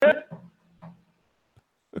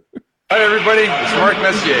Hi everybody, it's Mark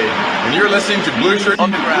Messier, and you're listening to Blueshirt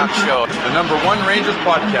Underground Show, the #1 Rangers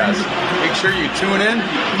podcast. Make sure you tune in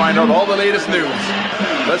to find out all the latest news.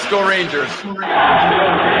 Let's go Rangers!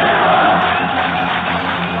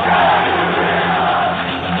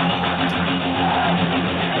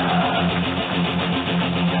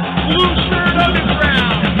 Blueshirt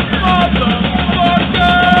Underground, motherfucker!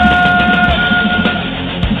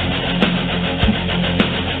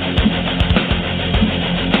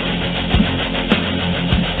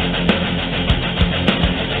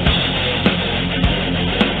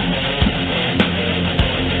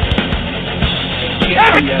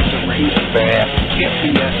 Get me as a Ranger fan. Get me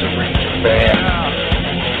as a Ranger fan.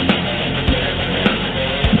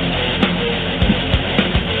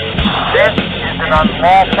 This is an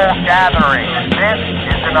unlawful gathering. This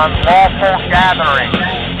is an unlawful gathering.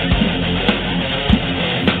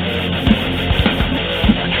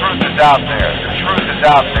 The truth is out there. The truth is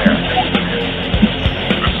out there.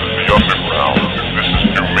 This is the underground. This is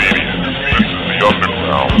new media. This is the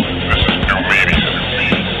underground. This is new media.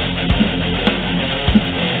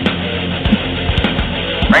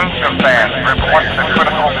 Ranger fans, report to the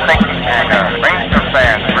critical thinking hangar. Ranger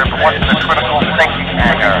fans, report to the critical thinking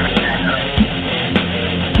hangar.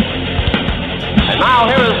 And now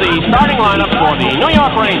here is the starting lineup for the New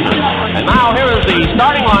York Rangers. And now here is the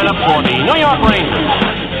starting lineup for the New York Rangers.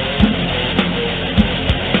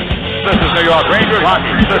 This is New York Rangers hockey.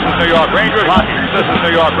 This is New York Rangers hockey. This is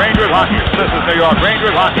New York Rangers hockey. This is New York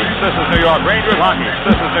Rangers hockey. This is New York Rangers hockey.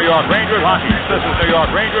 This is New York Rangers hockey. This is New York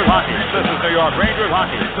Rangers hockey. This is New York Rangers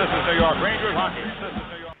hockey. This is New York Rangers hockey. This is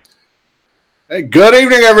New York. Hey, good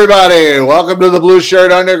evening, everybody. Welcome to the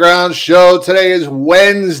Blueshirt Underground Show. Today is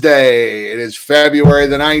Wednesday. It is February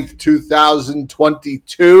the 9th,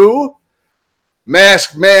 2022.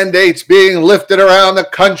 Mask mandates being lifted around the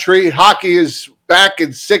country. Hockey is back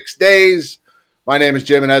in 6 days. My name is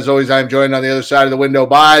Jim, and as always, I am joined on the other side of the window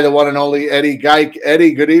by the one and only Eddie Geik.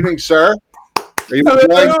 Eddie, good evening, sir. Are you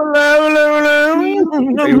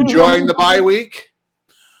enjoying the bye week?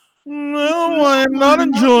 No, I'm not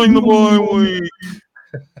enjoying the bye week.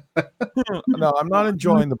 No, I'm not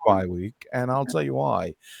enjoying the bye week, and I'll tell you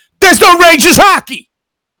why. There's no Rangers hockey.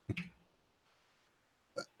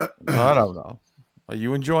 I don't know. Are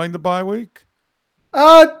you enjoying the bye week?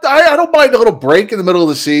 I don't mind a little break in the middle of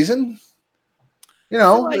the season. You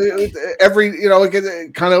know,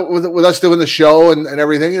 kind of with us doing the show and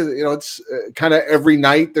everything. You know, it's kind of every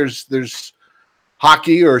night there's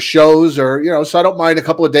hockey or shows or, you know, so I don't mind a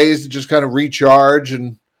couple of days to just kind of recharge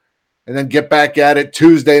and then get back at it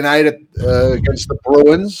Tuesday night against the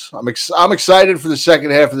Bruins. I'm excited for the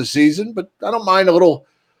second half of the season, but I don't mind a little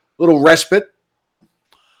respite.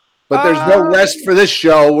 But there's no rest for this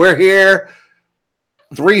show. We're here,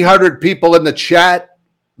 300 people in the chat,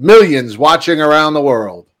 millions watching around the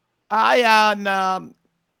world. I am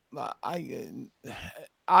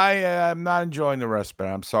not enjoying the respite.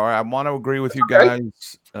 I'm sorry. I want to agree with you guys.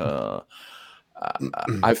 I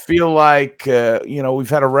feel like, we've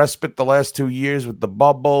had a respite the last 2 years with the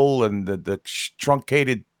bubble and the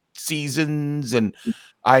truncated seasons, and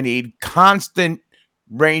I need constant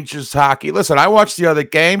Rangers hockey. Listen, I watch the other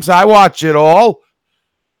games. I watch it all.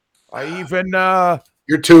 I even...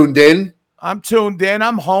 You're tuned in? I'm tuned in.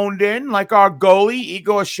 I'm honed in like our goalie,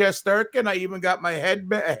 Igor Shesterkin. I even got my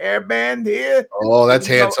hairband here. Oh, that's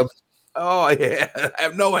handsome. Oh, yeah. I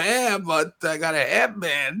have no hair, but I got a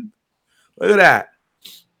hairband. Look at that.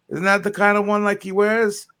 Isn't that the kind of one like he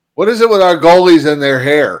wears? What is it with our goalies and their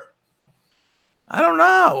hair? I don't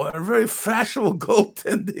know. A very fashionable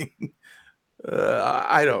goaltending.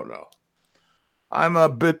 I don't know. I'm a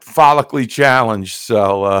bit follically challenged,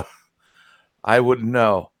 so I wouldn't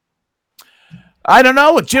know. I don't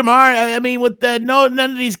know with Jim R. I mean, with none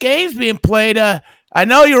of these games being played, I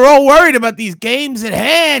know you're all worried about these games at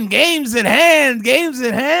hand. You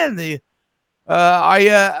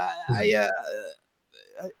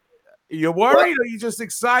worried, or you just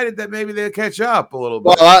excited that maybe they'll catch up a little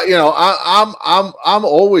bit? Well, I'm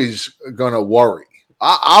always gonna worry.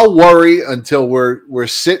 I'll worry until we're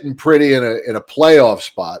sitting pretty in a playoff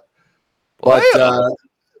spot, but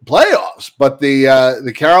playoffs. But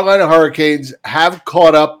the Carolina Hurricanes have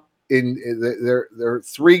caught up in they're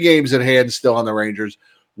 3 games at hand still on the Rangers,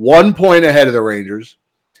 1 point ahead of the Rangers.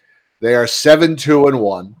 They are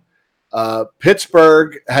 7-2-1.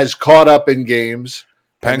 Pittsburgh has caught up in games.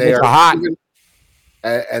 Penguins are hot,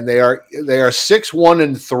 and they are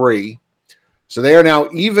 6-1-3. So they are now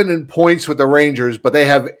even in points with the Rangers, but they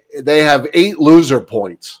have 8 loser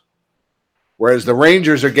points, whereas the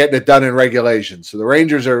Rangers are getting it done in regulation. So the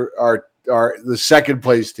Rangers are the second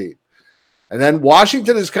place team. And then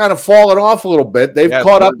Washington has kind of fallen off a little bit. They've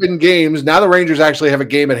caught up in games. Now the Rangers actually have a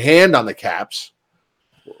game at hand on the Caps.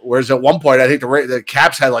 Whereas at one point, I think the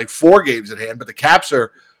Caps had like 4 games at hand, but the Caps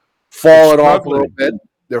are falling off a little bit.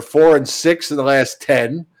 They're 4-6 in the last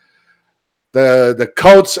 10. The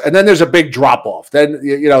Coats, and then there's a big drop off. Then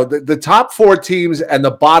the top 4 teams and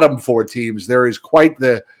the bottom 4 teams. There is quite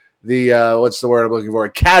the what's the word I'm looking for?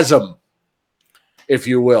 A chasm, if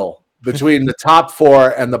you will, between the top 4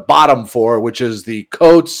 and the bottom 4, which is the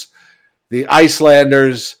Coats, the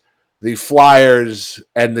Icelanders, the Flyers,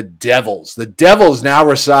 and the Devils. The Devils now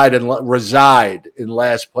reside in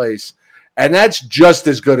last place, and that's just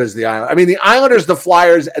as good as the Islanders. I mean, the Islanders, the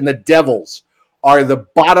Flyers, and the Devils are the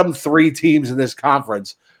bottom 3 teams in this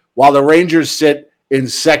conference, while the Rangers sit in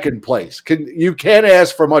second place. You can't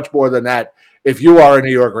ask for much more than that if you are a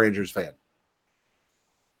New York Rangers fan.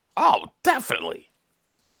 Oh, definitely.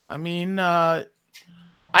 I mean, I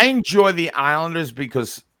enjoy the Islanders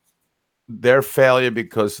because their failure,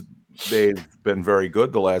 because they've been very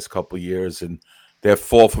good the last couple of years, and their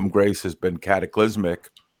fall from grace has been cataclysmic.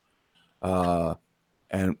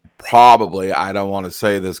 And probably, I don't want to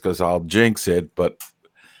say this because I'll jinx it, but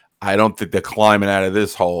I don't think they're climbing out of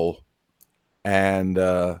this hole. And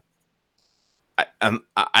I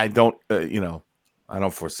don't, I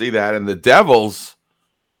don't foresee that. And the Devils,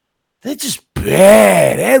 they're just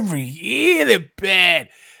bad every year. They're bad,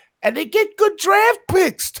 and they get good draft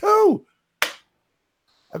picks too.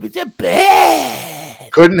 I mean, they're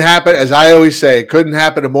bad. Couldn't happen, as I always say. It couldn't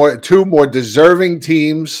happen to 2 more deserving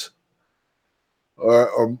teams,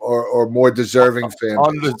 or more deserving fan bases.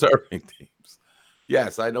 Undeserving teams.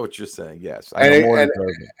 Yes, I know what you're saying. Yes, I know more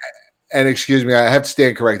deserving. And excuse me, I have to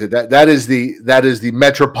stand corrected. That is the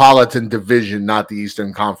Metropolitan Division, not the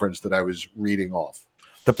Eastern Conference that I was reading off.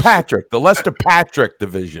 The Lester Patrick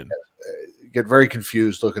division. Get very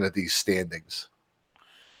confused looking at these standings.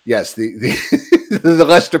 Yes, the the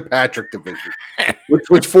Lester Patrick division,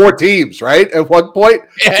 which 4 teams, right? At one point,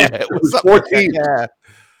 it was 4 teams. Yeah.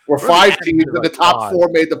 Or 5 teams in the top 4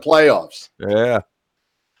 made the playoffs. Yeah,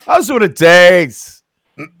 those were the days.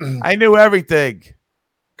 I knew everything.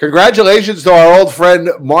 Congratulations to our old friend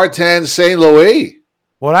Martin St. Louis.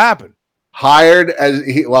 What happened? Hired as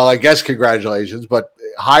I guess congratulations, but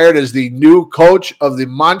hired as the new coach of the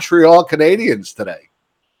Montreal Canadiens today.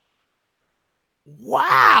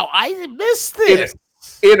 Wow, I missed this.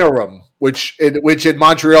 Interim, which in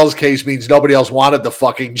Montreal's case means nobody else wanted the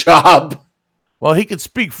fucking job. Well, he could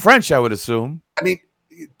speak French, I would assume. I mean,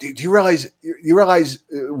 do you realize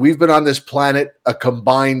we've been on this planet a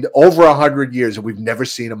combined over 100 years, and we've never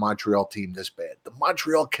seen a Montreal team this bad. The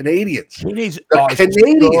Montreal Canadiens. Canadiens.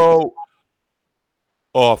 So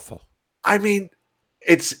awful. I mean,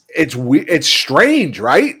 it's strange,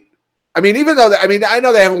 right? I mean, even though I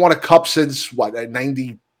know they haven't won a cup since what,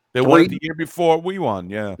 90. They won the year before we won,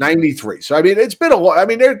 yeah. 93. So, I mean, it's been a lot. I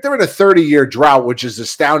mean, they're in a 30-year drought, which is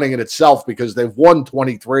astounding in itself because they've won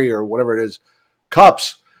 23 or whatever it is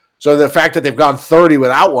cups. So the fact that they've gone 30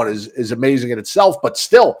 without one is amazing in itself. But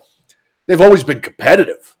still, they've always been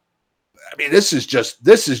competitive. I mean, this is just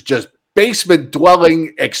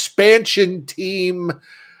basement-dwelling expansion team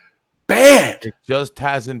bad. It just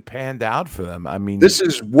hasn't panned out for them. I mean, this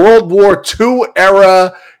is World War II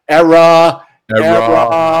era.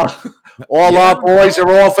 All our boys are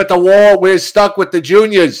off at the wall. We're stuck with the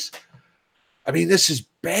juniors. I mean, this is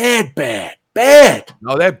bad.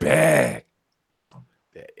 No, they're bad.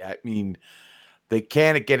 I mean, they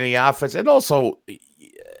can't get any offense. And also,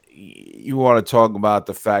 you want to talk about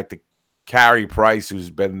the fact that Carey Price, who's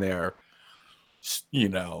been their,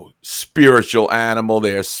 spiritual animal,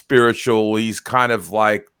 they're spiritual. He's kind of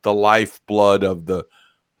like the lifeblood of the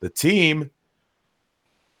team.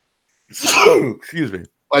 Excuse me.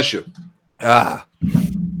 Bless you. I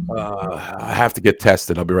have to get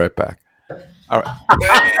tested. I'll be right back. All right.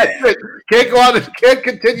 Can't go on. Can't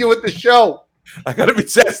continue with the show. I got to be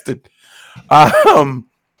tested.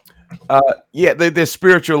 Yeah, their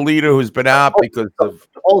spiritual leader who's been out because of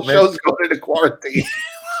the whole show's going into quarantine.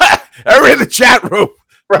 Everybody in the chat room,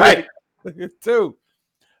 right? Too.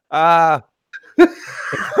 Have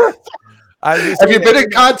you been in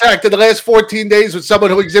contact in the last 14 days with someone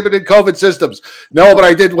who exhibited COVID symptoms? No, but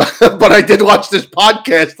I did. But I did watch this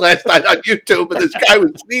podcast last night on YouTube, and this guy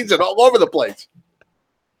was sneezing all over the place.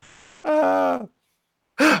 I'm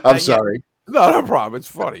sorry. No problem. It's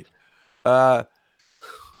funny.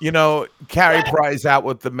 Carey Price out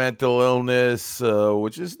with the mental illness,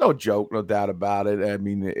 which is no joke, no doubt about it. I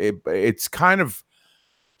mean, it's kind of,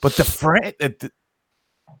 but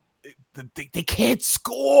they can't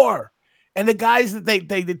score. And the guys that they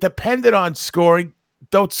depended on scoring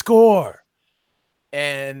don't score.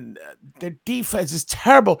 and their defense is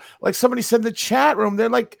terrible. Like somebody said in the chat room, they're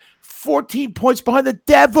like 14 points behind the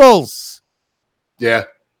Devils. Yeah.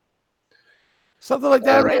 Something like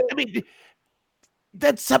that, right? I mean,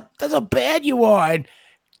 that's how bad you are. And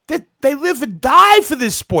they live and die for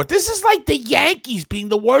this sport. This is like the Yankees being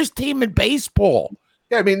the worst team in baseball.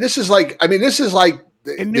 Yeah, I mean, this is like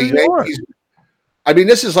In New York. Yankees. I mean,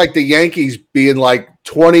 this is like the Yankees being like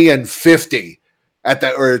 20-50 at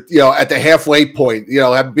the halfway point,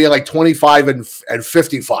 being like 25 and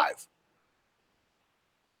 55.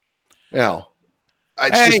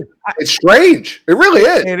 It's strange. It really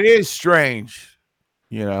is. It is strange,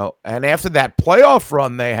 And after that playoff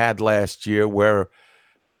run they had last year, where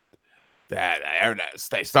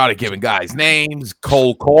they started giving guys names,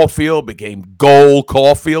 Cole Caulfield became Goal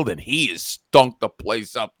Caulfield, and he has stunk the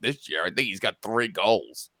place up this year. I think he's got 3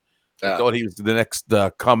 goals. I thought he was the next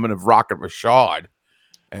coming of Rocket Richard,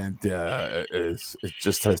 and it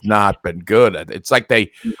just has not been good. It's like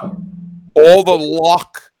all the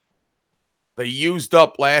luck they used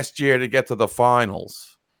up last year to get to the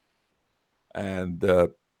finals, and they're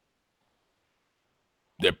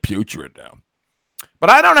putrid now. But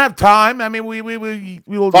I don't have time. I mean, we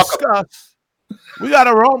will discuss. We got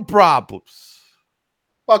our own problems.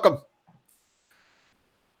 Fuck them.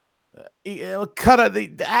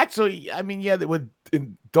 Actually, I mean, they were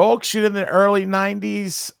in dog shit in the early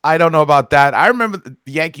 90s. I don't know about that. I remember the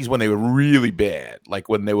Yankees when they were really bad. Like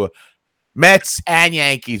when they were Mets and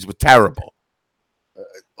Yankees were terrible.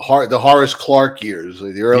 The Horace Clark years,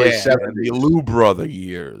 the early 70s. The Lou brother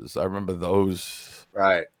years. I remember those.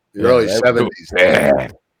 Right. The early 70s.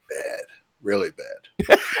 Bad. Really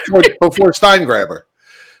bad. Before Steingraber.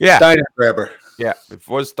 Yeah. Steingraber. Yeah.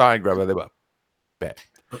 Before Steingraber, they were bad.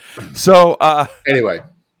 So, anyway.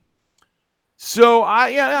 So,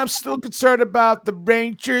 I'm still concerned about the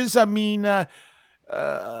Rangers. I mean, not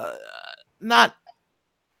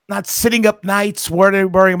sitting up nights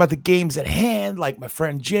worrying about the games at hand like my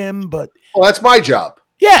friend Jim, but. Well, that's my job.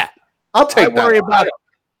 Yeah. I'll take that.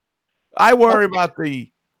 I worry about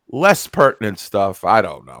the less pertinent stuff. I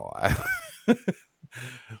don't know.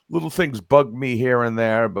 Little things bug me here and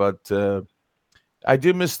there, but I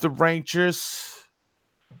do miss the Rangers.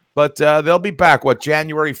 But they'll be back,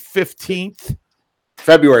 January 15th?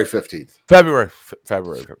 February 15th. February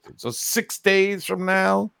 15th. So 6 days from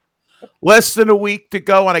now. Less than a week to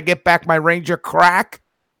go, and I get back my Ranger crack.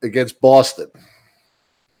 Against Boston.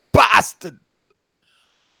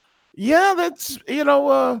 Yeah, that's,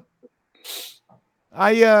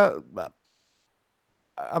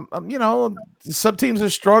 some teams are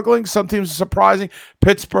struggling. Some teams are surprising.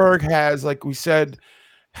 Pittsburgh has, like we said,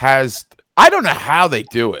 I don't know how they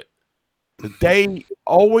do it. They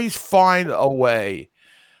always find a way.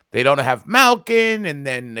 They don't have Malkin, and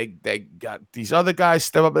then they got these other guys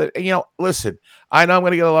step up. Listen, I know I'm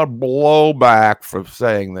going to get a lot of blowback for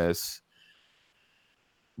saying this,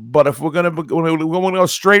 but if we're going to go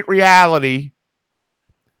straight reality,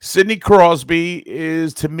 Sidney Crosby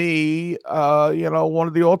is, to me, one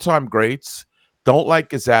of the all-time greats. Don't like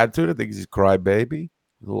his attitude. I think he's a crybaby,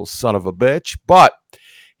 a little son of a bitch. But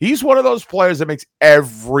he's one of those players that makes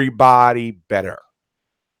everybody better.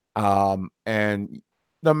 And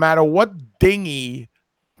no matter what dingleberry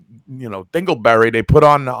they put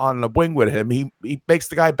on the wing with him, he makes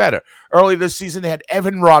the guy better. Early this season, they had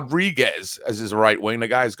Evan Rodriguez as his right wing. The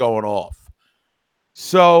guy's going off.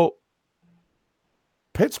 So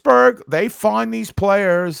Pittsburgh, they find these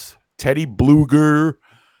players, Teddy Bluger,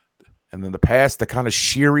 and then the past, the kind of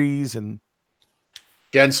Shearies and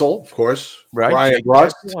Gensel, of course. Right. Brian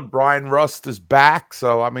Rust. And Brian Rust is back.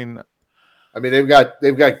 So, I mean, they've got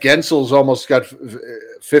Gensel's almost got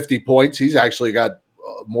 50 points. He's actually got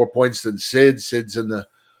more points than Sid. Sid's in the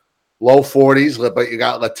low 40s, but you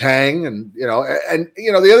got Letang, and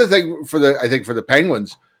the other thing for the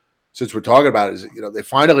Penguins, since we're talking about it, is they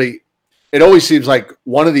finally. It always seems like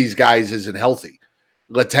one of these guys isn't healthy.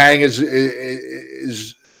 Letang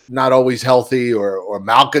is not always healthy, or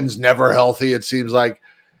Malkin's never healthy. It seems like,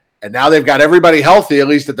 and now they've got everybody healthy, at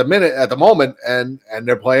least at the moment, and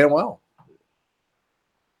they're playing well.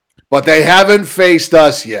 But they haven't faced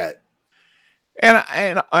us yet.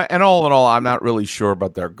 And all in all, I'm not really sure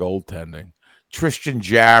about their goaltending. Tristan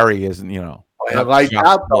Jarry isn't, like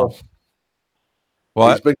that though.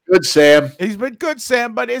 What? He's been good, Sam. He's been good,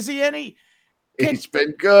 Sam. But is he any? He's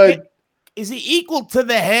been good. Is he equal to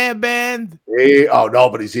the hairband?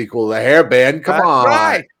 Nobody's equal to the hairband. Come on.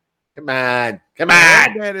 Right. Come on. The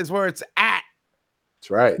hairband is where it's at. That's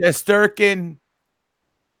right. Shesterkin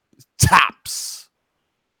tops.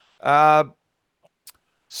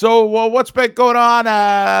 So what's been going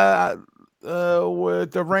on?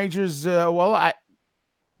 with the Rangers?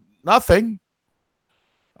 Nothing.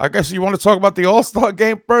 I guess you want to talk about the All-Star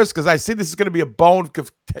game first, because I see this is going to be a bone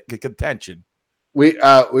contention. We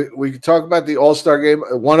can talk about the All-Star game.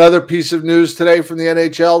 One other piece of news today from the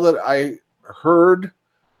NHL that I heard: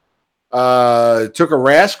 Tuukka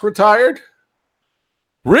Rask retired.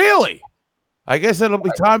 Really? I guess it'll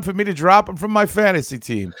be time for me to drop him from my fantasy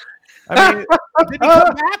team. I mean, did he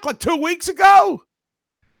come back like 2 weeks ago?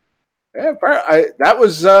 Yeah, that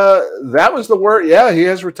was the word. Yeah, he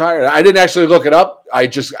has retired. I didn't actually look it up. I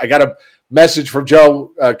got a message from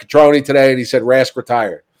Joe Catroni today, and he said Rask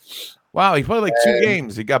retired. Wow, he played like 2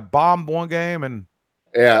 games. He got bombed 1 game, and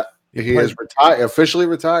he has officially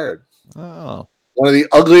retired. Oh, one of the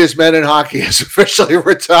ugliest men in hockey has officially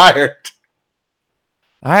retired.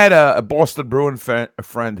 I had a Boston Bruin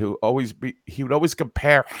friend who he would always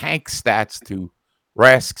compare Hank's stats to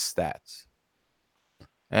Rask's stats.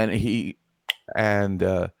 And he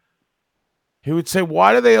would say,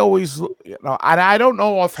 why do they always, I don't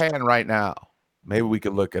know offhand right now. Maybe we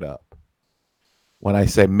could look it up. When I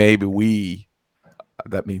say maybe we,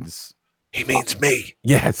 that means he means me.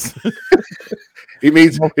 Yes. he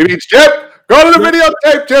means Chip. Go to the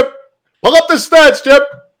videotape, Chip. Pull up the stats, Chip.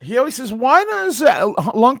 He always says, why does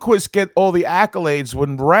Lundqvist get all the accolades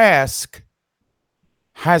when Rask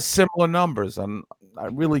has similar numbers? And I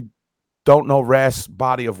really don't know Rask's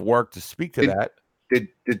body of work to speak to that. Did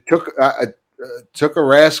Tuukka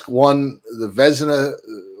Rask won the Vezina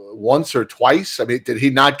once or twice? I mean, did he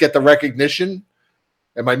not get the recognition?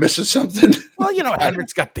 Am I missing something? Well,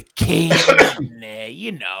 Henrik's got the king.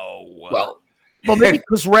 Well, maybe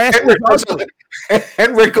because Rask was ugly.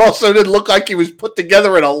 Henrik also didn't look like he was put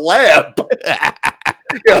together in a lab.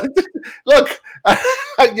 Look,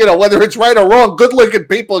 whether it's right or wrong, good-looking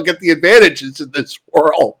people get the advantages in this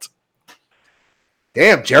world.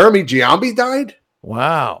 Damn, Jeremy Giambi died?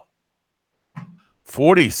 Wow.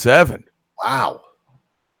 47. Wow.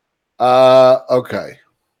 Okay.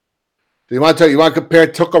 Do you want to compare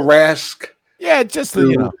Tuukka Rask? Yeah, just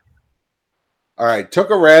All right,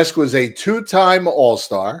 Tuukka Rask was a 2-time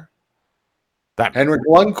All-Star. Henrik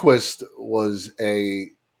Lundqvist was is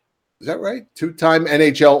that right? 2-time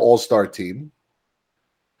NHL All-Star team.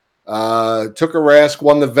 Tuukka Rask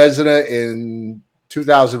won the Vezina in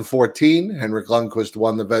 2014. Henrik Lundqvist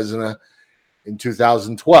won the Vezina in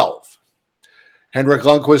 2012. Henrik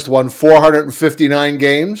Lundqvist won 459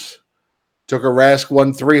 games. Tuukka Rask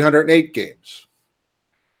won 308 games.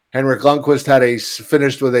 Henrik Lundqvist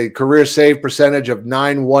finished with a career save percentage of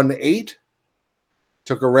 .918.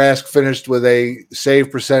 Tuukka Rask finished with a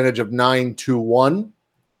save percentage of .921.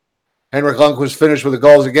 Henrik Lundqvist finished with a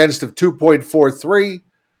goals against of 2.43.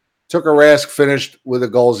 Tuukka Rask finished with a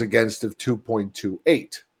goals against of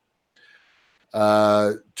 2.28.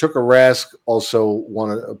 Tuukka Rask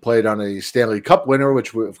also played on a Stanley Cup winner,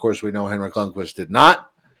 which of course we know Henrik Lundqvist did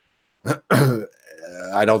not.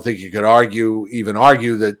 I don't think you could even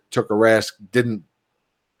argue that Tuukka Rask didn't.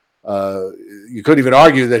 You couldn't even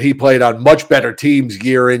argue that he played on much better teams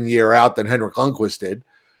year in, year out than Henrik Lundqvist did.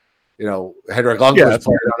 Henrik Lundqvist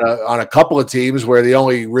played on a couple of teams where the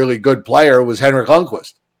only really good player was Henrik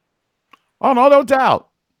Lundqvist. Oh, no doubt.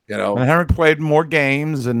 And Henrik played more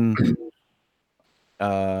games, and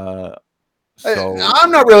so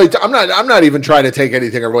I'm not even trying to take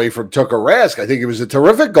anything away from Tuukka Rask. I think he was a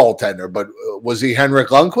terrific goaltender, but was he Henrik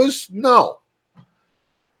Lundqvist? No.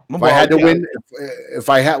 If I had to win,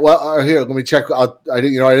 here, let me check. I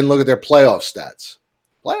didn't look at their playoff stats.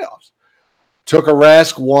 Tuukka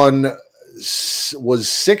Rask was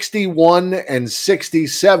 61 and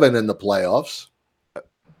 67 in the playoffs.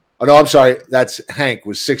 Oh, no, I'm sorry. That's Hank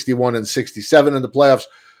was 61 and 67 in the playoffs.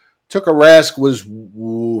 Tuukka Rask was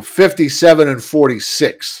 57 and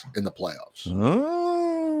 46 in the playoffs.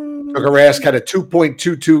 Tuukka Rask had a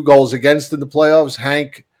 2.22 goals against in the playoffs.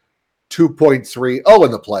 Hank 2.30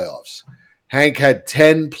 in the playoffs. Hank had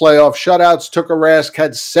 10 playoff shutouts. Tuukka Rask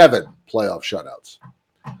had 7 playoff shutouts.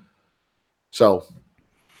 So,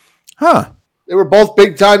 they were both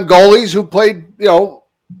big-time goalies who played,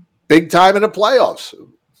 big time in the playoffs.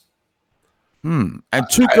 And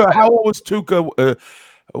Tuukka, how old was Tuukka?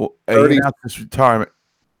 30. His retirement.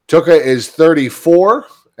 Tuukka is 34,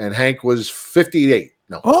 and Hank was 58.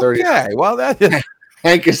 No, okay. 30. Well,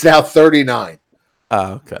 Hank is now 39.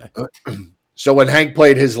 Oh, okay. So when Hank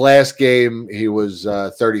played his last game, he was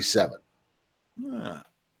 37.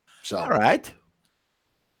 So all right.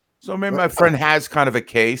 So maybe my friend has kind of a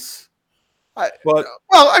case. Again,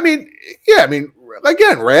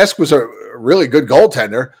 Rask was a really good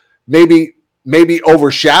goaltender. Maybe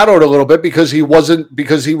overshadowed a little bit because he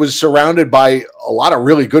was surrounded by a lot of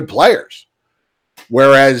really good players.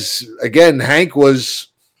 Whereas, again, Hank was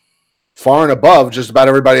far and above just about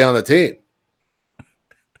everybody on the team.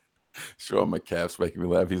 Sean McCaff's making me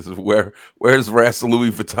laugh. He says, where's Ras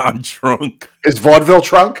Louis Vuitton trunk? His vaudeville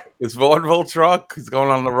trunk? His vaudeville trunk? He's going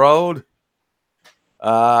on the road.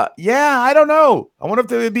 Yeah, I don't know. I wonder if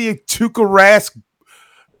there would be a Tuukka Rask,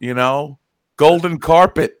 golden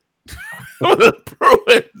carpet for the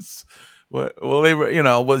Bruins. Will they,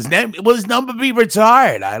 will his number be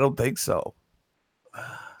retired? I don't think so.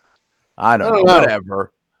 I don't know.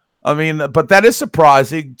 Whatever. I mean, but that is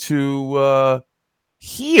surprising to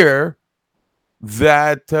hear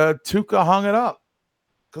that Tuukka hung it up,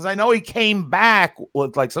 because I know he came back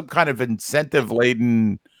with like some kind of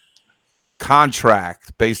incentive-laden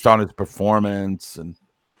contract based on his performance. And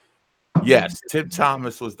yes, Tim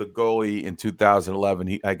Thomas was the goalie in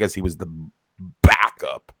 2011. I guess he was the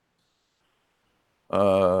backup.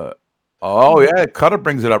 Cutter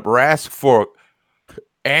brings it up. Rask for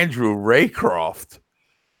Andrew Raycroft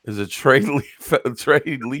is a trade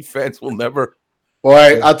Leaf fans will never.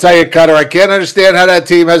 Boy, I'll tell you, Cutter, I can't understand how that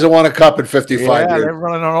team hasn't won a cup in 55 years. They're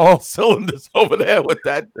running on all cylinders over there with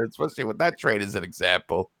that, especially with that trade as an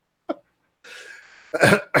example.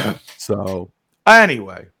 So,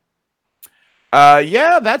 anyway,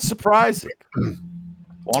 that's surprising.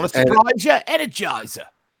 Want to surprise you? Energizer.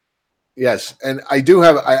 Yes, and I do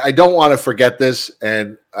have. I don't want to forget this,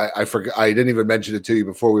 and I forgot. I didn't even mention it to you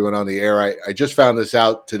before we went on the air. I just found this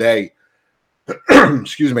out today.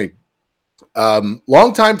 Excuse me.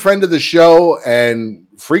 Longtime friend of the show and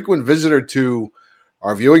frequent visitor to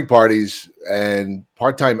our viewing parties and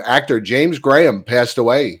part-time actor James Graham passed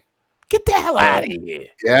away. Get the hell out of here.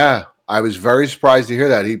 Yeah, I was very surprised to hear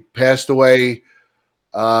that. He passed away,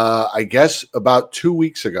 I guess, about 2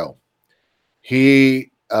 weeks ago.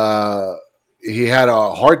 He had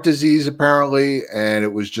a heart disease, apparently, and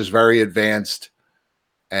it was just very advanced,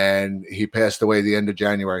 and he passed away the end of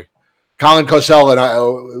January. Colin Cosell and I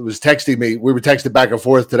was texting me. We were texting back and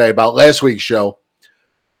forth today about last week's show.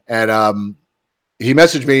 And he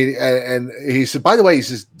messaged me and he said, by the way, he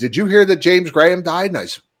says, did you hear that James Graham died? And I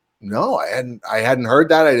said, no, I hadn't heard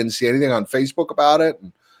that. I didn't see anything on Facebook about it.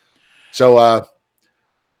 And so,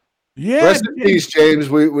 rest in peace, James.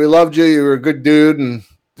 We loved you. You were a good dude. And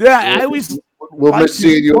we'll miss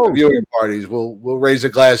seeing you at the viewing parties. We'll raise a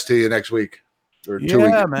glass to you next week or 2 weeks.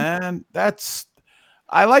 Yeah, man.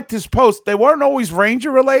 I liked his post. They weren't always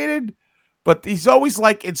Ranger related, but he's always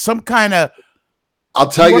like in some kind of. I'll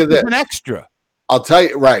tell you this. An extra. I'll tell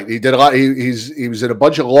you, right. He did a lot. He was in a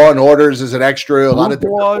bunch of Law and Orders as an extra, a lot of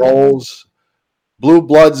different roles. Blue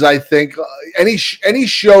Bloods, I think. Any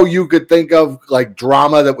show you could think of, like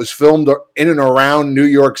drama that was filmed in and around New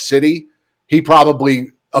York City, he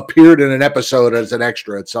probably appeared in an episode as an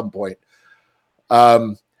extra at some point.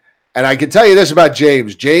 And I can tell you this about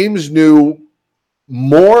James. James knew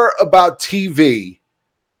more about TV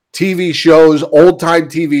shows, old-time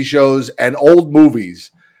TV shows, and old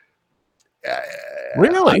movies.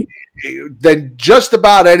 Really? Than just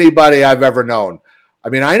about anybody I've ever known. I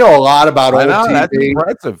mean, I know a lot about old TV. That's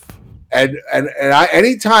impressive. And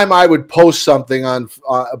anytime I would post something on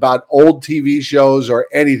about old TV shows or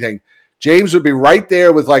anything, James would be right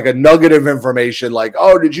there with like a nugget of information, like,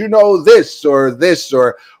 "Oh, did you know this or this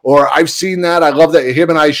or I've seen that." I love that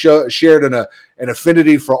him and I shared an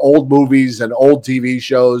affinity for old movies and old TV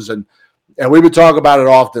shows, and we would talk about it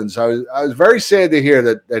often. So I was very sad to hear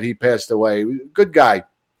that he passed away. Good guy.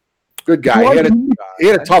 He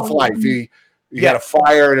had a tough life. He had a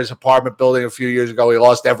fire in his apartment building a few years ago. He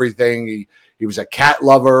lost everything. He was a cat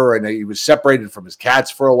lover, and he was separated from his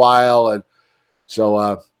cats for a while, and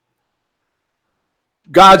so.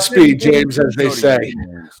 Godspeed, James, as they say.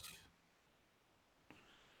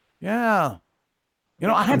 Yeah.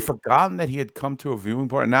 I had forgotten that he had come to a viewing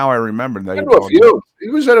party. Now I remember that. He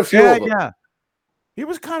was at a few of them. Yeah. He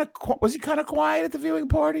was was he kind of quiet at the viewing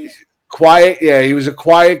parties? Quiet, yeah. He was a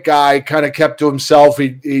quiet guy, kind of kept to himself.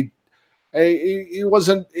 He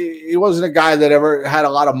wasn't a guy that ever had a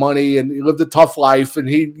lot of money, and he lived a tough life, and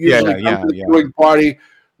he usually come to the viewing party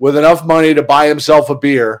with enough money to buy himself a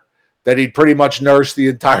beer that he'd pretty much nurse the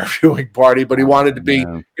entire viewing party, but he wanted to be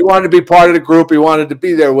part of the group. He wanted to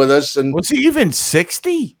be there with us. And was he even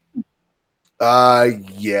 60?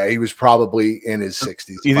 Yeah, he was probably in his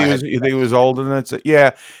 60s. You think he was older than that?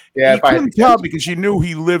 Yeah. You couldn't tell because you knew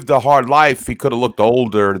he lived a hard life. He could have looked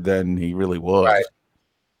older than he really was. Right.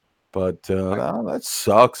 But that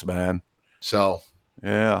sucks, man. So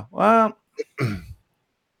yeah, well.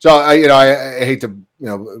 So I hate to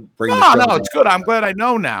bring. No, it's good. I'm glad I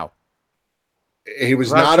know now. He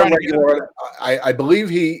was not a regular. I believe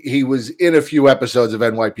he was in a few episodes of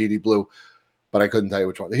NYPD Blue, but I couldn't tell you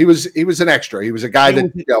which one. He was an extra. He was a guy that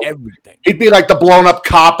everything. He'd be like the blown up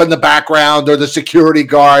cop in the background or the security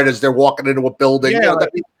guard as they're walking into a building. Yeah,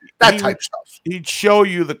 that type stuff. He'd show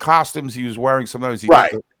you the costumes he was wearing. Sometimes he'd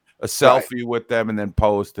get a selfie with them and then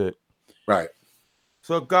post it. Right.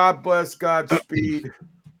 So God bless, Godspeed,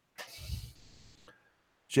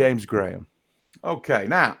 James Graham. Okay,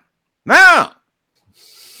 now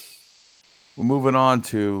we're moving on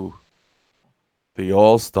to the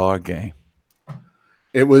All-Star game.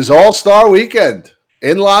 It was All-Star weekend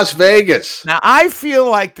in Las Vegas. Now, I feel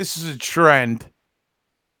like this is a trend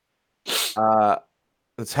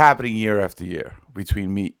that's happening year after year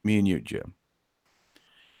between me and you, Jim.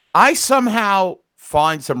 I somehow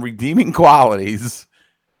find some redeeming qualities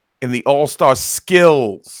in the All-Star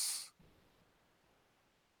skills,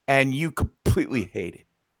 and you completely hate it.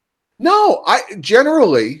 No, I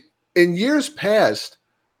generally, in years past,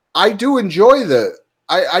 I do enjoy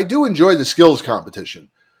the skills competition.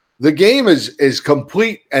 The game is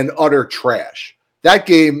complete and utter trash. That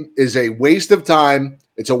game is a waste of time.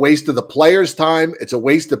 It's a waste of the players' time. It's a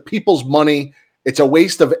waste of people's money. It's a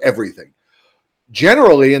waste of everything.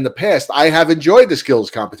 Generally, in the past, I have enjoyed the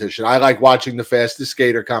skills competition. I like watching the fastest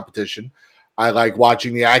skater competition. I like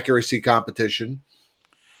watching the accuracy competition.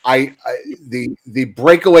 The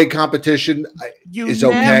breakaway competition is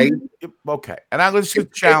okay. Okay, and I'm just going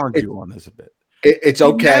to challenge you on this a bit. It's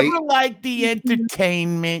okay. You never like the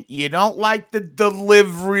entertainment. You don't like the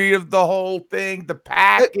delivery of the whole thing, the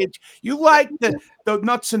package. You like the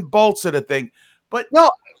nuts and bolts of the thing. But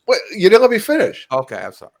no, you didn't let me finish. Okay,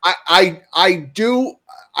 I'm sorry. I do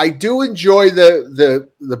enjoy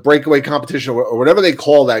the breakaway competition or whatever they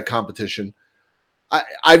call that competition.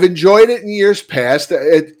 I've enjoyed it in years past.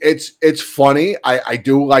 It's funny. I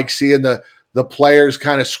do like seeing the players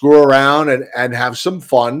kind of screw around and have some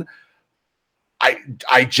fun.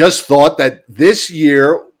 I just thought that this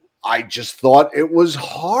year, it was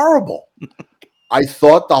horrible. I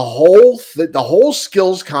thought the whole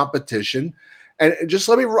skills competition, and just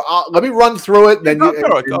let me run through it. And then go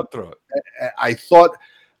through it. I thought,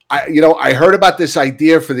 I heard about this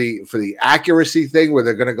idea for the accuracy thing where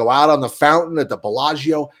they're going to go out on the fountain at the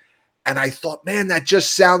Bellagio, and I thought, man, that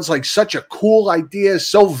just sounds like such a cool idea,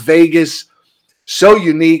 so Vegas, so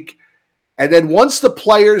unique. And then once the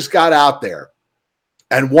players got out there,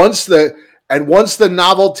 and once the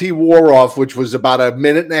novelty wore off, which was about a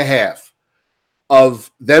minute and a half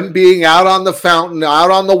of them being out on the fountain,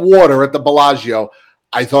 out on the water at the Bellagio,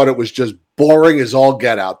 I thought it was just boring as all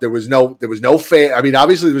get out. There was no fan. I mean,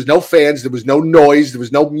 obviously there was no fans. There was no noise. There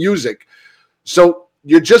was no music. So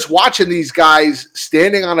you're just watching these guys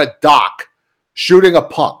standing on a dock shooting a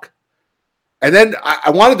puck. And then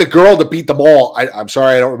I wanted the girl to beat them all. I'm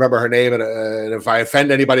sorry, I don't remember her name. And if I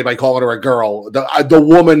offend anybody by calling her a girl, the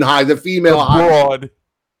woman high, the female broad,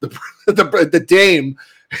 the dame,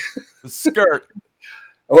 the skirt.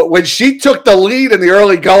 When she took the lead in the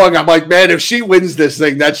early going, I'm like, man, if she wins this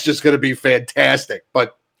thing, that's just going to be fantastic.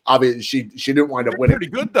 But obviously, she didn't wind up winning.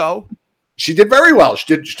 Pretty good though. She did very well.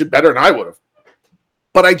 She did better than I would have.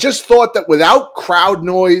 But I just thought that without crowd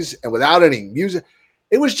noise and without any music,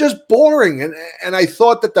 it was just boring, and I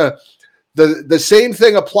thought that the same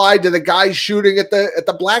thing applied to the guys shooting at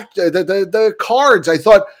the cards. I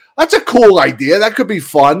thought that's a cool idea. That could be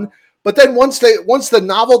fun. But then once the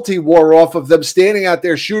novelty wore off of them standing out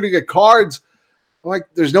there shooting at cards, I'm like,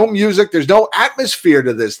 there's no music, there's no atmosphere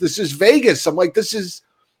to this. This is Vegas. I'm like, this is,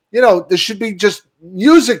 this should be just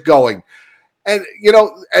music going, and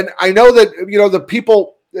and I know that the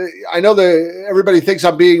people. I know that everybody thinks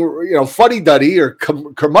I'm being, fuddy-duddy or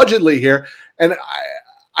curmudgeonly here, and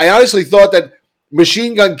I honestly thought that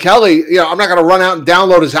Machine Gun Kelly, I'm not going to run out and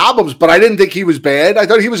download his albums, but I didn't think he was bad. I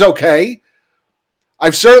thought he was okay.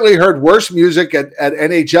 I've certainly heard worse music at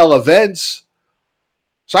NHL events,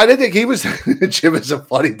 so I didn't think he was. Jim is a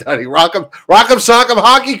fuddy-duddy. Rock'em Sock'em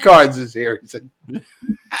Hockey Cards is here. He said,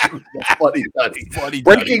 fuddy-duddy.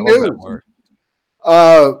 Breaking news.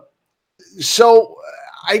 So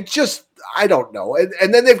I don't know.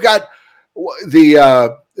 And then they've got they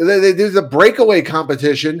do the breakaway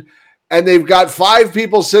competition, and they've got 5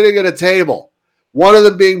 people sitting at a table. One of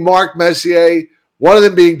them being Mark Messier, one of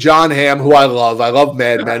them being John Hamm, who I love. I love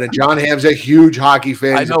Mad Men, and John Hamm's a huge hockey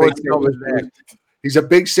fan. He's a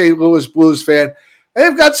big St. Louis Blues fan. And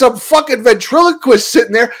they've got some fucking ventriloquist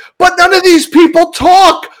sitting there, but none of these people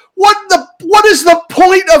talk. What is the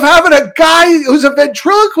point of having a guy who's a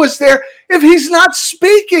ventriloquist there if he's not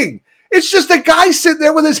speaking? It's just a guy sitting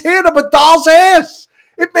there with his hand up a doll's ass.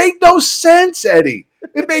 It made no sense, Eddie.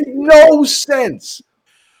 It made no sense.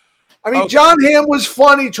 I mean, John Hamm was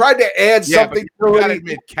funny. Tried to add something to to it. it.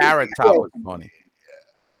 Admit, Carrot Top was funny.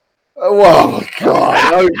 Oh my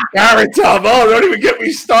God! Oh, Carrot Top! Oh, don't even get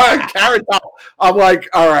me started. Carrot Top. I'm like,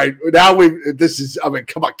 all right, now I mean,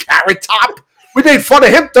 come on, Carrot Top. We made fun of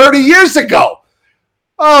him 30 years ago.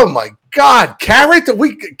 Oh my God, Carrot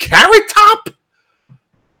Top.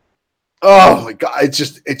 Oh my God, it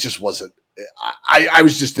just wasn't. I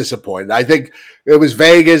was just disappointed. I think it was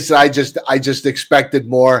Vegas. I just expected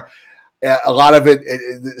more. A lot of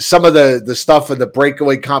it, some of the stuff in the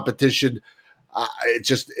breakaway competition.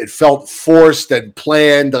 It felt forced and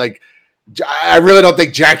planned. Like, I really don't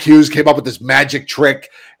think Jack Hughes came up with this magic trick.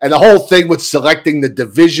 And the whole thing with selecting the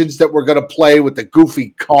divisions that we're going to play with the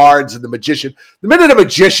goofy cards and the magician. The minute the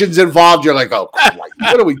magician's involved, you're like, oh, Christ,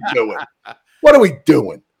 what are we doing? What are we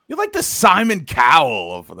doing? You're like the Simon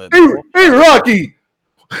Cowell of the. Hey, Rocky,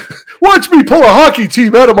 watch me pull a hockey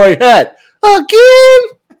team out of my hat again.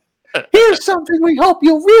 Here's something we hope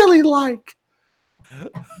you'll really like.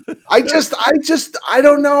 I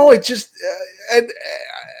don't know. It just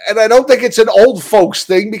and I don't think it's an old folks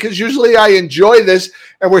thing, because usually I enjoy this,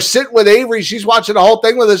 and we're sitting with Avery. She's watching the whole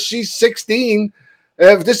thing with us. She's 16.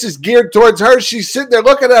 If this is geared towards her, she's sitting there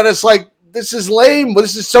looking at us like, this is lame.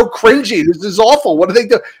 This is so cringy. This is awful. What do they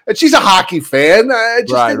do? And she's a hockey fan. I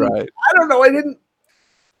don't know. I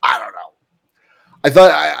don't know.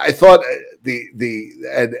 I thought the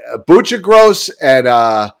Buchagros and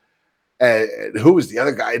who was the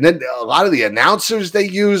other guy? And then a lot of the announcers they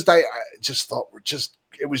used, I just thought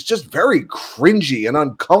it was just very cringy and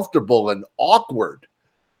uncomfortable and awkward.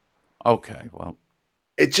 Okay, well,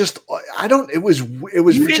 it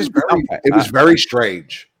was very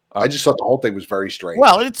strange. I just thought the whole thing was very strange.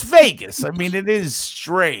 Well, it's Vegas. I mean, it is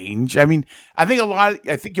strange. I mean, I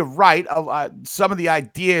think you're right. Some of the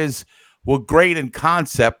ideas were great in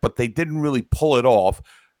concept, but they didn't really pull it off.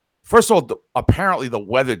 First of all, apparently the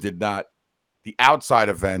weather did not. The outside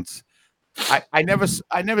events, I never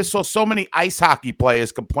saw so many ice hockey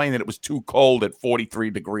players complain that it was too cold at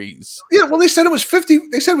 43 degrees. Yeah, well, they said it was 50.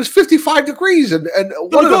 They said it was 55 degrees, and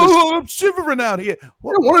one of them. I'm shivering out here.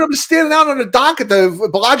 One of them is standing out on the dock at the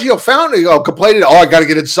Bellagio fountain, complaining. Oh, I got to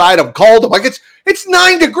get inside. I'm cold. I'm like, it's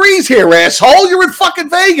 9 degrees here, asshole. You're in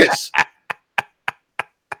fucking Vegas.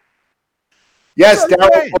 Yes,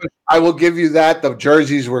 Darryl, I will give you that. The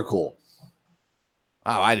jerseys were cool.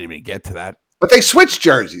 Oh, I didn't even get to that. But they switched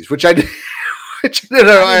jerseys, which I didn't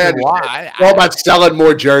know. I had why. All about selling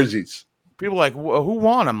more jerseys. People are like, who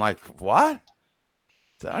won? I'm like, what?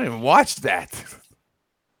 I didn't even watch that.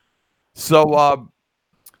 So,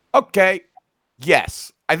 okay.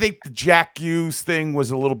 Yes. I think the Jack Hughes thing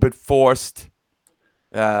was a little bit forced.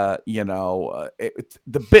 The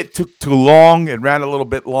bit took too long. It ran a little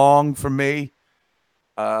bit long for me.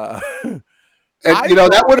 And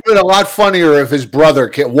that would have been a lot funnier if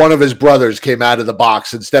one of his brothers came out of the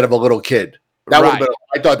box instead of a little kid. That would have been.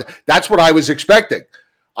 I thought that's what I was expecting.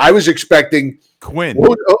 I was expecting Quinn.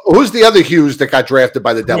 Who's the other Hughes that got drafted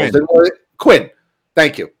by the Devils? Quinn.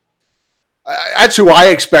 Thank you. That's who I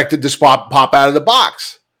expected to pop out of the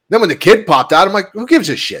box. Then when the kid popped out, I'm like, who gives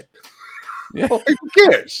a shit? Yeah. Well, who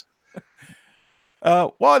cares?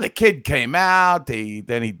 Well, the kid came out.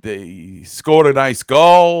 He scored a nice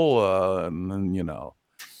goal, and then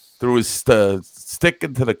threw his stick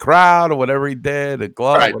into the crowd or whatever he did. A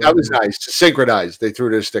glove, right? That was nice. Synchronized. They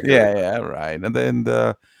threw their stick. Yeah, right. And then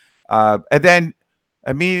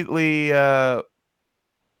immediately, it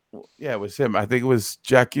was him. I think it was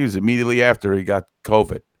Jack Hughes. Immediately after he got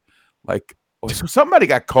COVID, so somebody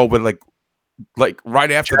got COVID, like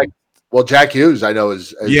right after. Jack Hughes, I know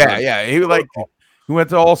is He went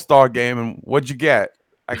to All-Star game, and what'd you get?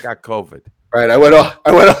 I got COVID. Right. I went off.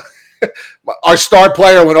 Our star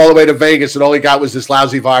player went all the way to Vegas, and all he got was this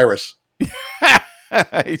lousy virus. He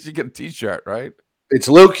should get a T-shirt, right? It's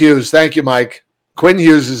Luke Hughes. Thank you, Mike. Quinn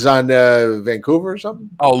Hughes is on Vancouver or something.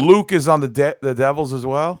 Oh, Luke is on the Devils as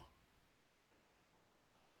well.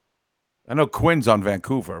 I know Quinn's on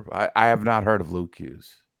Vancouver. I have not heard of Luke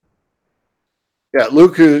Hughes. Yeah,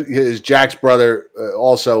 Luke is Jack's brother,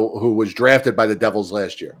 also, who was drafted by the Devils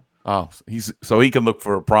last year. Oh, he can look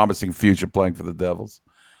for a promising future playing for the Devils.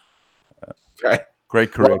 Okay.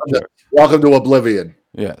 Great career. Welcome to oblivion.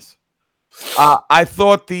 Yes. I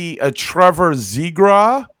thought the Trevor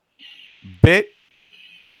Zegras bit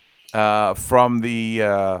from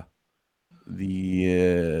the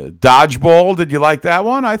dodgeball. Did you like that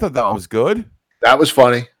one? I thought that one was good. That was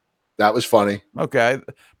funny. Okay.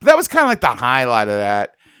 But that was kind of like the highlight of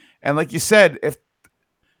that. And like you said,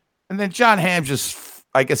 and then John Hamm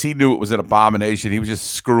I guess he knew it was an abomination. He was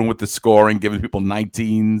just screwing with the scoring, giving people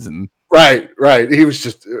 19s and right. He was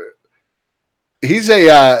just he's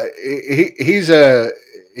a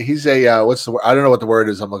what's the word? I don't know what the word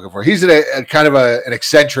is I'm looking for. He's a kind of an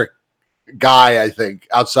eccentric guy, I think,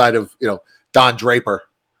 outside of Don Draper.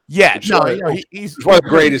 Yeah, no, He's one of the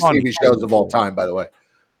greatest funny. TV shows of all time, by the way.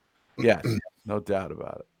 Yes, no doubt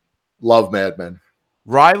about it. Love Mad Men.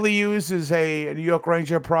 Riley Hughes is a New York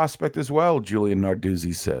Ranger prospect as well, Julian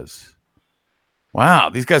Narduzzi says. Wow,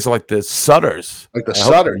 these guys are like the Sutters. Like the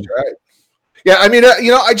Sutters, right? Yeah, I mean,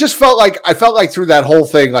 I just felt like through that whole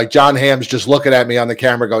thing, like John Hamm's just looking at me on the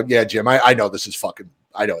camera going, yeah, Jim, I know this is fucking,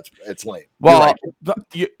 I know it's lame. Well,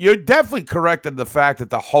 you're definitely correct in the fact that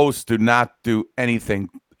the hosts do not do anything.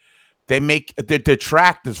 They're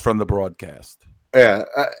detractors from the broadcast. Yeah.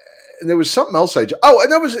 And there was something else and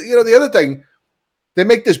there was, the other thing, they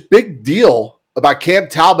make this big deal about Cam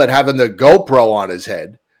Talbot having the GoPro on his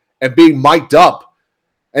head and being mic'd up.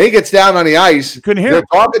 And he gets down on the ice. Couldn't hear They're him.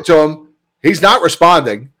 talking to him. He's not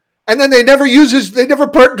responding. And then they never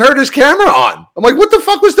turn his camera on. I'm like, what the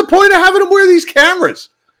fuck was the point of having him wear these cameras?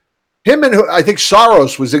 Him and I think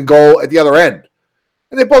Saros was in goal at the other end.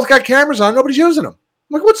 And they both got cameras on. Nobody's using them.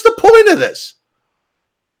 I'm like, what's the point of this?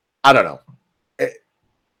 I don't know.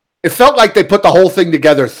 It felt like they put the whole thing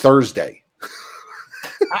together Thursday.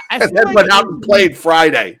 And then went out and played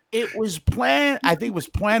Friday. It was planned. I think it was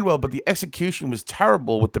planned well, but the execution was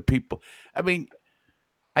terrible with the people. I mean,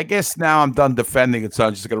 I guess now I'm done defending it, so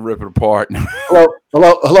I'm just going to rip it apart. Hello,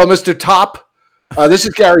 Mr. Top. This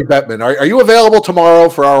is Gary Bettman. Are you available tomorrow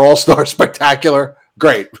for our All-Star Spectacular?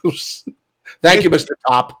 Great. Thank you, Mr.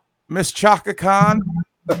 Top. Miss Chaka Khan,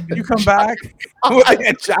 can you come back? I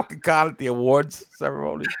had Chaka Khan at the awards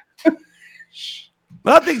ceremony.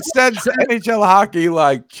 Nothing says NHL hockey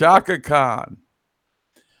like Chaka Khan.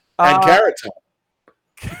 And Carrot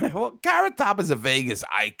Top. Well, Carrot Top is a Vegas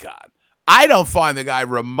icon. I don't find the guy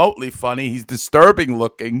remotely funny. He's disturbing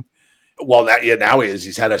looking. Well, now he is.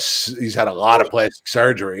 He's had a lot of plastic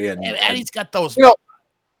surgery, and he's got those.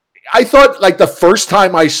 I thought like the first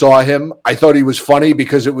time I saw him, I thought he was funny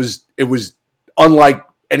because it was unlike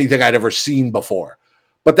anything I'd ever seen before.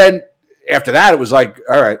 But then after that, it was like,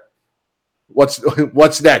 all right,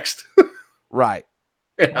 what's next? Right.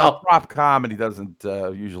 Prop comedy doesn't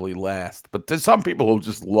usually last, but there's some people who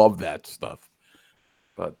just love that stuff.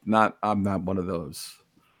 But I'm not one of those.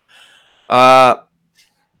 All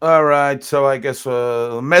right, so I guess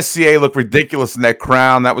Messier looked ridiculous in that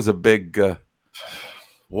crown. That was a big.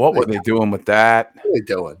 What were they doing with that? What are they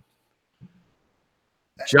doing?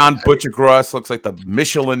 John Butchergross looks like the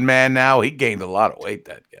Michelin Man now. He gained a lot of weight.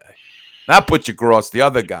 That guy, not Butchergross, the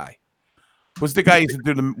other guy. Who's the guy who used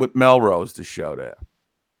to do with Melrose the show there?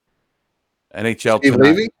 NHL. Steve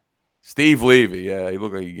Levy. Steve Levy, yeah, he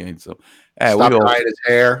looked like he gained some. Stop dyeing his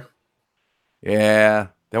hair. Yeah,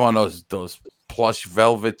 they want those plush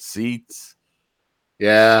velvet seats.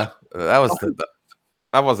 Yeah, that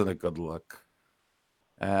wasn't a good look.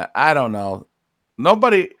 I don't know.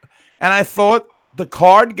 Nobody, and I thought the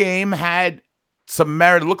card game had some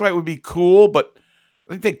merit. It looked like it would be cool, but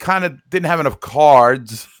I think they kind of didn't have enough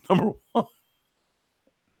cards. Number one,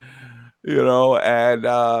 and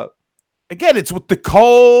again, it's with the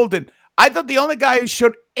cold, and I thought the only guy who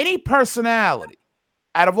showed any personality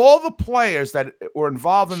out of all the players that were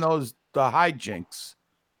involved in the hijinks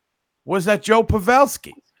was that Joe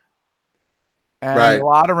Pavelski. And right. A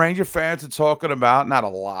lot of Ranger fans are talking about, not a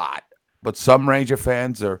lot, but some Ranger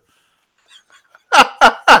fans are.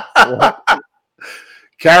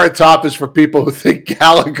 Carrot Top is for people who think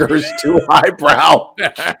Gallagher is too highbrow.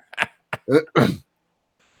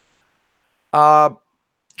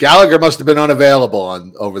 Gallagher must have been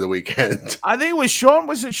unavailable over the weekend. I think it was Sean.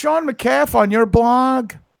 Was it Sean McCaff on your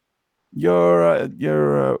blog? Your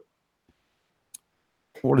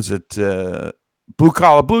what is it? Blue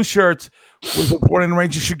Collar Blueshirt was reporting the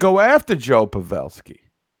Rangers should go after Joe Pavelski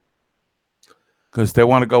because they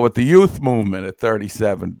want to go with the youth movement at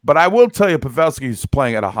 37. But I will tell you, Pavelski is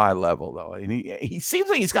playing at a high level, though, and he seems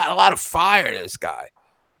like he's got a lot of fire. This guy,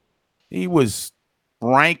 he was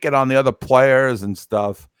ranking on the other players and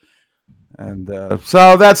stuff. And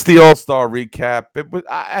so that's the All-Star recap. It was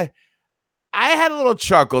I had a little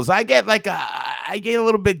chuckles. I get a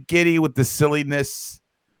little bit giddy with the silliness.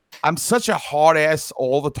 I'm such a hard ass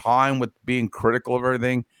all the time with being critical of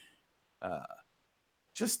everything.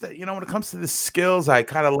 Just that, when it comes to the skills, I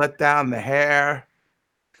kind of let down the hair,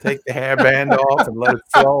 take the hairband off and let it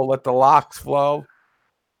flow, let the locks flow.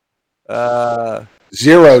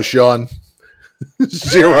 Zero, Sean.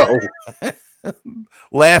 Zero.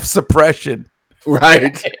 Laugh suppression.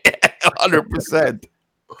 Right. 100%.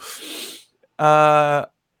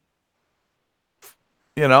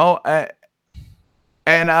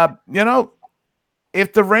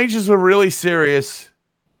 if the Rangers were really serious,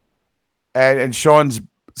 and Sean's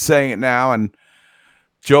saying it now, and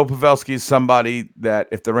Joe Pavelski is somebody that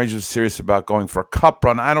if the Rangers are serious about going for a cup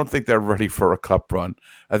run, I don't think they're ready for a cup run.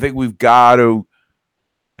 I think we've got to.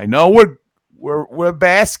 I know we're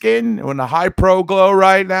basking in the high pro glow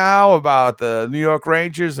right now about the New York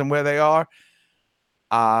Rangers and where they are.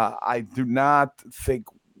 I do not think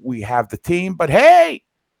we have the team, but hey,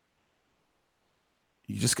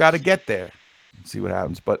 you just got to get there and see what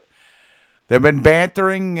happens. But they've been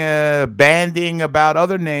banding about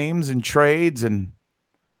other names and trades, and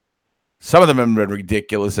some of them have been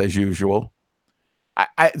ridiculous as usual.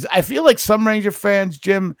 I feel like some Ranger fans,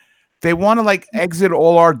 Jim, they want to like exit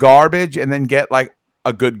all our garbage and then get like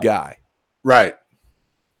a good guy. Right.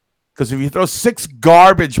 Because if you throw 6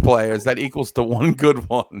 garbage players, that equals to 1 good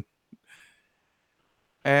one.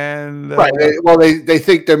 And right. They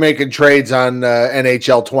think they're making trades on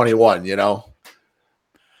NHL 21, you know?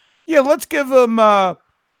 Yeah, let's give them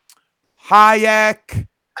Hayek.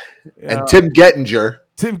 And Tim Gettinger.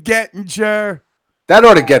 That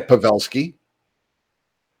ought to get Pavelski.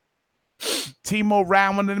 Timo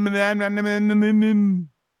Rauman.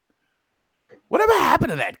 Whatever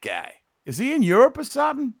happened to that guy? Is he in Europe or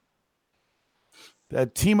something?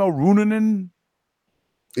 That Timo Ruunanen.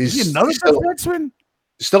 Is he another defenseman?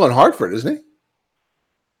 He's still in Hartford, isn't he?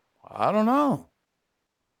 I don't know.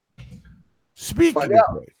 Speaking of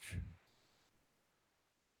which,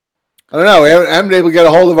 I don't know. We haven't been able to get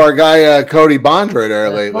a hold of our guy Cody Bondra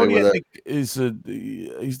there lately. Cody, I think he's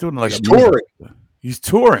doing like he's touring. He's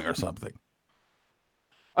touring or something.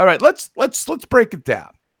 All right, let's break it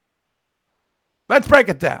down. Let's break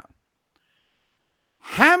it down.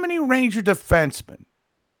 How many Ranger defensemen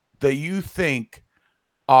that you think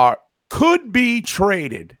could be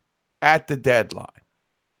traded at the deadline?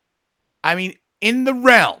 I mean, in the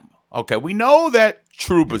realm. Okay, we know that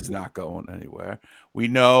Trouba's not going anywhere. We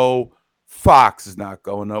know Fox is not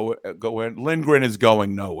going nowhere. Lindgren is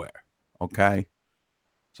going nowhere. Okay,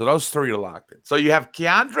 so those 3 are locked in. So you have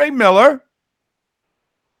Keandre Miller.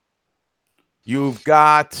 You've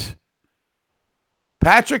got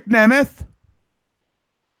Patrick Nemeth.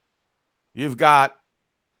 You've got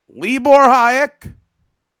Libor Hayek.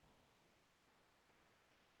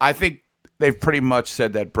 I think they've pretty much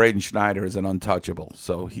said that Braden Schneider is an untouchable,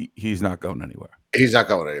 so he's not going anywhere. He's not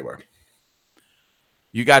going anywhere.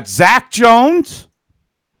 You got Zach Jones.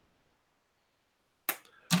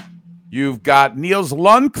 You've got Niels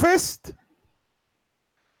Lundqvist.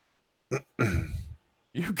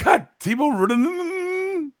 You've got Timo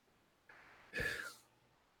Ruunanen.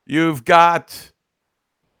 You've got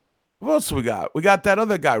who else we got? We got that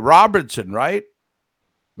other guy, Robertson, right?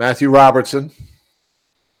 Matthew Robertson.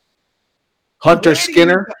 Hunter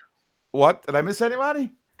Skinner. What? Did I miss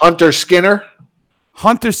anybody? Hunter Skinner.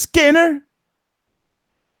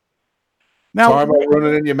 Now, Tarmo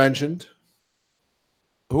Ruunanen, you mentioned.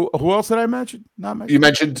 Who else did I mention? Not mention. You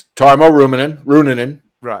mentioned Tarmo Ruunanen.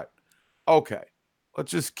 Right. Okay.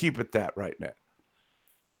 Let's just keep it that right now.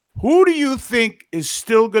 Who do you think is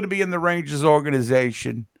still going to be in the Rangers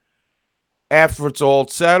organization after it's all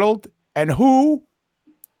settled? And who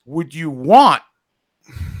would you want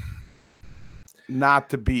not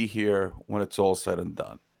to be here when it's all said and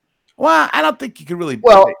done? Well, I don't think you can really.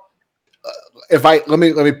 Well,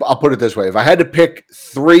 I'll put it this way: if I had to pick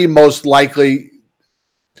 3 most likely,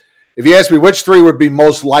 if you ask me which 3 would be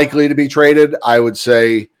most likely to be traded, I would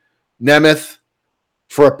say Nemeth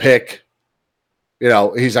for a pick. You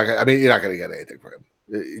know, he's not. I mean, you're not going to get anything for him.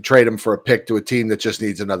 You trade him for a pick to a team that just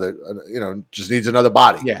needs another. Just needs another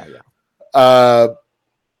body. Yeah.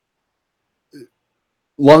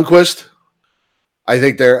 Lundqvist. I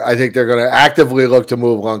think they're going to actively look to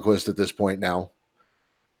move Lundqvist at this point now.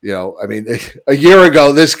 You know, I mean, a year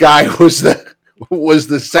ago, this guy was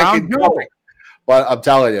the second coming. But I'm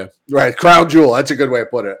telling you, right, crown jewel. That's a good way to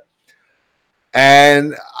put it.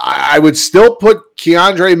 And I would still put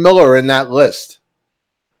Keandre Miller in that list.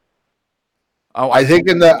 Oh, I think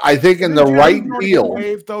in the right deal.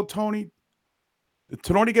 Waived though, Tony. Did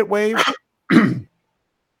Tony get waived?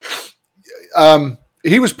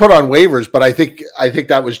 He was put on waivers, but I think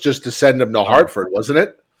that was just to send him to Hartford, wasn't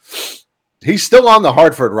it? He's still on the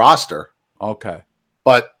Hartford roster. Okay,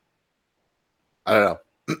 but I don't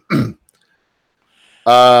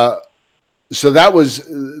know. So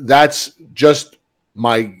that's just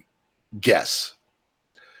my guess.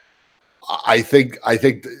 I've said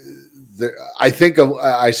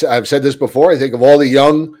this before. I think of all the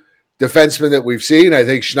young defensemen that we've seen, I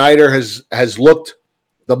think Schneider has looked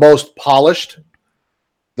the most polished,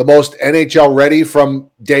 the most NHL ready from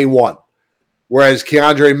day one. Whereas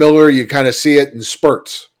Keandre Miller, you kind of see it in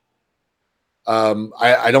spurts.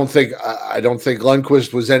 I don't think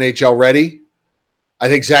Lundqvist was NHL ready. I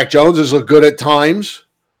think Zach Jones has looked good at times,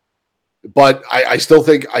 but I still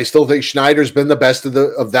think Schneider's been the best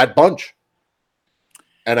of that bunch.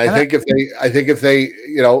 And I think if they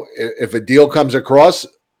if a deal comes across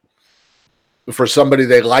for somebody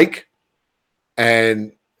they like,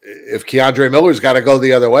 and if Keandre Miller's got to go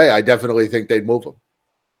the other way, I definitely think they'd move him.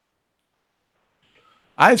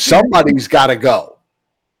 Somebody's got to go.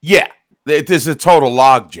 Yeah, there's a total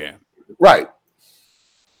logjam. Right.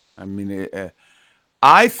 I mean,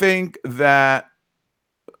 I think that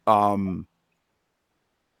Niels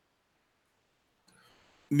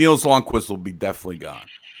Lundqvist will be definitely gone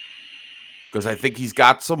because I think he's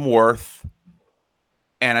got some worth.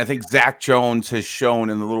 And I think Zach Jones has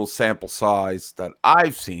shown in the little sample size that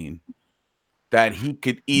I've seen that he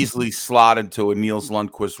could easily slot into a Niels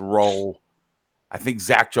Lundqvist role. I think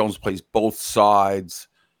Zach Jones plays both sides.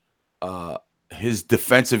 His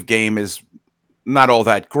defensive game is not all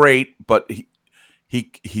that great, but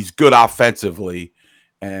he's good offensively.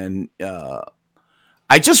 And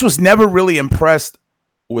I just was never really impressed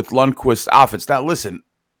with Lundqvist's offense. Now, listen,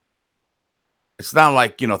 it's not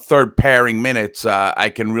like, third pairing minutes I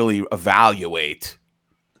can really evaluate.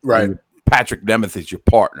 Right. Patrick Nemeth is your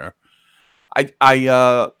partner. I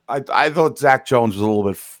thought Zach Jones was a little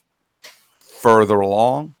bit further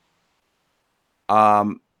along.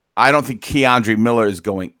 I don't think Keandre Miller is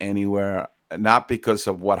going anywhere, not because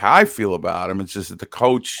of what I feel about him. It's just that the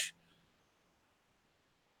coach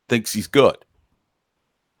thinks he's good.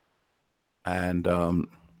 And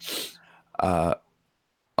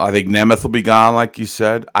I think Nemeth will be gone, like you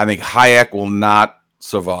said. I think Hayek will not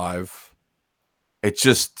survive. It's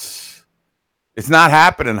not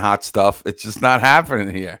happening, hot stuff. It's just not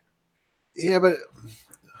happening here. Yeah, but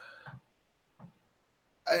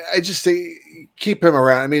I just think keep him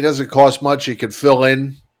around. I mean, it doesn't cost much. He could fill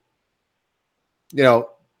in.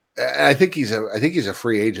 I think he's a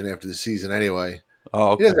free agent after the season anyway.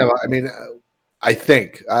 Oh, okay. I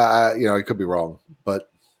think I could be wrong, but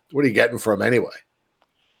what are you getting from him anyway?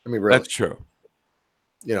 I mean, really, that's true.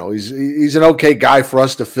 He's an okay guy for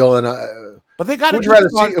us to fill in. But they got.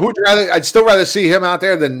 I'd still rather see him out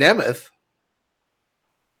there than Nemeth.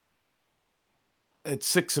 It's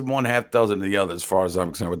 6 1/2 dozen of the other, as far as I'm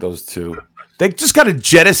concerned, with those two. They just got to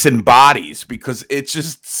jettison bodies because it's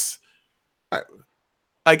just.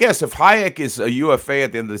 I guess if Hayek is a UFA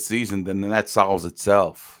at the end of the season, then that solves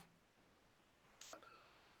itself.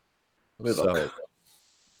 So,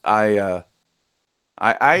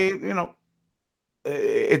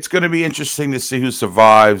 it's going to be interesting to see who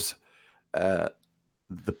survives the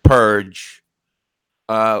purge.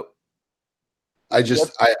 I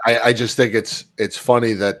just think it's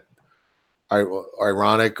funny that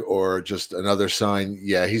ironic or just another sign.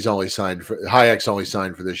 Yeah, Hayek's only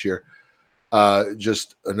signed for this year.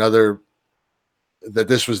 Just another that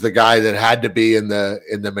this was the guy that had to be in the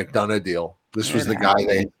McDonough deal. This was the guy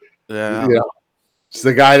it's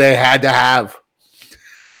the guy they had to have.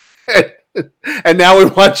 And now we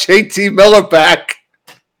want JT Miller back.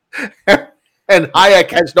 And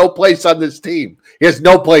Hayek has no place on this team. He has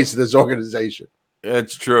no place in this organization.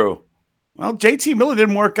 It's true. Well, JT Miller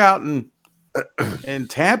didn't work out in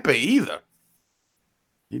Tampa either.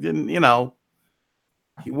 He didn't,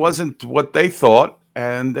 he wasn't what they thought.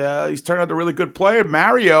 And he's turned out a really good player.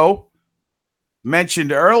 Mario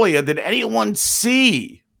mentioned earlier, did anyone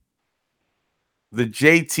see the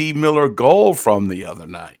JT Miller goal from the other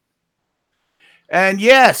night? And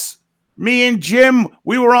yes, me and Jim,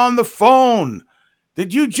 we were on the phone.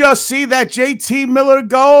 Did you just see that JT Miller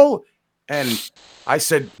goal? And I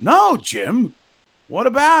said, no, Jim. What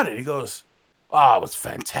about it? He goes, oh, it was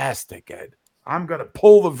fantastic, Ed. I'm going to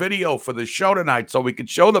pull the video for the show tonight so we can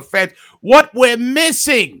show the fans what we're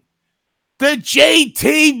missing. The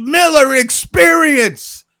JT Miller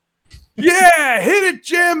experience. Yeah, hit it,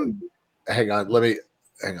 Jim. Hang on.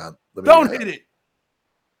 Don't hit it.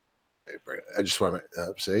 I just want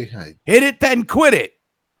to see. Hit it, then quit it.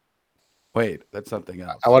 Wait, that's something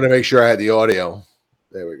else. I want to make sure I had the audio.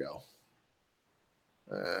 There we go.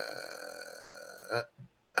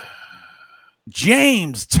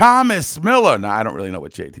 James Thomas Miller. No, I don't really know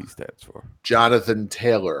what JT stands for. Jonathan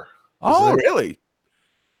Taylor. Oh, really?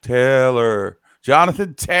 Taylor.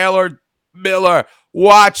 Jonathan Taylor Miller.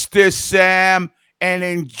 Watch this, Sam, and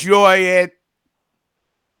enjoy it.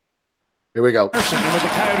 Here we go. With the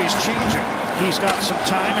Coyotes changing, he's got some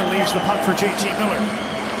time and leaves the puck for JT Miller.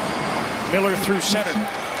 Miller through center.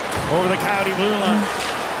 Over the Coyote blue line.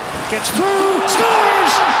 Gets through.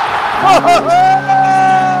 Scores!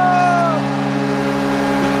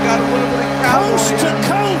 Coast to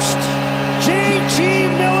coast. J.T.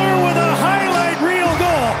 Miller with a highlight reel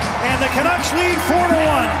goal. And the Canucks lead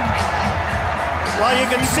 4-1. Well, you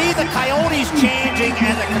can see the Coyotes changing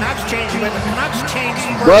and the Canucks changing, but the Canucks changed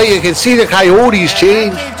first. Well, you can see the Coyotes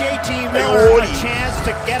change. That gave J.T. Miller a chance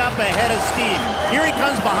to get up ahead of Steve. Here he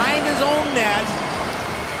comes behind his own net,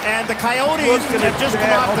 and the Coyotes have just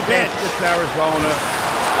come off the bench. It's Arizona.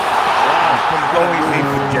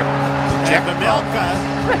 And Pavelka.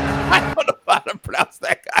 I don't know how to pronounce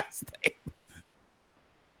that guy's name.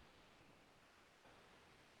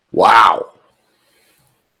 Wow.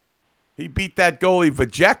 He beat that goalie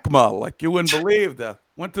Vajekma like you wouldn't believe.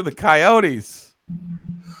 Went to the Coyotes.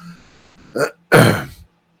 Do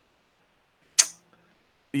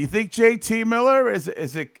you think JT Miller is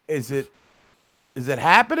it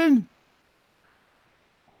happening?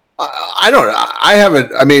 I don't know.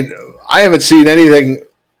 I haven't seen anything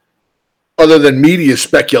other than media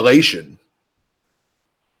speculation.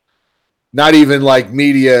 Not even like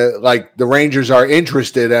media, like the Rangers are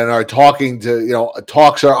interested and are talking to,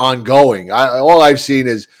 talks are ongoing. All I've seen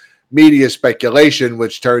is media speculation,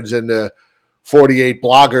 which turns into 48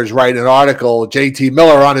 bloggers write an article, JT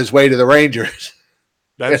Miller on his way to the Rangers.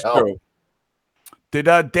 That's true. Did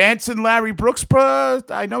Dancing Larry Brooks,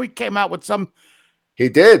 I know he came out with some. He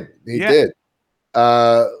did. He did.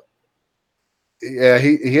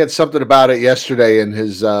 He had something about it yesterday in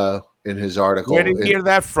his article. Where did you hear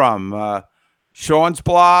that from? Sean's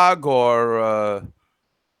blog or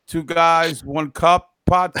Two Guys, One Cup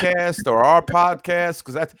podcast or our podcast?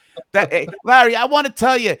 Because hey, Larry, I want to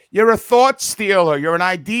tell you, you're a thought stealer. You're an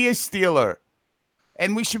idea stealer.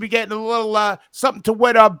 And we should be getting a little something to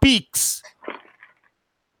wet our beaks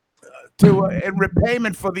in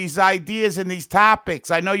repayment for these ideas and these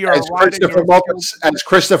topics. I know you're as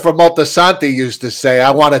Christopher Moltisanti used to say,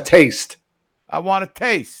 I want a taste. I want a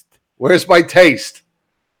taste. Where's my taste?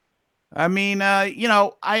 I mean, I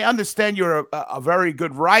understand you're a very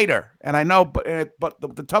good writer, and I know, but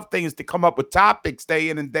the tough thing is to come up with topics day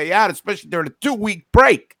in and day out, especially during a 2-week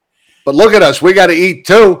break. But look at us. We got to eat,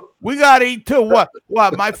 too. We got to eat, too. What?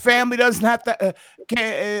 My family doesn't have to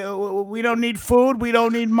we don't need food. We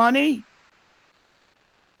don't need money.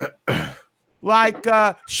 Like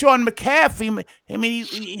Sean McCaffrey, I mean,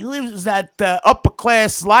 he lives that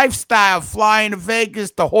upper-class lifestyle, flying to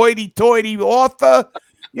Vegas, the hoity-toity author,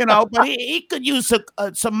 but he could use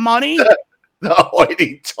some money. The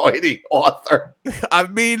hoity-toity author. I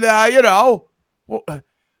mean, what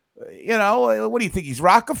do you think? He's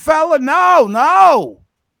Rockefeller? No.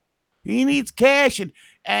 He needs cash.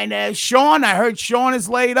 And Sean, I heard Sean is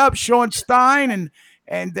laid up, Sean Stein,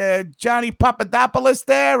 and Johnny Papadopoulos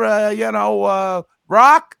there,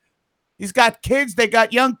 Rock. He's got kids. They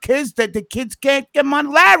got young kids that the kids can't get money.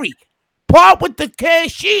 Larry, part with the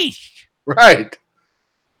cashish. Right.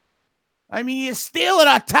 I mean, you're stealing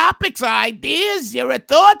our topics, our ideas. You're a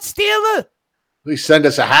thought stealer. Please send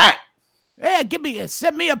us a hat. Yeah,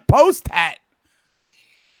 send me a post hat.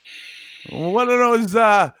 One of those,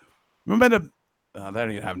 remember they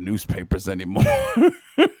don't even have newspapers anymore.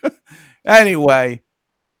 Anyway.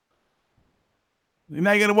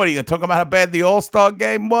 Now what are you going to talk about how bad the All-Star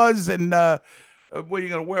game was? And what are you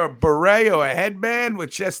going to wear, a beret or a headband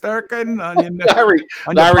with chest irking on your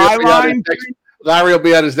byline? Larry will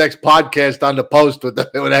be on his next podcast on the Post with a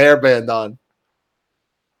hairband on.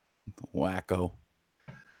 Wacko.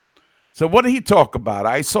 So what did he talk about?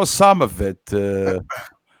 I saw some of it.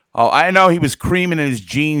 I know he was creaming in his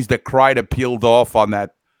jeans that Kreider peeled off on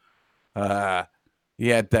that. He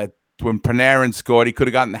had that when Panarin scored. He could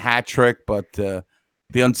have gotten the hat trick, but the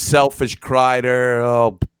unselfish Kreider.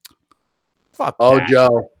 Oh, fuck. Oh, that.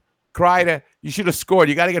 Joe. Kreider, you should have scored.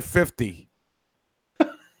 You got to get 50.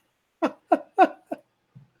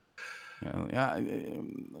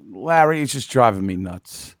 Larry is just driving me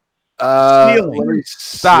nuts. Let me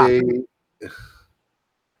stop. Let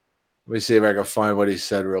me see if I can find what he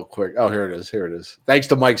said real quick. Oh, here it is. Thanks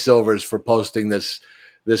to Mike Silvers for posting this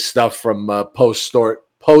stuff from Post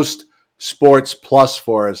Sports Plus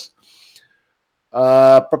for us.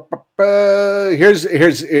 Here's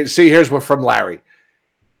what from Larry.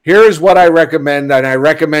 Here's what I recommend, and I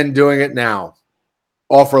recommend doing it now.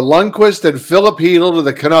 Offer Lundqvist and Philip Hedl to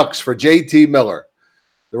the Canucks for JT Miller.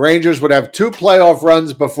 The Rangers would have 2 playoff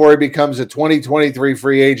runs before he becomes a 2023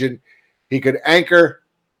 free agent. He could anchor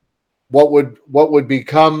what would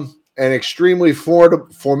become an extremely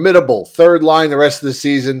formidable third line the rest of the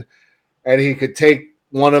season, and he could take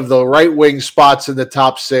one of the right wing spots in the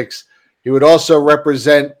top 6. He would also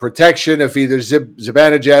represent protection if either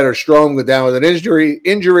Zibanejad or Strome go down with an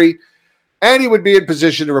injury. And he would be in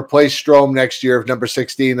position to replace Strome next year if number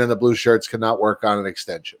 16 and the Blue Shirts cannot work on an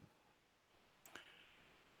extension.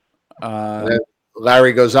 And then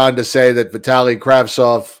Larry goes on to say that Vitaly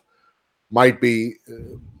Kravtsov might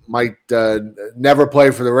never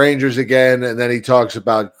play for the Rangers again. And then he talks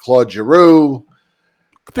about Claude Giroux.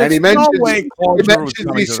 And he mentions,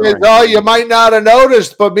 he says, "Oh, you might not have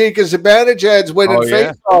noticed, but Mika Zibanejad's winning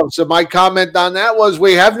faceoffs." So my comment on that was,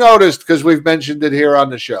 we have noticed because we've mentioned it here on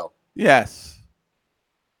the show. Yes.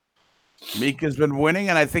 Mika's been winning,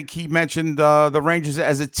 and I think he mentioned the Rangers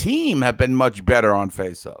as a team have been much better on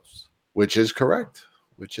faceoffs. Which is correct.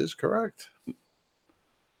 The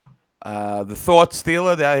thought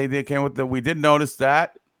stealer that they came with, we did notice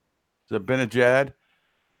that. Zibanejad.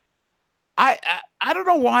 I don't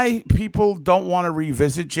know why people don't want to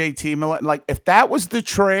revisit JT Miller. Like, if that was the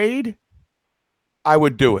trade, I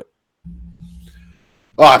would do it.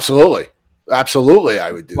 Oh, absolutely. Absolutely,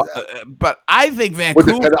 I would do that. But I think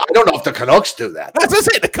Vancouver... I don't know if the Canucks do that. As I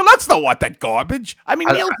say, the Canucks don't want that garbage. I mean,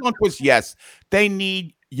 Neil Lundqvist, yes. They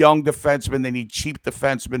need young defensemen. They need cheap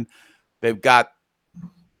defensemen. They've got...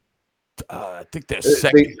 I think they're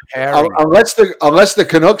second pairing. Unless the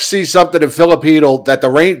Canucks see something in Filipino that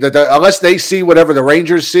unless they see whatever the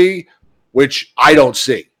Rangers see, which I don't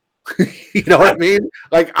see. You know what I mean?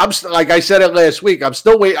 Like I said it last week. I'm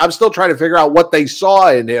still trying to figure out what they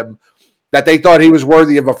saw in him that they thought he was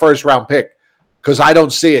worthy of a first round pick, because I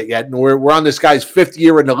don't see it yet. And we're on this guy's 5th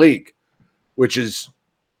year in the league, which is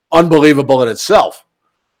unbelievable in itself.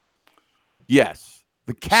 Yes,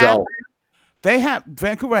 the cap.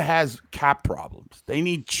 Vancouver has cap problems. They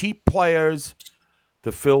need cheap players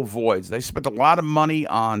to fill voids. They spent a lot of money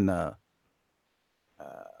on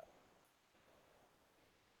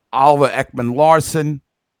Oliver Ekman-Larsson,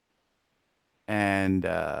 and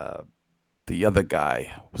the other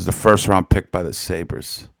guy was the first-round pick by the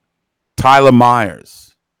Sabres, Tyler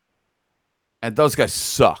Myers. And those guys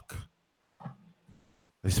suck.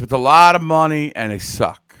 They spent a lot of money, and they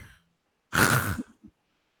suck.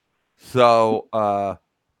 So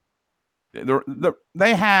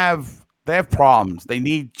they have problems. They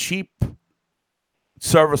need cheap,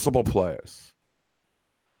 serviceable players.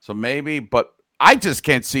 So maybe, but I just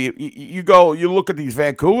can't see it. You look at these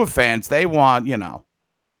Vancouver fans. They want Trouba.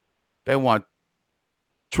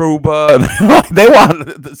 They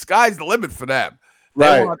want the sky's the limit for them.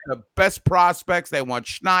 They want the best prospects. They want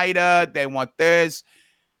Schneider. They want this.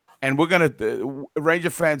 And we're gonna Ranger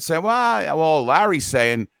fans say, well, Larry's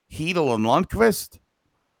saying Hedel and Lundqvist.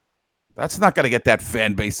 That's not going to get that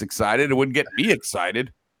fan base excited. It wouldn't get me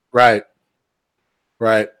excited. Right.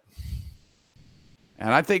 And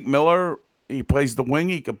I think Miller, he plays the wing.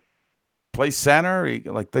 He could play center.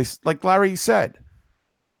 Like Larry said,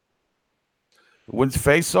 wins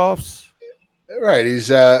faceoffs. Right.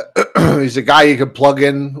 He's a guy you can plug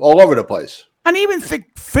in all over the place. And even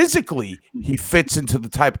think physically, he fits into the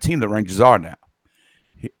type of team the Rangers are now.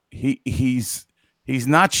 He's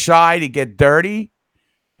not shy to get dirty.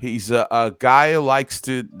 He's a guy who likes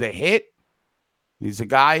to hit. He's a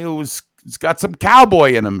guy who's got some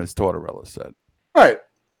cowboy in him, as Tortorella said. Right.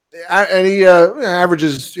 And he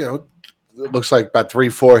averages, it looks like about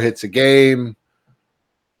 3-4 hits a game.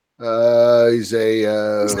 He's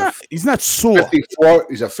not sore. He's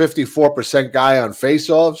a 54% guy on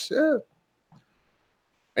faceoffs. Yeah.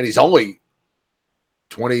 And he's only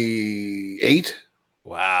 28.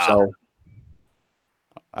 Wow. So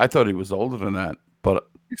I thought he was older than that, but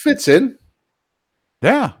he fits in.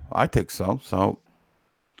 Yeah, I think so.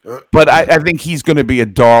 But I think he's going to be a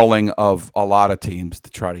darling of a lot of teams to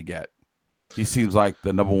try to get. He seems like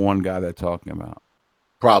the number one guy they're talking about.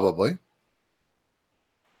 Probably.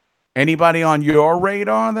 Anybody on your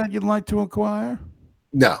radar that you'd like to acquire?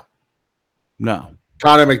 No.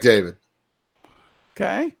 Connor McDavid.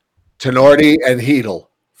 Okay. Tenorti and Hedel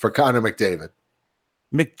for Connor McDavid.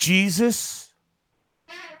 McJesus.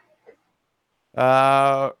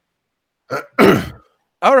 All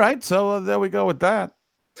right, so there we go with that.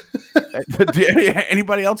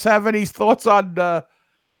 Anybody else have any thoughts on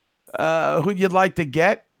who you'd like to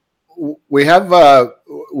get? We do have a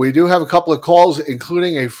couple of calls,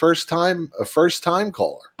 including a first time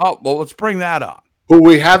caller. Oh, well, let's bring that up. Who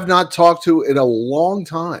we have not talked to in a long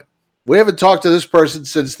time. We haven't talked to this person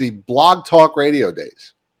since the Blog Talk Radio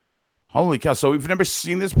days. Holy cow! So we've never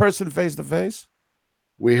seen this person face to face.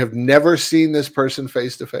 We have never seen this person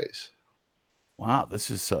face to face. Wow, this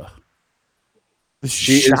is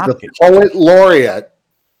she shocking. Is the poet laureate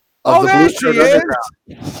of the there Blueshirt she is. Underground.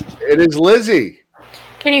 It is Lizzie.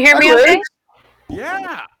 Can you hear me okay?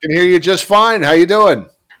 Yeah. Can hear you just fine. How you doing?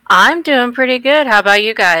 I'm doing pretty good. How about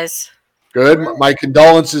you guys? Good. My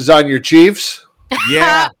condolences on your Chiefs.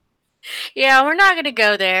 Yeah. Yeah, we're not going to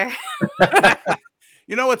go there.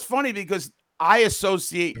 You know, it's funny because I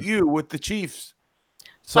associate you with the Chiefs.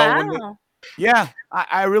 So Wow.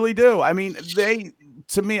 I really do. I mean,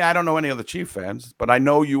 to me, I don't know any other Chief fans, but I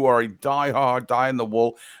know you are a diehard, die in the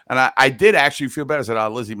wool. And I did actually feel better. I said,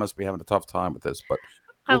 Lizzie must be having a tough time with this, but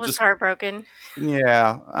I was heartbroken.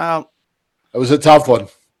 Yeah. It was a tough one.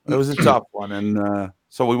 It was a tough one. And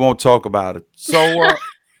so we won't talk about it. So,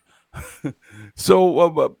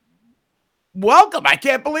 welcome. I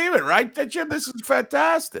can't believe it, right? This is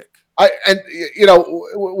fantastic.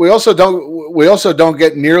 We also don't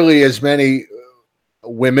get nearly as many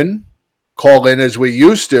women call in as we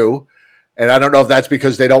used to, and I don't know if that's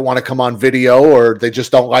because they don't want to come on video or they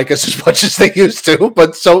just don't like us as much as they used to.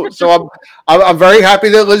 But so I'm very happy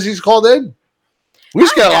that Lizzie's called in. We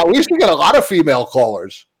used to get a lot of female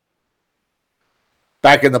callers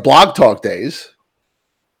back in the Blog Talk days.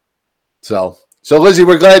 So Lizzie,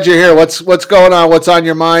 we're glad you're here. What's going on? What's on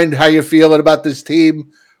your mind? How you feeling about this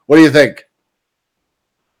team? What do you think?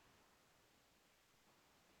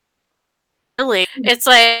 Really, it's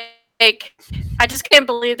like I just can't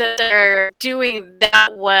believe that they're doing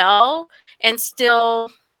that well and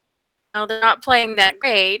still, they're not playing that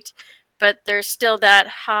great, but they're still that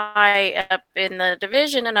high up in the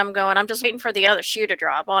division. And I'm just waiting for the other shoe to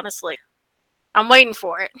drop. Honestly, I'm waiting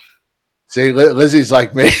for it. See, Lizzie's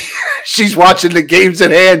like me. She's watching the games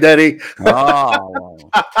at hand, Eddie. Oh.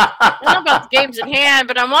 I don't know about the games in hand,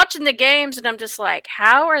 but I'm watching the games and I'm just like,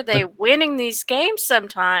 how are they winning these games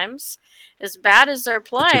sometimes? As bad as they're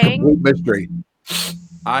playing. It's a complete mystery.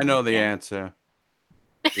 I know the answer.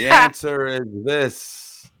 The answer is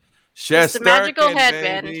this. It's the magical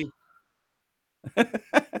headband. The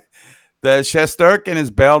Shesterkin has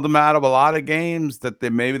bailed them out of a lot of games that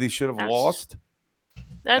maybe they should have lost.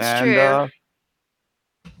 That's true.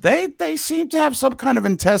 They seem to have some kind of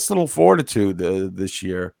intestinal fortitude this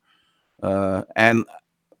year. And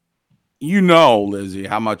Lizzie,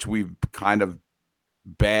 how much we've kind of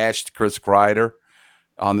bashed Chris Kreider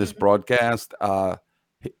on this broadcast.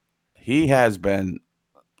 He has been,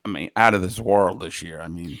 out of this world this year.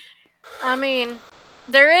 I mean,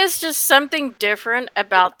 there is just something different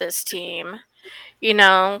about this team.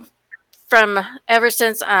 From ever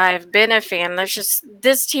since I've been a fan, there's just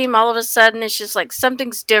this team all of a sudden, it's just like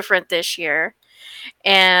something's different this year.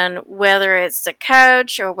 And whether it's the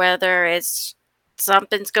coach or whether it's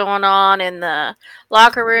something's going on in the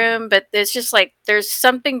locker room, but it's just like there's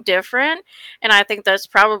something different, and I think that's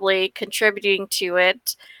probably contributing to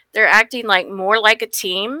it. They're acting like more like a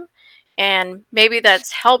team, and maybe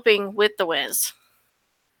that's helping with the wins.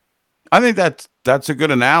 I think that's a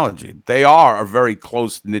good analogy. They are a very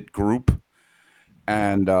close-knit group,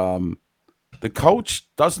 and the coach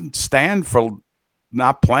doesn't stand for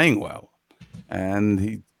not playing well.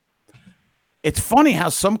 And it's funny how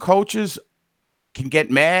some coaches can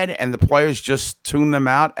get mad and the players just tune them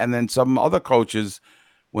out, and then some other coaches,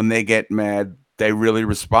 when they get mad, they really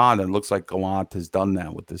respond. And it looks like Gallant has done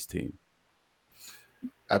that with this team.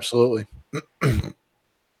 Absolutely.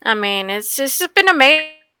 It's just been amazing.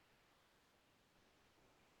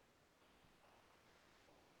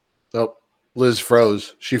 Oh, Liz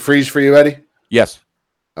froze. She freeze for you, Eddie? Yes.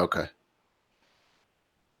 Okay.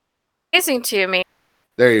 Amazing to me.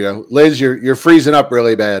 There you go. Liz, you're freezing up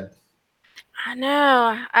really bad. I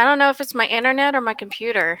know. I don't know if it's my internet or my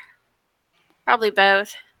computer. Probably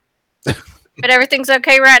both. But everything's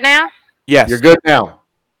okay right now? Yes. You're good now.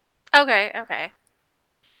 Okay.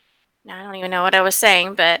 Now, I don't even know what I was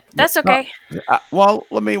saying, but that's okay. Well,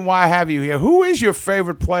 why have you here? Who is your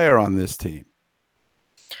favorite player on this team?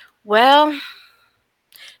 Well,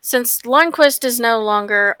 since Lundqvist is no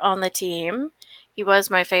longer on the team, he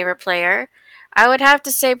was my favorite player. I would have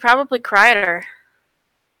to say probably Kreider.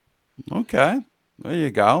 Okay. There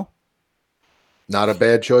you go. Not a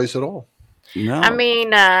bad choice at all. No.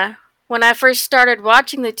 When I first started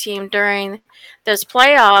watching the team during those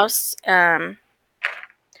playoffs,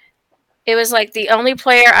 it was like the only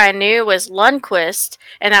player I knew was Lundqvist,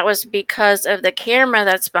 and that was because of the camera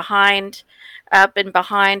that's up and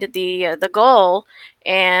behind the goal.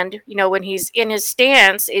 And, when he's in his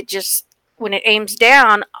stance, when it aims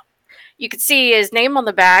down, you could see his name on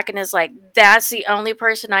the back, and it's like, that's the only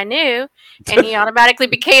person I knew. And he automatically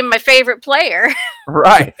became my favorite player.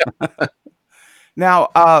 Right. Now,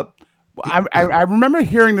 I remember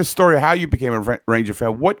hearing the story of how you became a Ranger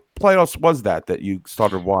fan. What playoffs was that you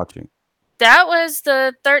started watching? That was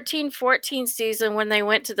the 13-14 season when they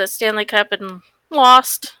went to the Stanley Cup and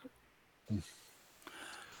lost.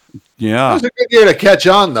 Yeah. It was a good year to catch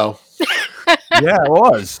on, though. Yeah, it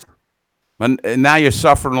was. And now you're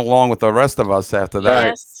suffering along with the rest of us after that.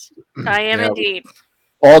 Yes, I am indeed.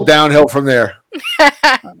 All downhill from there.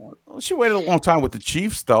 Well, she waited a long time with the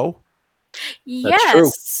Chiefs, though.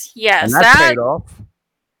 Yes, yes, And that paid off.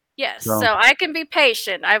 Yes, So- so I can be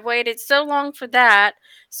patient. I've waited so long for that,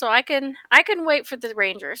 so I can wait for the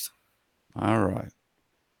Rangers. All right.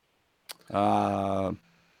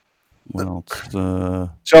 What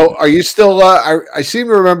else? So are you still I seem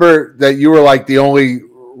to remember that you were like the only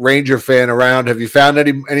Ranger fan around. Have you found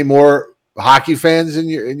any more hockey fans in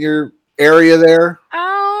your area there?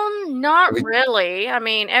 Not really. I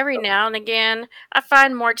mean, every now and again, I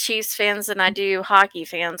find more Chiefs fans than I do hockey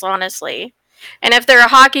fans, honestly. And if they're a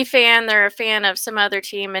hockey fan, they're a fan of some other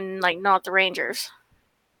team and like not the Rangers.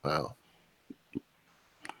 Wow.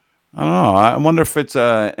 I don't know. I wonder if it's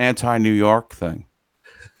an anti-New York thing.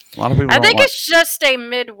 A lot of people. I think it's just a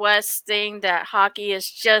Midwest thing that hockey is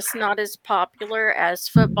just not as popular as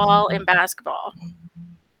football and basketball.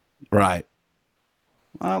 Right.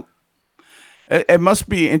 Well, it must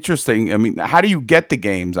be interesting. I mean, how do you get the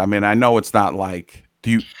games? I mean, I know it's not like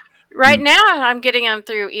Right now, I'm getting them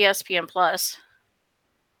through ESPN Plus.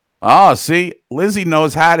 Oh, see, Lizzie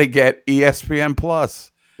knows how to get ESPN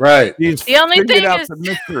Plus. Right. The only thing is the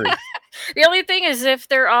mystery. The only thing is if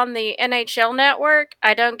they're on the NHL network,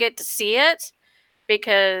 I don't get to see it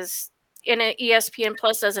because ESPN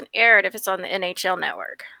Plus doesn't air it if it's on the NHL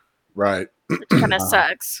network. Right. Which kind of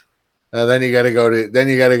sucks. Then you got to go to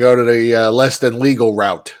the less than legal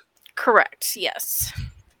route. Correct. Yes.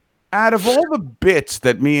 Out of all the bits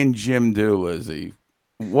that me and Jim do, Lizzie,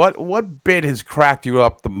 what bit has cracked you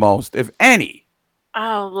up the most, if any?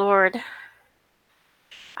 Oh Lord.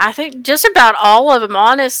 I think just about all of them,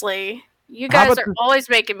 honestly. You guys are always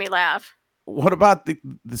making me laugh. What about the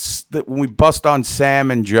when we bust on Sam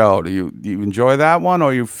and Joe? Do you enjoy that one,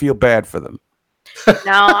 or you feel bad for them?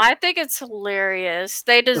 No, I think it's hilarious.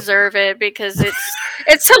 They deserve it because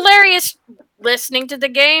it's hilarious listening to the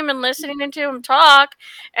game and listening to them talk,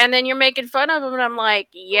 and then you're making fun of them, and I'm like,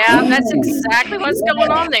 yeah, that's exactly what's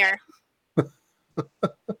going on there.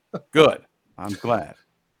 Good. I'm glad.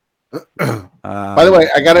 By the way,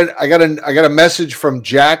 I got a message from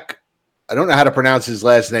Jack. I don't know how to pronounce his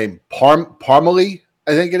last name. Parmele,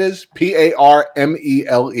 I think it is.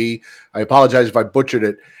 Parmele. I apologize if I butchered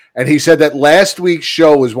it. And he said that last week's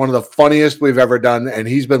show was one of the funniest we've ever done, and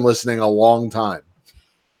he's been listening a long time.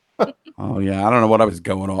 Oh yeah, I don't know what I was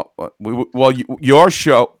going on. Your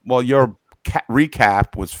show, your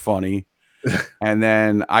recap was funny, and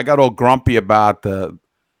then I got all grumpy about the.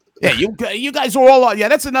 Yeah, you guys are all. Yeah,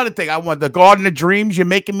 that's another thing. I want the Garden of Dreams. You're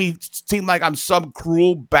making me seem like I'm some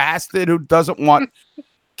cruel bastard who doesn't want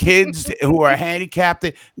kids who are handicapped.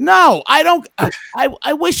 No, I don't.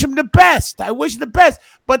 I wish them the best. I wish the best,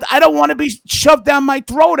 but I don't want to be shoved down my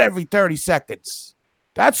throat every 30 seconds.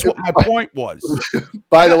 That's what my point was.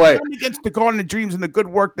 By the way, against the Garden of Dreams and the good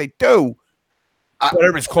work they do.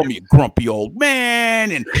 Everyone's called me a grumpy old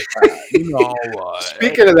man, and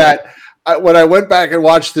Speaking of that, when I went back and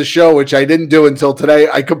watched the show, which I didn't do until today,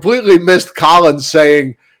 I completely missed Colin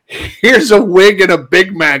saying, "Here's a wig and a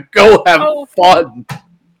Big Mac. Go have fun."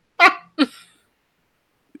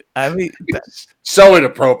 I mean, so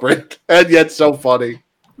inappropriate and yet so funny.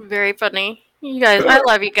 Very funny. You guys, I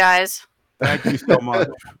love you guys. Thank you so much.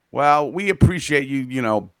 Well, we appreciate you,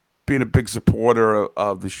 being a big supporter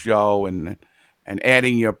of the show and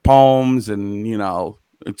adding your poems, and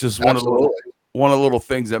it's just one of the little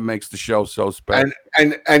things that makes the show so special.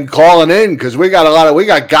 And calling in, because we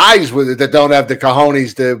got guys with it that don't have the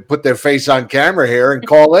cojones to put their face on camera here and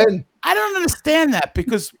call in. I don't understand that,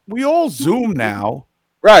 because we all Zoom now.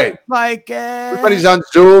 Right. Like everybody's on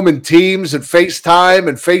Zoom and Teams and FaceTime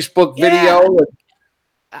and Facebook video. And,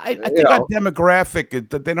 I think our demographic,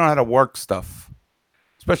 that they don't know how to work stuff,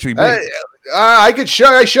 especially me. I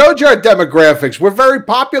showed you our demographics. We're very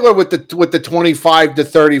popular with the 25 to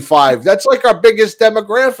 35. That's like our biggest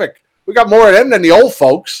demographic. We got more of them than the old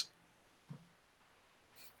folks.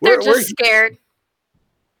 They're just scared.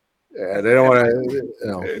 Yeah, they don't want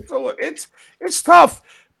to. It's tough.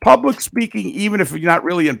 Public speaking, even if you're not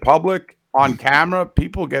really in public, on camera,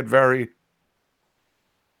 people get very.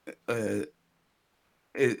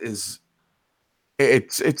 It's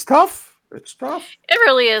tough. It's tough. It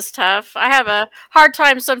really is tough. I have a hard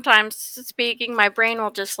time sometimes speaking. My brain will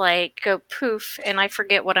just go poof, and I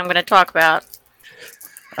forget what I'm going to talk about.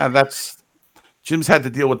 Jim's had to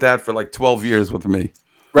deal with that for 12 years with me.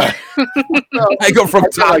 Right. I go from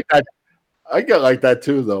like that. I get like that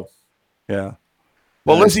too, though. Yeah.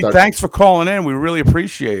 Well, Lizzie, thanks for calling in. We really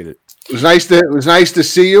appreciate it. It was nice to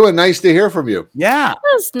see you and nice to hear from you. Yeah. It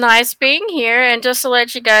was nice being here. And just to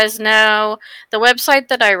let you guys know, the website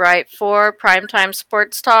that I write for, Primetime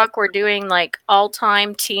Sports Talk, we're doing like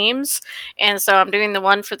all-time teams. And so I'm doing the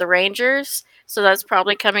one for the Rangers. So that's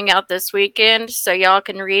probably coming out this weekend. So y'all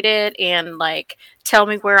can read it and like tell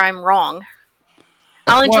me where I'm wrong.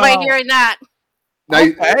 I'll enjoy hearing that. Now,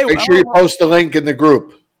 make sure you post the link in the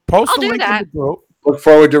group. Post the link in the group. Look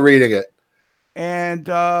forward to reading it. And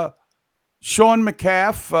Sean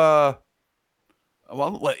McCaff,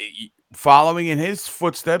 following in his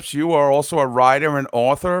footsteps, you are also a writer and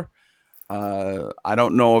author. I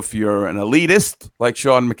don't know if you're an elitist like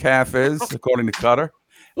Sean McCaff is, according to Cutter.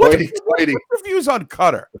 What's your views on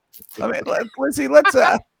Cutter? I mean, Lizzie, let's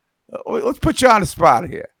put you on the spot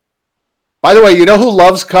here. By the way, you know who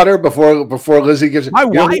loves Cutter before Lizzie gives it? My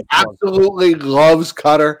wife absolutely loves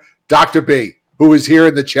Cutter. Dr. B, who is here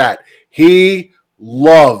in the chat. He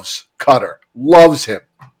loves Cutter. Loves him.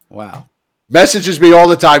 Wow. Messages me all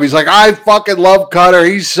the time. He's like, I fucking love Cutter.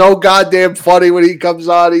 He's so goddamn funny when he comes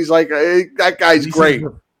on. He's like, hey, that guy's great.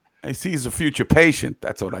 I see he's a future patient.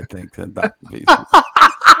 That's what I think. Dr. B.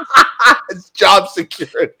 It's job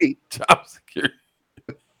security. Job security.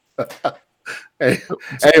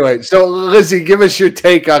 Anyway, so Lizzie, give us your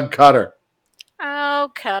take on Cutter.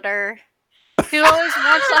 Oh, Cutter. Who always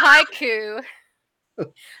wants a haiku?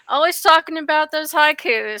 Always talking about those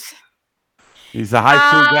haikus. He's a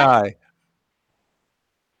haiku guy.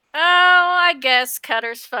 Oh, I guess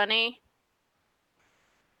Cutter's funny.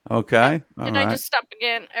 Okay. Did I just stop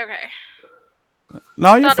again? Okay.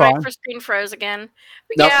 No, you're fine. Right for screen froze again.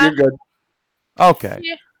 But no, yeah. you're good. Okay.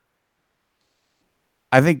 Yeah.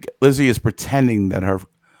 I think Lizzie is pretending that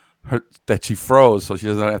that she froze, so she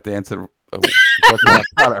doesn't have to answer.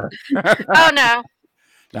 Cutter. Oh no.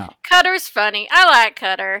 No. Cutter's funny. I like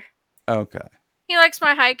Cutter. Okay. He likes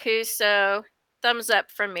my haikus, so thumbs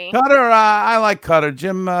up from me. Cutter, I like Cutter.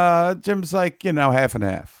 Jim's like, half and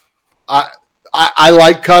half. I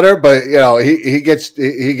like Cutter, but he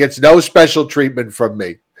gets no special treatment from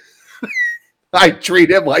me. I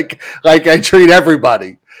treat him like I treat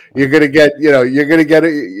everybody. You're gonna get you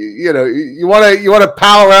want to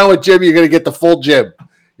pal around with Jim. You're gonna get the full Jim.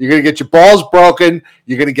 You're gonna get your balls broken.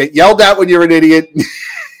 You're gonna get yelled at when you're an idiot.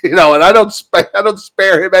 And I don't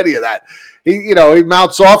spare him any of that. He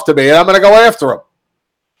mounts off to me, and I'm gonna go after him.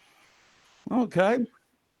 Okay.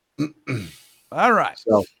 All right.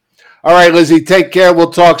 So, all right, Lizzie. Take care.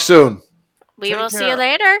 We'll talk soon. We will see you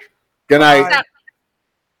later. Good night.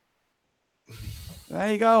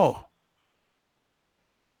 There you go.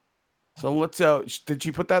 So let's. Did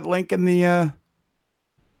you put that link in the?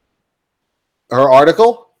 Her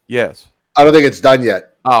article? Yes. I don't think it's done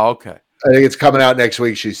yet. Oh, okay. I think it's coming out next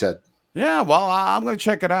week. She said. Yeah. Well, I'm going to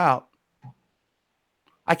check it out.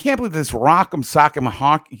 I can't believe this Rock'em Sock'em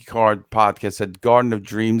Hockey Card podcast said Garden of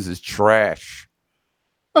Dreams is trash.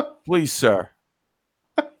 Please, sir.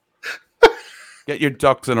 Get your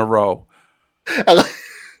ducks in a row.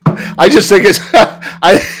 I just think it's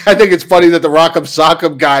I think it's funny that the Rock'em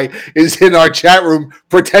Sock'em guy is in our chat room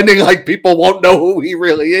pretending like people won't know who he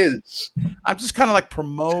really is. I'm just kind of like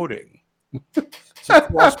promoting. It's a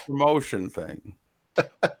cross promotion thing.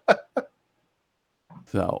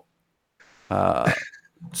 So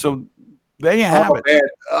there you have it. Man.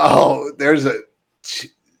 Oh, there's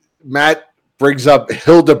Matt brings up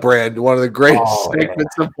Hildebrand, one of the greatest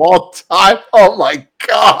segments of all time. Oh my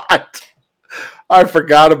God. I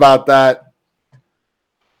forgot about that.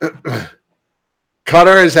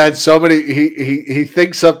 Cutter has had so many. He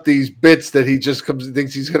thinks up these bits that he just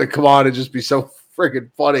thinks he's going to come on and just be so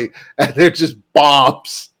freaking funny, and they're just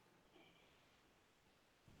bombs.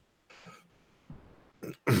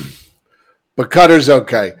 But Cutter's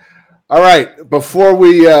okay. All right. Before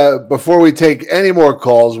we take any more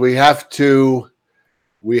calls, we absolutely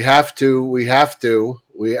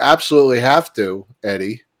have to,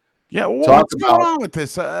 Eddie. Yeah, what's going on with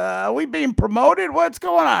this? Are we being promoted? What's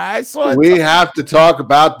going on? We have to talk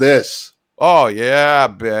about this. Oh, yeah,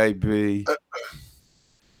 baby.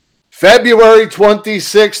 February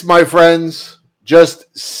 26th, my friends. Just,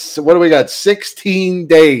 what do we got? 16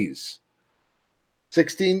 days.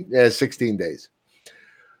 16? Yeah, 16 days.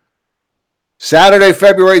 Saturday,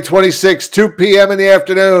 February 26th, 2 p.m. in the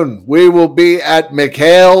afternoon. We will be at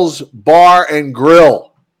McHale's Bar and Grill.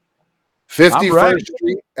 51st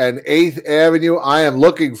Street and 8th Avenue. I am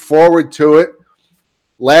looking forward to it.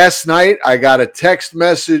 Last night, I got a text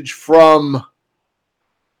message from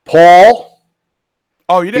Paul.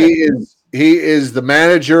 Oh, you did? He is the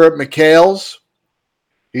manager at McHale's.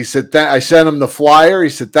 He said, I sent him the flyer. He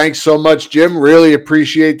said, thanks so much, Jim. Really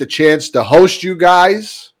appreciate the chance to host you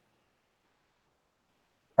guys.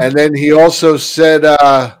 And then he also said,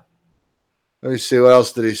 let me see, what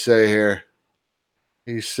else did he say here?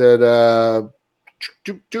 He said,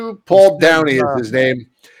 Paul Downey is his name.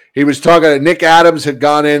 He was talking to Nick Adams, had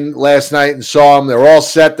gone in last night and saw him. They're all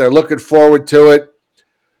set. They're looking forward to it.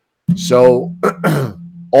 So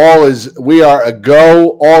we are a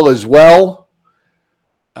go. All is well.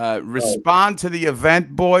 Respond to the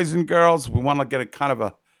event, boys and girls. We want to get a kind of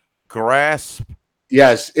a grasp.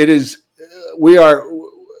 Yes, it is.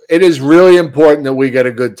 It is really important that we get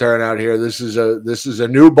a good turnout here. This is a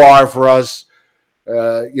new bar for us.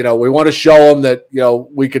 We want to show them that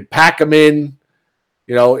we could pack them in.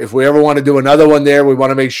 If we ever want to do another one there, we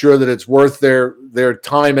want to make sure that it's worth their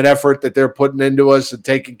time and effort that they're putting into us and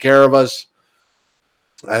taking care of us.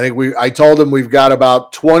 I told them we've got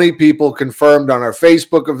about 20 people confirmed on our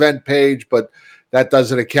Facebook event page, but that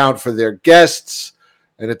doesn't account for their guests,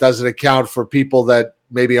 and it doesn't account for people that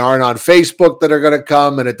maybe aren't on Facebook that are going to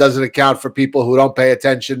come, and it doesn't account for people who don't pay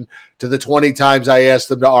attention to the 20 times I asked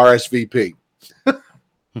them to RSVP.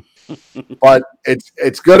 But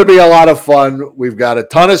it's going to be a lot of fun. We've got a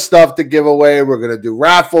ton of stuff to give away. We're going to do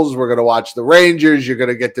raffles. We're going to watch the Rangers. You're going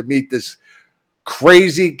to get to meet this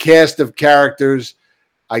crazy cast of characters.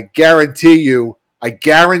 I guarantee you,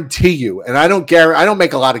 and I don't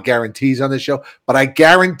make a lot of guarantees on this show, but I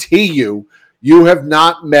guarantee you have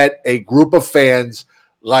not met a group of fans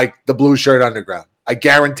like the Blueshirt Underground. I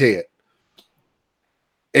guarantee it.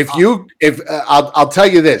 I'll tell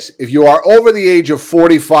you this, if you are over the age of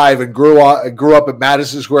 45 and grew up at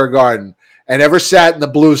Madison Square Garden and ever sat in the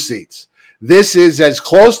blue seats, this is as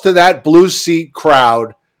close to that blue seat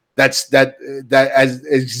crowd that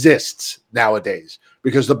exists nowadays,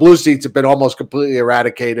 because the blue seats have been almost completely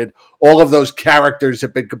eradicated. All of those characters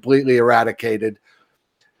have been completely eradicated.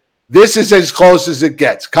 This is as close as it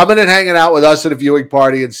gets. Coming and hanging out with us at a viewing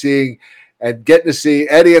party and getting to see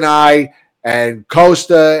Eddie and I and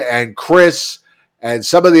Costa and Chris and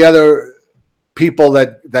some of the other people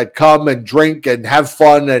that come and drink and have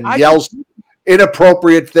fun and yell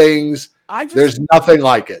inappropriate things. There's nothing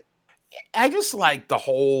like it. I just like the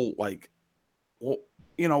whole,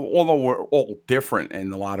 although we're all different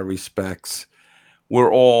in a lot of respects,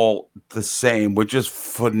 we're all the same. We're just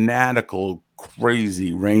fanatical,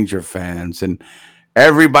 crazy Ranger fans, and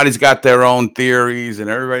everybody's got their own theories and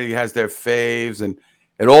everybody has their faves, and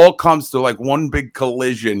it all comes to like one big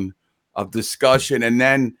collision of discussion, and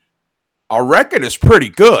then our record is pretty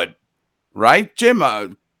good, right, Jim?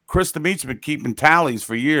 Chris DeMeat's been keeping tallies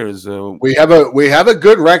for years. We have a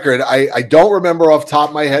good record. I don't remember off the top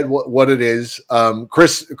of my head what it is.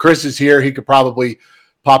 Chris is here. He could probably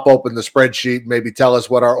pop open the spreadsheet and maybe tell us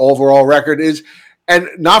what our overall record is. And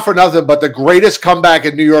not for nothing, but the greatest comeback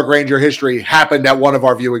in New York Ranger history happened at one of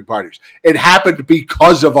our viewing parties. It happened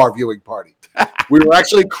because of our viewing party. We were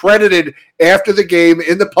actually credited after the game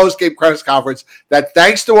in the post-game press conference that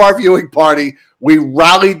thanks to our viewing party, we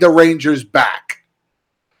rallied the Rangers back.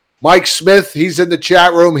 Mike Smith, he's in the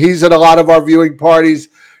chat room. He's at a lot of our viewing parties.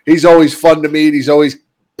 He's always fun to meet. He's always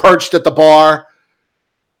perched at the bar.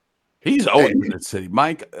 He's always in the city.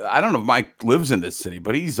 Mike, I don't know if Mike lives in this city,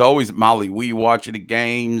 but he's always at Molly Wee watching the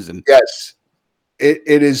games. And yes, it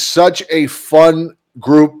is such a fun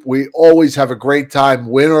group. We always have a great time,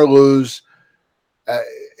 win or lose.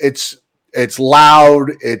 It's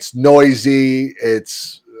loud. It's noisy.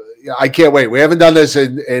 I can't wait. We haven't done this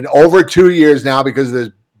in over 2 years now because of this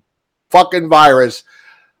fucking virus.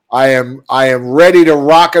 I am ready to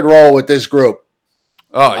rock and roll with this group.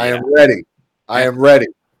 Oh, yeah. I am ready.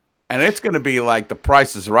 And it's going to be like The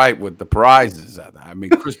Price is Right with the prizes. I mean,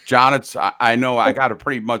 Chris Jonitz, I know I got a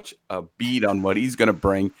pretty much a beat on what he's going to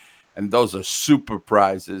bring, and those are super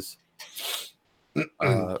prizes.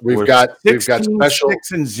 We've got special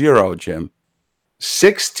 6-0, Jim.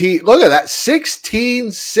 16. Look at that,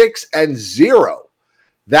 16-6-0.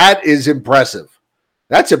 That is impressive.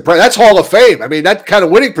 That's Hall of Fame. I mean, that kind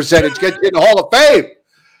of winning percentage gets you in the Hall of Fame.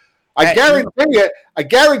 I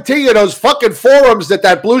guarantee you those fucking forums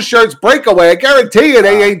that Blue Shirts breakaway, I guarantee you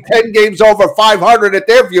they ain't 10 games over 500 at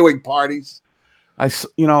their viewing parties.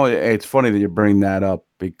 It's funny that you bring that up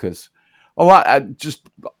because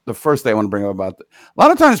the first thing I want to bring up about a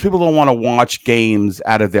lot of times people don't want to watch games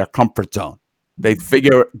out of their comfort zone. They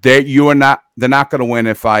figure they're not going to win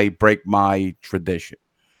if I break my tradition,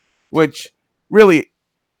 which really,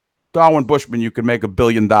 Darwin Bushman, you could make $1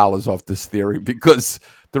 billion off this theory because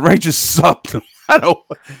the Rangers sucked. I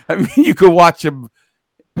mean, you could watch them,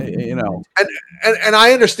 And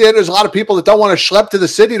I understand there's a lot of people that don't want to schlep to the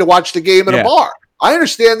city to watch the game in a bar. I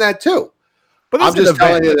understand that too. But I'm just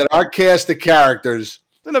telling you that our cast of characters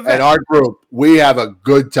and our group, we have a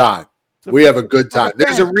good time. We have a good time.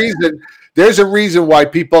 There's a reason. There's a reason why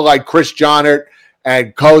people like Chris Johnert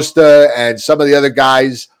and Costa and some of the other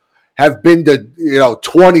guys have been to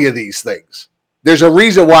 20 of these things. There's a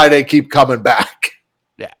reason why they keep coming back.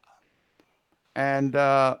 Yeah. And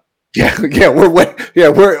our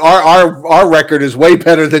record is way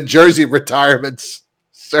better than jersey retirements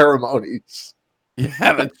ceremonies.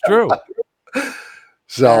 Yeah, that's true.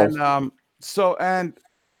 So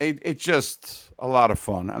it's just a lot of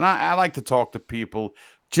fun, and I like to talk to people.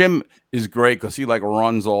 Jim is great because he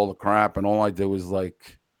runs all the crap, and all I do is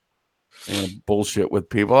bullshit with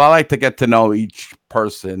people. I like to get to know each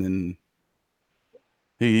person, and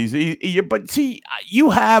but see,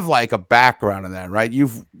 you have a background in that, right?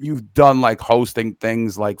 You've done hosting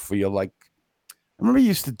things for your I remember you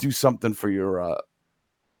used to do something for your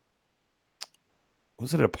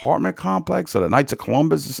was it an apartment complex or the Knights of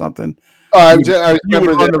Columbus or something? I you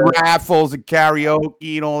would run the raffles and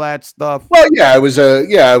karaoke and all that stuff. Well, yeah, it was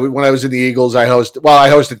when I was in the Eagles, I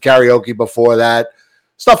hosted karaoke before that,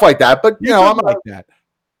 stuff like that. But I'm like that.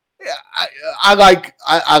 Yeah, I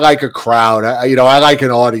like a crowd. I like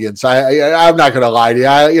an audience. I'm not going to lie to you.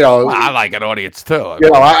 I like an audience too.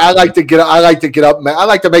 I like to get up. I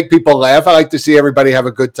like to make people laugh. I like to see everybody have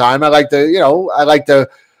a good time. I like to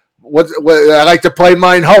play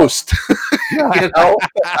mine host.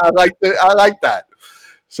 I like that.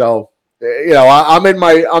 So I'm in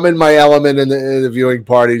my element in the viewing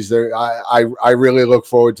parties. There, I really look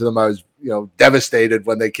forward to them. I was devastated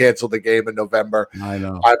when they canceled the game in November. I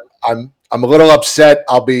know. I'm a little upset.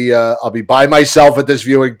 I'll be by myself at this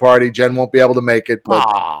viewing party. Jen won't be able to make it,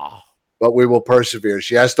 but we will persevere.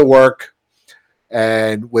 She has to work.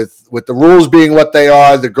 And with the rules being what they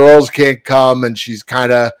are, the girls can't come, and she's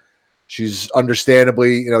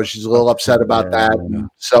understandably, she's a little upset about that. Yeah.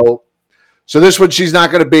 So this one she's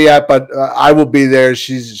not going to be at, but I will be there.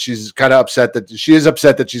 She's kind of upset that she's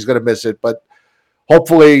going to miss it, but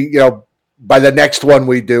hopefully, by the next one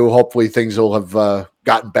we do, hopefully things will have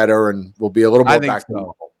gotten better and we'll be a little more back to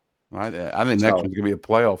normal. I think next one's going to be a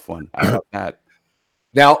playoff one. I got that.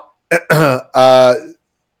 Now,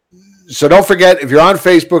 so don't forget, if you're on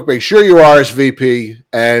Facebook, make sure you RSVP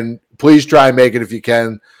and please try and make it if you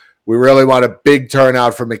can. We really want a big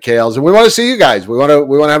turnout for McHale's, and we want to see you guys. We want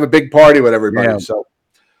to have a big party with everybody. Yeah. So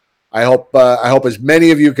I hope as many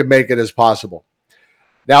of you can make it as possible.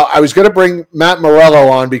 Now, I was going to bring Matt Morello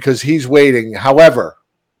on because he's waiting. However,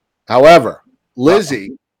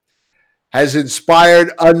 Lizzie has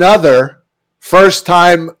inspired another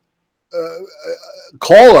first-time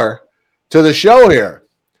caller to the show here.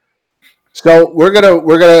 So we're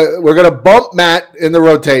gonna bump Matt in the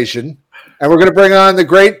rotation, and we're gonna bring on the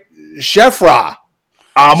great Chef Ra.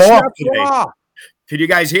 I'm off today. Can you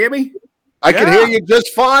guys hear me? I can hear you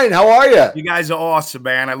just fine. How are you? You guys are awesome,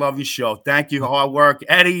 man. I love your show. Thank you. Hard work.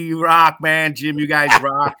 Eddie, you rock, man. Jim, you guys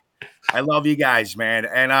rock. I love you guys, man.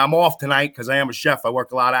 And I'm off tonight because I am a chef. I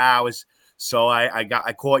work a lot of hours. So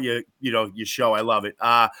I caught your show. I love it.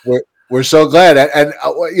 We're so glad. And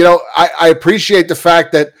I appreciate the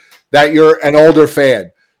fact that you're an older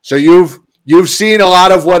fan. So you've seen a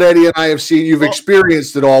lot of what Eddie and I have seen. You've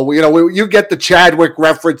experienced it all. You get the Chadwick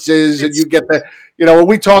references, and you get the, when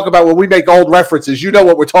we talk about, when we make old references, you know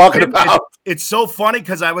what we're talking about. It's so funny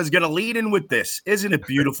because I was going to lead in with this. Isn't it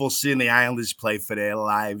beautiful seeing the Islanders play for their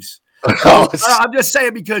lives? I'm just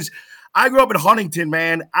saying because I grew up in Huntington,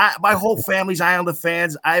 man. My whole family's Islander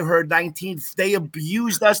fans. I've heard they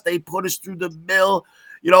abused us. They put us through the mill.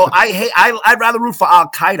 I'd rather root for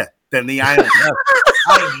Al-Qaeda than the Islanders.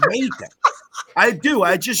 I hate them. I do.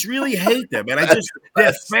 I just really hate them. And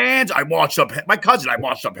they're fans. I marched up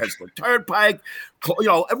Hensler Turnpike.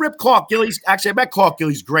 Rip Clark Gillies. Actually, I met Clark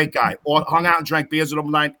Gillies, great guy. Hung out and drank beers with him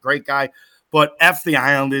tonight, great guy. But F the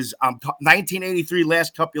Islanders. 1983,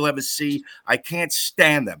 last cup you'll ever see. I can't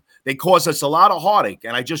stand them. They cause us a lot of heartache,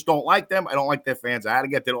 and I just don't like them. I don't like their fans. I had to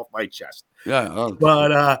get that off my chest. Yeah.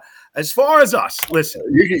 But as far as us, listen.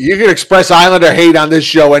 You can express Islander hate on this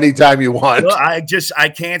show anytime you want. Well, I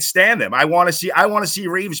can't stand them. I want to see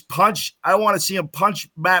Reeves punch. I want to see him punch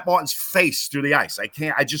Matt Martin's face through the ice.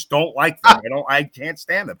 I just don't like them. I can't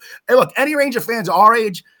stand them. Hey, look, any Ranger fans our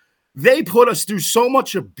age, they put us through so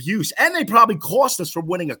much abuse, and they probably cost us from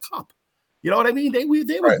winning a cup. You know what I mean? They were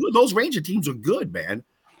good. Those Ranger teams are good, man.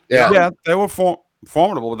 Yeah, they were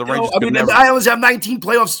formidable. The Rangers. The Islanders have 19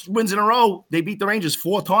 playoffs wins in a row. They beat the Rangers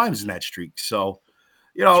 4 times in that streak. So,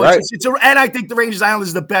 right. And I think the Rangers Islanders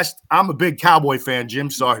is the best. I'm a big Cowboy fan, Jim.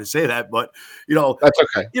 Sorry to say that, but that's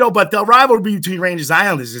okay. But the rivalry between Rangers and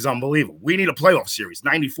Islanders is unbelievable. We need a playoff series.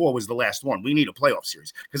 94 was the last one. We need a playoff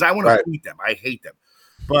series because I want to beat them. I hate them.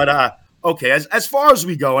 But okay, as far as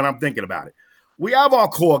we go, and I'm thinking about it, we have our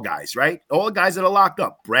core guys, right? All the guys that are locked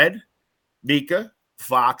up. Bread, Mika,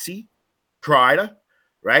 Foxy, Kreider,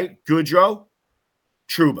 right? Goodrow,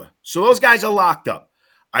 Trouba. So those guys are locked up.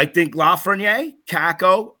 I think Lafreniere,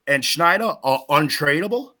 Kako, and Schneider are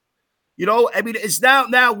untradeable. You know, I mean, it's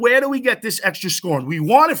now where do we get this extra scoring? We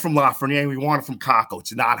want it from Lafreniere, we want it from Kako.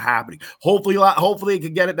 It's not happening. Hopefully he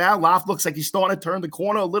can get it now. Laf looks like he's starting to turn the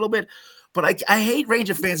corner a little bit, but I hate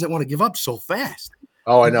Ranger fans that want to give up so fast.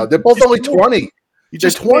 Oh, I know. They're both only 20.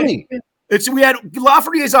 Just 20. We had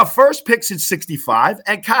Lafreniere's our first pick since 65,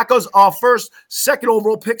 and Kako's our second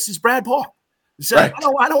overall pick since Brad Paul. So right.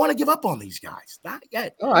 I don't want to give up on these guys. Not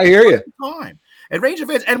yet. Oh, I hear you. Time. And Ranger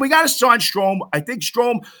fans, and we got to sign Strome. I think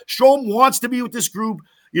Strome wants to be with this group.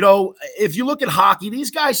 You know, if you look at hockey, these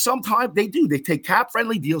guys sometimes they do. They take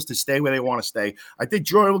cap-friendly deals to stay where they want to stay. I think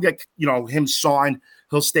Jordan will get, him signed.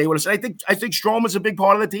 He'll stay with us. And I think Strome is a big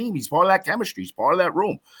part of the team. He's part of that chemistry. He's part of that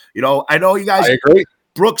room. I know you guys. I agree.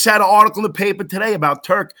 Brooks had an article in the paper today about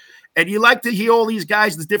Turk, and you like to hear all these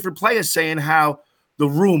guys, the different players saying how the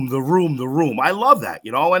room. I love that,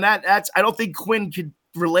 and that's I don't think Quinn could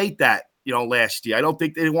relate that, last year. I don't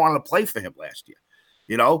think they wanted to play for him last year,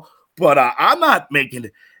 but I'm not making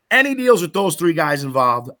any deals with those three guys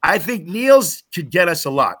involved. I think Niels could get us a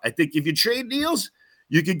lot. I think if you trade Niels,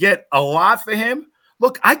 you could get a lot for him.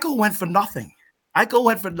 Look, Eichel went for nothing. A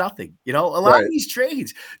lot of these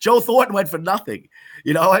trades. Joe Thornton went for nothing.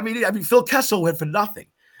 I mean, Phil Kessel went for nothing.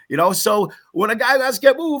 So when a guy does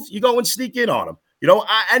get moved, you go and sneak in on him.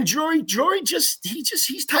 And Drury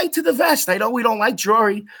he's tight to the vest. I know we don't like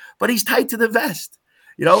Drury, but he's tight to the vest.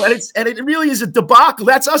 And it really is a debacle.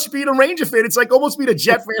 That's us being a Ranger fan. It's like almost being a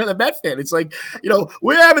Jet fan and a Met fan. It's like,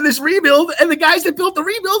 we're having this rebuild, and the guys that built the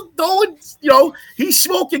rebuild, no one, he's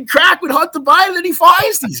smoking crack with Hunter Biden, and he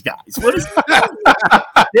fires these guys. What is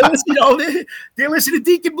they listen to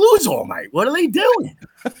Deacon Blues all night. What are they doing?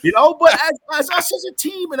 But as us as a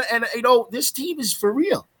team, and this team is for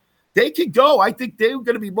real. They could go. I think they're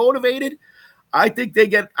going to be motivated. I think they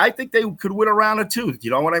could win a round or two. You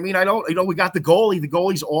know what I mean? We got the goalie. The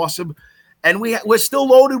goalie's awesome. And we're still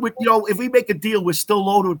loaded with, if we make a deal, we're still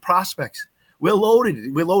loaded with prospects. We're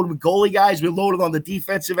loaded. We're loaded with goalie guys. We're loaded on the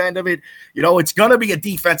defensive end of it. It's going to be a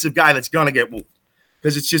defensive guy that's going to get moved.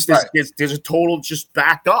 Because it's just, there's a total just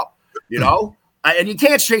backed up, And you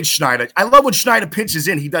can't trade Schneider. I love when Schneider pinches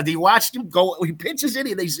in. He watched him go. He pinches in.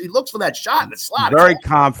 He looks for that shot in the slot. Very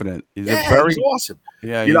confident. He's he's awesome.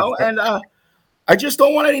 Yeah, and I just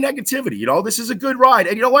don't want any negativity. This is a good ride.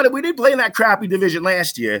 And you know what? If we didn't play in that crappy division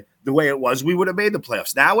last year the way it was, we would have made the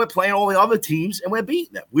playoffs. Now we're playing all the other teams, and we're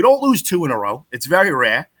beating them. We don't lose 2 in a row. It's very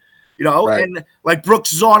rare. Right. And like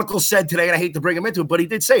Brooks' article said today, and I hate to bring him into it, but he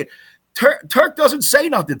did say it. Turk doesn't say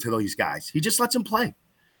nothing to these guys. He just lets them play.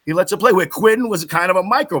 He lets them play. Where Quinn was kind of a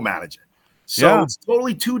micromanager. So it's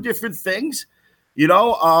totally two different things.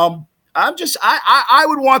 I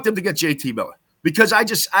would want them to get JT Miller. Because I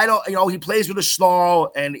don't, he plays with a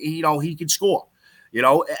snarl and, he can score, and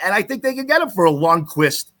I think they can get him for a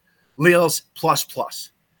Lundqvist, Leals plus.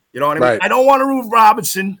 You know what I mean? Right. I don't want to remove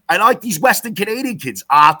Robinson. I like these Western Canadian kids,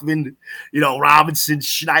 Othman, Robinson,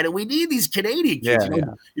 Schneider. We need these Canadian kids.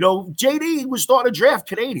 JD was starting to draft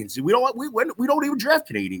Canadians. We don't even draft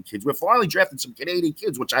Canadian kids. We're finally drafting some Canadian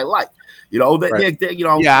kids, which I like.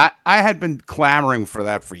 Yeah, I had been clamoring for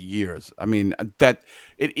that for years. I mean, that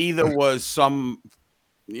it either was some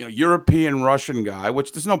European Russian guy,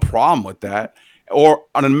 which there's no problem with that, or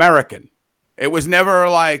an American. It was never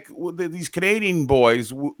like these Canadian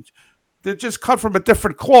boys. They're just cut from a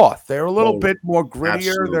different cloth. They're a little bit more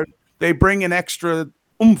grittier. They bring an extra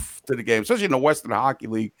oomph to the game, especially in the Western Hockey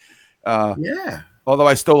League. Although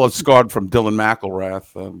I still am scarred from Dylan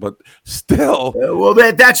McElrath, but still.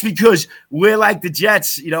 That's because we're like the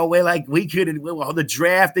Jets. We're like we couldn't. The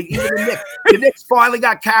draft. Even the Knicks finally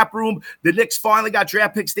got cap room. The Knicks finally got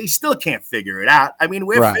draft picks. They still can't figure it out. I mean,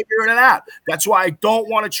 we're figuring it out. That's why I don't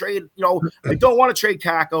want to trade. I don't want to trade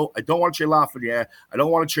Kako. I don't want to trade Lafreniere. I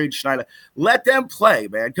don't want to trade Schneider. Let them play,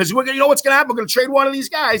 man. Because we're gonna. What's gonna happen? We're gonna trade one of these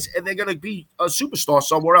guys, and they're gonna be a superstar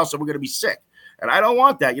somewhere else, and we're gonna be sick. And I don't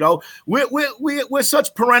want that. We're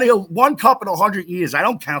such perennial 1 cup in 100 years. I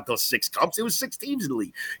don't count those 6 cups. It was 6 teams in the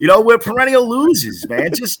league. We're perennial losers,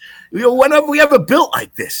 man. Just whenever we ever built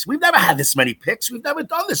like this, we've never had this many picks. We've never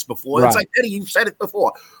done this before. Right. It's like Eddie, you've said it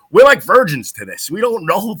before. We're like virgins to this. We don't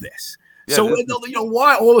know this. Yeah, so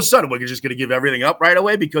why all of a sudden we're just going to give everything up right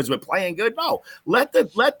away because we're playing good? No, let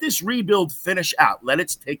this rebuild finish out. Let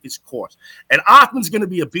it take its course. And Othman's going to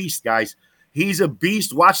be a beast, guys. He's a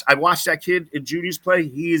beast. I watched that kid in juniors play.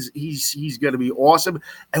 He's going to be awesome.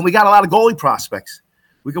 And we got a lot of goalie prospects.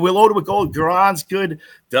 We're loaded with gold. Duran's good.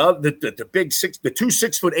 The big the 2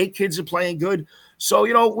 6'8" kids are playing good. So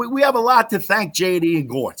we have a lot to thank JD and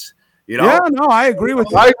Gortz. Yeah, no, I agree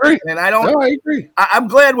with you. I agree. And I agree. I'm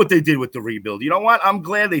glad what they did with the rebuild. You know what? I'm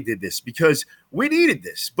glad they did this because we needed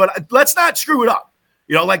this. But let's not screw it up.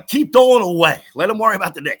 Keep Dolan away. Let him worry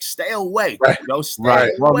about the Knicks. Stay away. Right.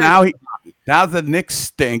 Stay Well, away. now the Knicks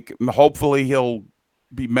stink. Hopefully he'll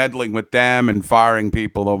be meddling with them and firing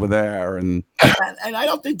people over there. And I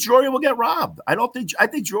don't think Drury will get robbed. I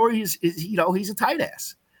think Drury is he's a tight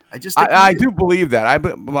ass. I do believe that.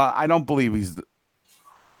 I don't believe he's.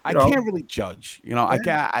 I can't really judge. I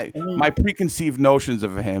can't. My preconceived notions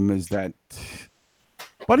of him is that,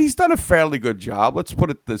 but he's done a fairly good job. Let's put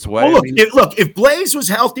it this way. Well, if Blaze was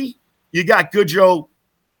healthy, you got Goodrow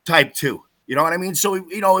type 2. You know what I mean? So,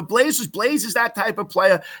 if Blaze is that type of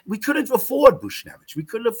player, we couldn't afford Bushnevich. We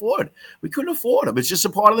couldn't afford him. It's just a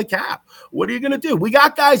part of the cap. What are you going to do? We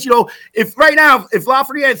got guys, if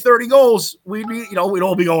Lafreniere had 30 goals, we'd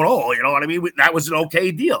all be going, oh, you know what I mean? That was an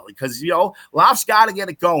okay deal because, Laf's got to get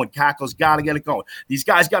it going. Cackle's got to get it going. These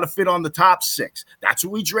guys got to fit on the top 6. That's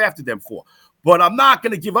what we drafted them for. But I'm not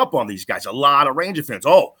going to give up on these guys. A lot of Ranger fans,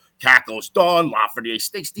 Cackle's done. Lafreniere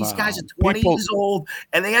stinks. These guys are 20 years old,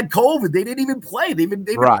 and they had COVID. They didn't even play. They've been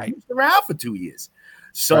around for 2 years.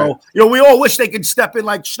 So, we all wish they could step in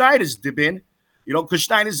like Schneider's been, because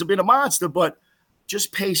Schneider's been a monster, but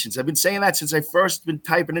just patience. I've been saying that since I first been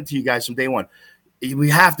typing into you guys from day one.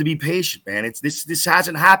 We have to be patient, man. This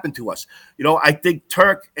hasn't happened to us. I think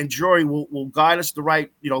Turk and Drury will guide us the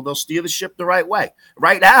right, they'll steer the ship the right way.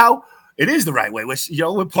 Right now, it is the right way.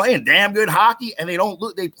 We're playing damn good hockey, and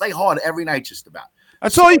they play hard every night just about.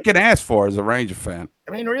 That's all you can ask for as a Ranger fan.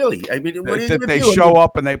 I mean, really. What are you that they show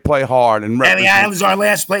up and they play hard. And the Islanders are our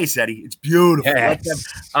last place, Eddie. It's beautiful.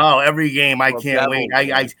 Yes. Every game. I can't wait.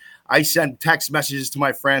 I send text messages to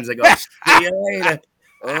my friends. I go, see you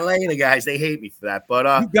later, guys. They hate me for that. But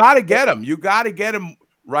you got to get them. You got to get them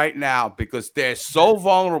right now because they're so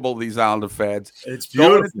vulnerable, these Islander fans. It's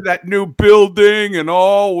beautiful. Going into that new building and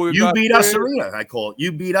you beat us arena. I call it.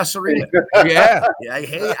 You beat us arena. Yeah. I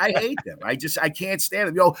hate them. I can't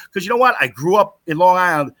stand them. Because you know what? I grew up in Long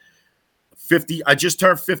Island. 50. I just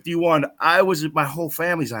turned 51. My whole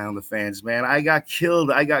family's Islander fans, man. I got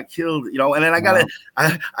killed. And then I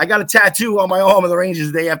got a tattoo on my arm of the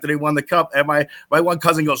Rangers the day after they won the cup. And my one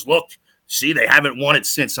cousin goes, look. See, they haven't won it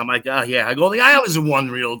since. I'm like, oh, yeah. I go, the Islanders have won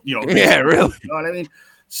real, Yeah, really. You know what I mean?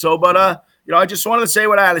 So, but, I just wanted to say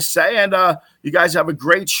what I had to say. And you guys have a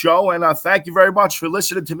great show. And thank you very much for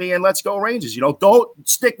listening to me. And let's go Rangers. Don't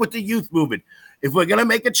stick with the youth movement. If we're going to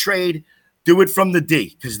make a trade, do it from the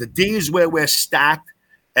D. Because the D is where we're stacked.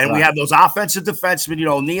 And we have those offensive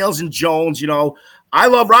defensemen, Niels and Jones, I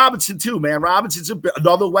love Robinson too, man. Robinson's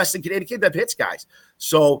another Western Canadian kid that hits guys.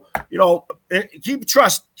 So, keep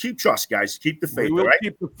trust, guys. Keep the faith. We will right?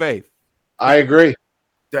 keep the faith. I agree.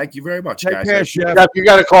 Thank you very much, Take guys. care, Chef. You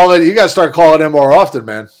got to call it. You got to start calling him more often,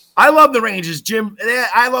 man. I love the Rangers, Jim.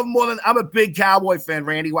 I love them more than I'm a big Cowboy fan.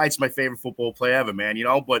 Randy White's my favorite football player ever, man.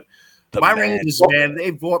 But Rangers, man,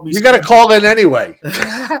 they bought me. You got to call in anyway.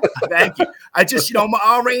 Thank you. I just,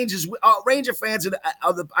 our Rangers, Ranger fans,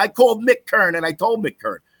 I called Mick Kern and I told Mick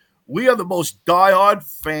Kern, we are the most diehard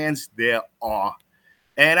fans there are.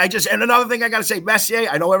 And another thing I got to say, Messier,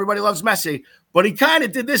 I know everybody loves Messier, but he kind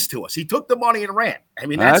of did this to us. He took the money and ran. I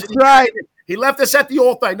mean, that's right. He left us at the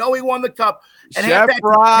altar. I know he won the cup. And Chef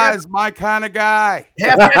Fry's my kind of guy.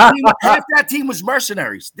 Half that team was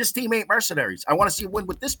mercenaries. This team ain't mercenaries. I want to see him win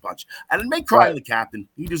with this punch. And make Crowley the captain.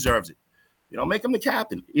 He deserves it. Make him the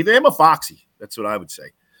captain. Either him or Foxy. That's what I would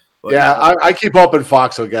say. But, I keep hoping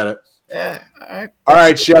Fox will get it. Yeah. All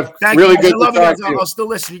right, Chef. Thank really you. good I love to you talk guys. to you. I'll still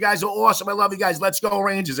listen. You guys are awesome. I love you guys. Let's go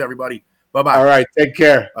Rangers, everybody. Bye-bye. All right. Take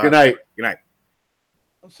care. Good night. Good night.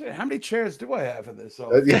 Let's see, how many chairs do I have in this?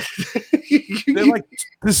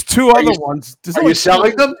 There's two other ones. Are you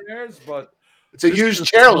selling them? Chairs, but it's a used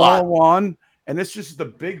chair lot. One, and it's just the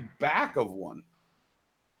big back of one.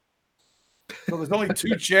 So there's only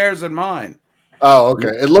 2 chairs in mine. Oh, okay.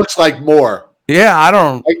 It looks like more. Yeah, I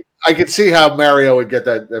don't. I could see how Mario would get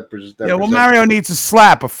that yeah, well, Mario needs a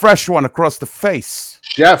slap, a fresh one across the face.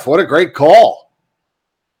 Jeff, what a great call.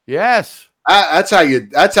 Yes. That's how you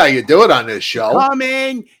do it on this show. Come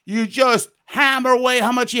in, you just hammer away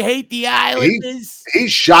how much you hate the Islanders.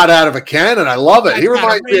 He's shot out of a cannon. I love it. He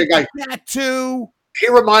reminds me of a guy. Too. He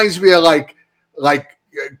reminds me of like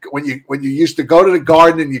when you used to go to the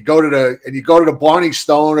Garden and you go to the Barney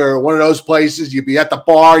Stone or one of those places. You'd be at the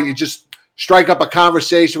bar. You just strike up a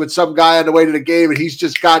conversation with some guy on the way to the game, and he's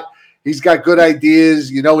got good ideas.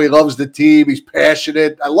 He loves the team. He's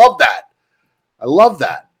passionate. I love that. I love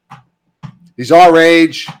that. He's our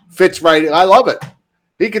age, fits right. I love it.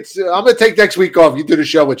 He could. I'm going to take next week off. You do the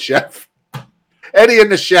show with Chef Eddie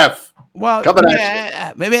and the Chef. Well,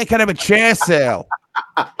 yeah, maybe I can have a chair sale.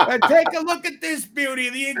 Take a look at this beauty,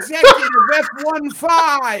 the executive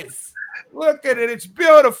F15. Look at it. It's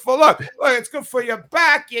beautiful. Look, it's good for your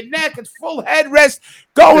back, your neck. It's full headrest.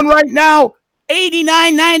 Going right now,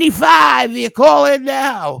 $89.95. You call it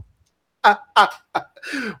now.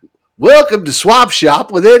 Welcome to Swap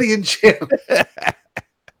Shop with Eddie and Jim.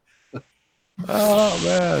 Oh,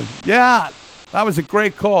 man. Yeah, that was a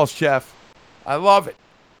great call, Chef. I love it.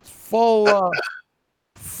 Full throttle.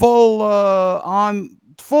 Full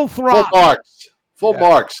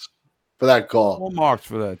marks for that call. Full marks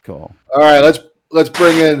for that call. All right, let's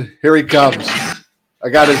bring in. Here he comes. I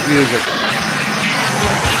got his music.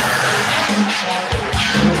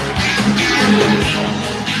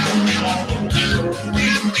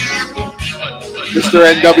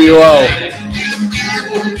 Mr. NWO.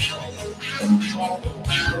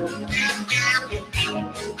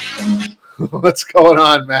 What's going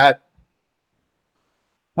on, Matt?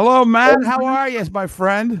 Hello, Matt. How are you, my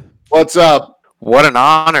friend? What's up? What an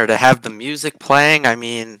honor to have the music playing. I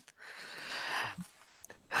mean,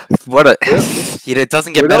 it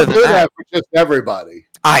doesn't get better than that. For just everybody.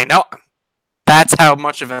 I know. That's how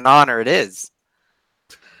much of an honor it is.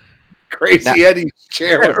 Crazy Eddie's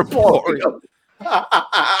chair.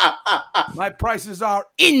 My prices are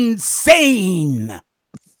insane.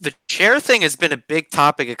 The chair thing has been a big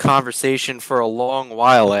topic of conversation for a long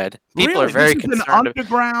while, Ed. People are very concerned.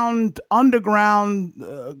 An underground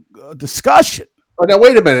discussion. Oh, now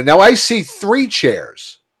wait a minute. Now I see 3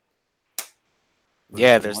 chairs.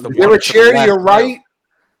 Yeah, there's the. Is there a chair to your right,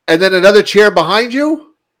 and then another chair behind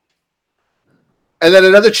you, and then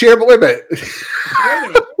another chair? But wait a minute.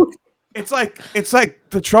 It's like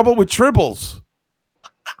the trouble with tribbles.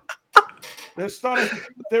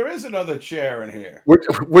 There is another chair in here.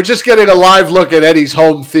 We're just getting a live look at Eddie's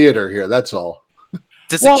home theater here. That's all.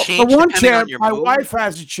 Does it change the one chair, on your my mood? wife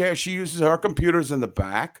has a chair. She uses her computers in the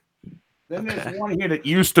back. Then there's one here that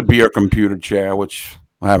used to be her computer chair, which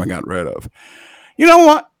I haven't got rid of. You know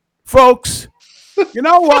what, folks? You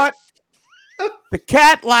know what? The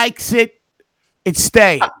cat likes it. It's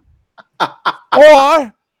staying. Or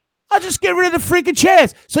I'll just get rid of the freaking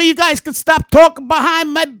chairs so you guys can stop talking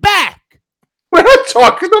behind my back. We're not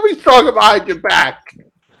talking. Nobody's talking behind your back.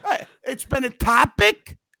 It's been a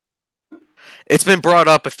topic. It's been brought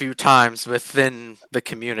up a few times within the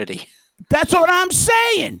community. That's what I'm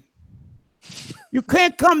saying. You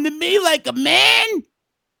can't come to me like a man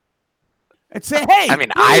and say, hey. I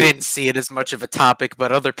mean, I didn't see it as much of a topic,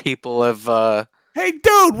 but other people have. Hey,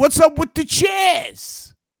 dude, what's up with the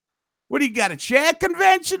chairs? What do you got, a chair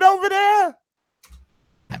convention over there?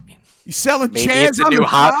 I mean, you selling chairs on the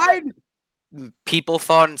side? People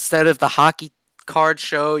thought instead of the hockey card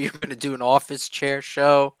show, you're going to do an office chair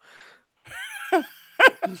show.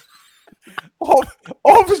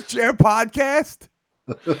 Office chair podcast?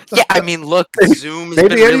 Yeah, I mean, look, Zoom has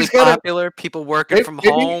been really popular. People working from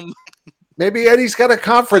home. Maybe Eddie's got a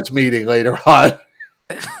conference meeting later on.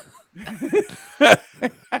 I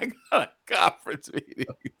got a conference meeting.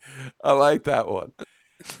 I like that one.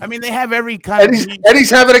 I mean, they have every kind of... Eddie's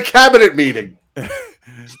having a cabinet meeting.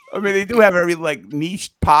 I mean, they do have every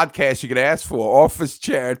niche podcast you could ask for. Office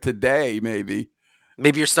chair today, maybe.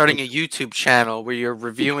 Maybe you're starting a YouTube channel where you're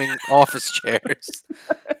reviewing office chairs.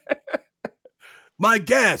 My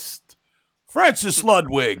guest, Francis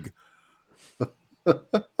Ludwig,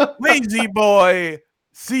 Lazy Boy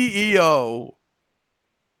CEO.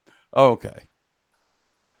 Okay.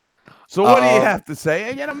 So what do you have to say?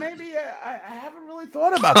 You know, maybe I haven't really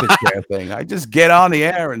thought about this chair thing. I just get on the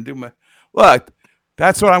air and do my... Look,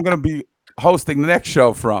 that's what I'm going to be hosting the next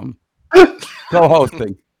show from.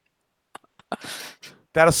 Co-hosting.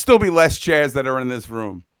 That'll still be less chairs that are in this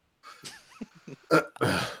room. All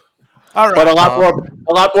right. But a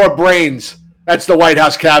lot more brains. That's the White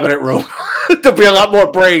House cabinet room. There'll be a lot more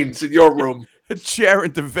brains in your room. A chair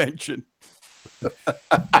intervention.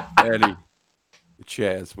 Eddie, the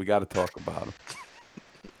chairs. We got to talk about them.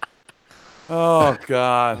 Oh,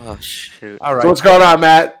 God. Oh, shoot. All right. So what's going on,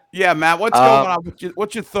 Matt? Yeah, Matt, what's going on?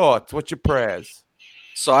 What's your thoughts? What's your prayers?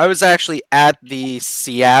 So I was actually at the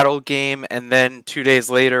Seattle game, and then 2 days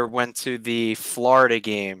later went to the Florida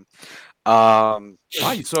game. You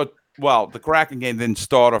saw, well, the Kraken game didn't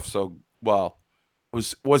start off so well.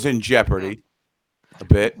 Was in jeopardy a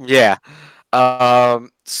bit. Yeah.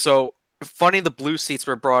 So funny the blue seats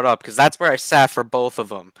were brought up because that's where I sat for both of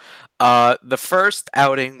them. The first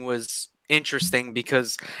outing was interesting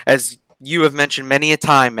because, as you have mentioned many a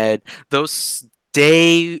time, Ed, those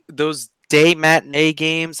day matinee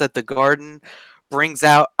games at the Garden brings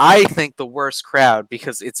out, I think, the worst crowd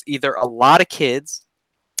because it's either a lot of kids,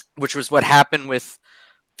 which was what happened with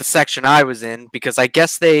the section I was in, because I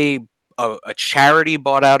guess a charity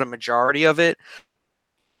bought out a majority of it.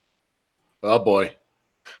 Oh boy.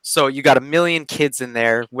 So you got a million kids in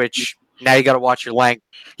there, which now you got to watch your language.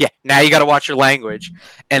 Yeah, now you got to watch your language.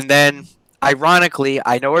 And then, ironically,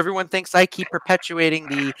 I know everyone thinks I keep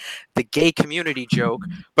perpetuating the gay community joke,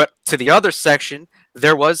 but to the other section,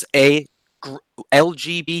 there was a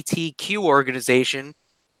LGBTQ organization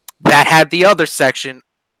that had the other section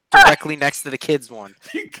directly next to the kids one.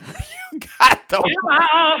 You got the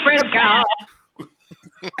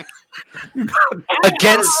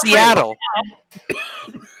against Seattle.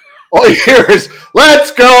 All you hear is,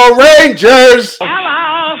 "Let's go Rangers!"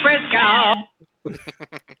 Hello, Frisco.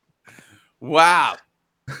 Wow.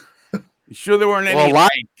 You sure there weren't any? Well,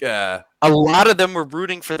 a lot of them were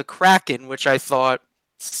rooting for the Kraken, which I thought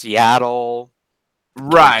Seattle.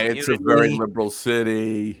 Right, it's a very liberal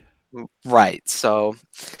city. Right, so.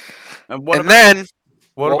 And then,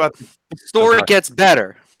 what about the story gets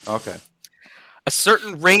better? Okay. A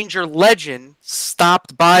certain Ranger legend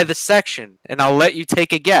stopped by the section, and I'll let you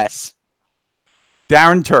take a guess.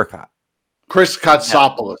 Darren Turcotte. Chris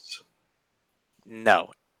Katsopoulos. No.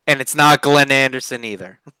 And it's not Glenn Anderson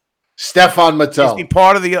either. Stefan Mattel. Is he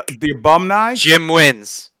part of the alumni? Jim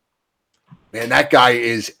Wins. Man, that guy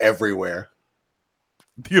is everywhere.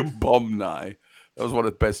 The alumni. That was one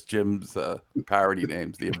of the best Jim's parody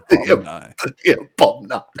names. The alumni. The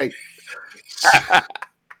alumni.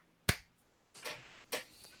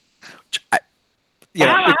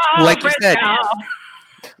 Like you said.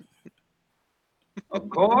 Of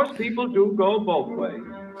course, people do go both ways.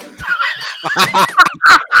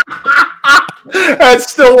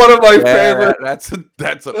 That's still one of my favorite. That's an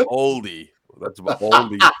oldie. That's an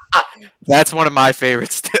oldie. That's one of my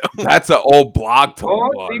favorites too. That's an old blog talk.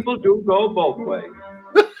 Of course, people do go both ways.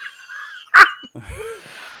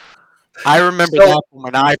 I remember that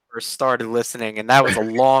when I first started listening, and that was a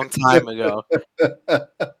long time ago.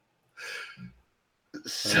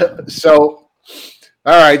 So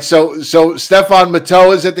all right. So Stefan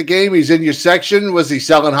Matteau is at the game. He's in your section. Was he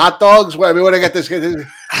selling hot dogs? I mean, what I got this guy?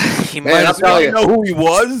 Man, I'll tell you. Know who he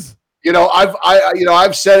was?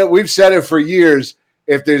 I've said it. We've said it for years.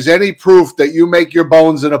 If there's any proof that you make your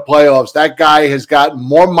bones in the playoffs, that guy has gotten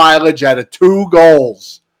more mileage out of 2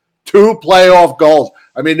 playoff goals.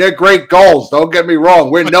 I mean, they're great goals. Don't get me wrong.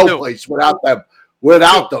 We're no place without them.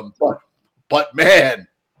 But man.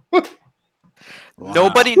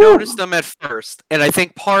 Nobody noticed them at first, and I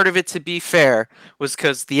think part of it, to be fair, was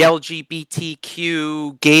because the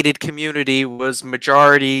LGBTQ gated community was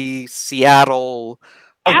majority Seattle.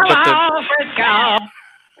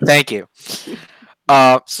 Thank you.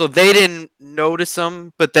 So they didn't notice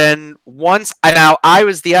him, but then once I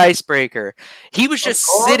was the icebreaker. He was just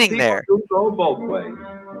sitting there. Go both ways.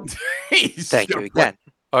 Thank you again.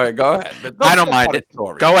 All right, go ahead. I don't mind it.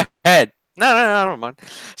 Go ahead. No, I don't mind.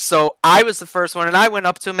 So I was the first one, and I went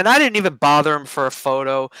up to him, and I didn't even bother him for a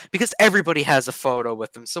photo because everybody has a photo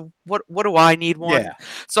with him. So what do I need one? Yeah.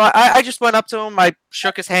 So I just went up to him. I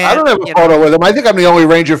shook his hand. I don't have a photo with him. I think I'm the only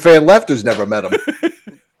Ranger fan left who's never met him.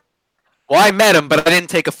 Well, I met him, but I didn't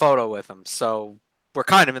take a photo with him. So we're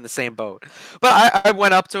kind of in the same boat. But I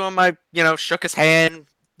went up to him. I shook his hand.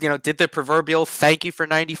 Did the proverbial thank you for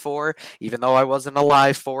 94, even though I wasn't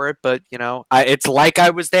alive for it. But, it's like I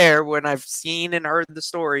was there when I've seen and heard the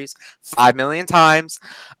stories 5 million times.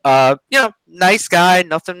 Nice guy,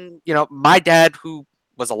 nothing, my dad, who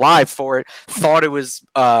was alive for it, thought it was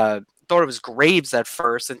Graves at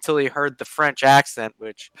first until he heard the French accent,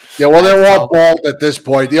 which... Yeah, well, they're all bald at this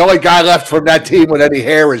point. The only guy left from that team with any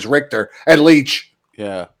hair is Richter and Leach.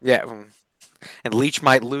 Yeah. Yeah. And Leach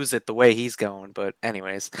might lose it the way he's going, but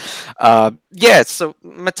anyways, so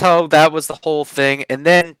Matteau, that was the whole thing. And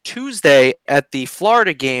then Tuesday at the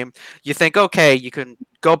Florida game, you think, okay, you can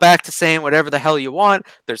go back to saying whatever the hell you want.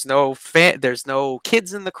 There's no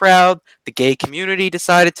kids in the crowd. The gay community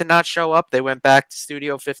decided to not show up. They went back to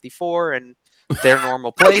Studio 54 and their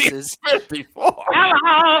normal places. 54.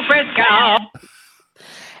 Hello, Frisco.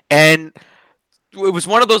 And it was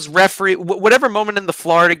one of those whatever moment in the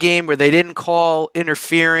Florida game where they didn't call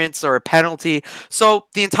interference or a penalty. So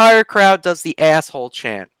the entire crowd does the asshole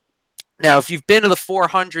chant. Now, if you've been to the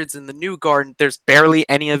 400s in the New Garden, there's barely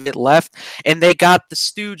any of it left. And they got the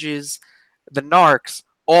Stooges, the Narcs,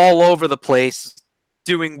 all over the place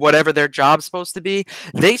doing whatever their job's supposed to be,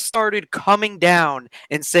 they started coming down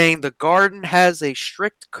and saying the Garden has a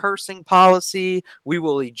strict cursing policy. We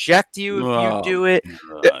will eject you if you do it.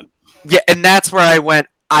 Yeah, and that's where I went.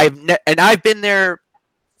 I've been there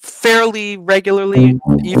fairly regularly,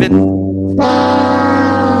 even.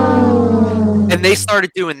 And they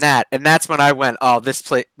started doing that, and that's when I went, "Oh, this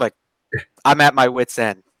place, like, I'm at my wit's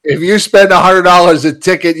end." If you spend $100 a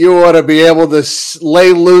ticket, you ought to be able to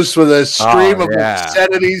lay loose with a stream of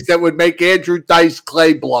obscenities that would make Andrew Dice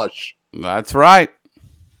Clay blush. That's right.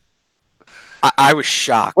 I was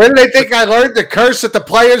shocked. Where did they think I learned to curse at the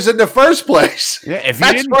players in the first place? Yeah, if you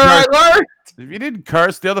That's didn't where curse, I learned. If you didn't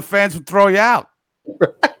curse, the other fans would throw you out.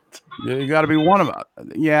 Right. You got to be one of them.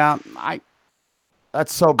 Yeah,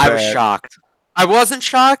 that's so bad. I was shocked. I wasn't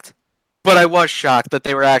shocked, but I was shocked that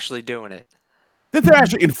they were actually doing it. That they're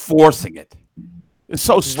actually enforcing it. It's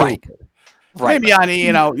so stupid. Right. Maybe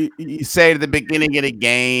you say at the beginning of the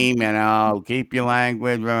game, keep your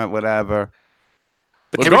language, whatever.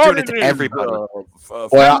 But they were doing it to everybody.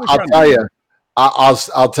 Well, I'll tell you.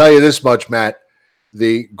 I'll tell you this much, Matt.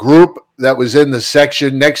 The group that was in the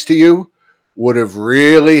section next to you would have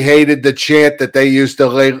really hated the chant that they used to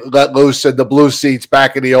let loose in the blue seats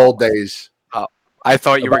back in the old days. Oh, I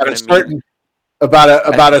thought you were going to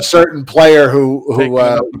about a certain player who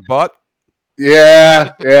butt.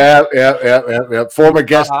 Yeah. Former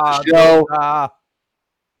guest of the show.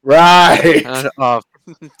 Right.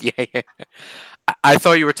 Yeah. I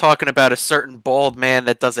thought you were talking about a certain bald man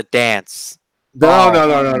that does a dance.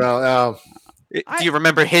 No. Do you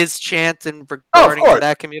remember his chant regarding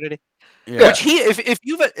that community? Yeah. Which if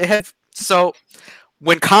you have, so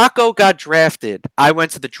when Kako got drafted, I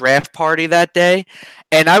went to the draft party that day,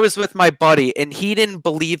 and I was with my buddy, and he didn't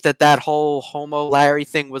believe that whole Homo Larry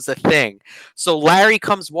thing was a thing. So Larry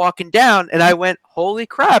comes walking down, and I went, "Holy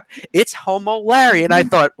crap, it's Homo Larry!" And I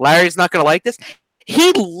thought Larry's not going to like this.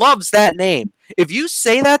 He loves that name. If you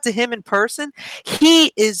say that to him in person,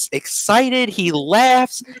 he is excited. He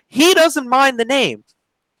laughs. He doesn't mind the name.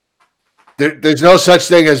 There's no such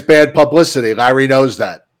thing as bad publicity. Larry knows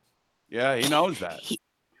that. Yeah, he knows that.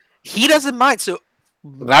 He doesn't mind. So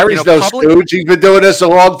Larry's no stooge. He's been doing this a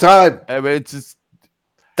long time. I mean, it's just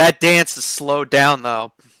that dance is slowed down,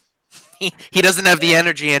 though. He doesn't have the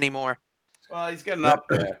energy anymore. Well, he's getting up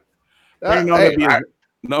there.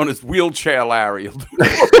 Known as Wheelchair Larry.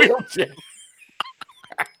 Wheelchair.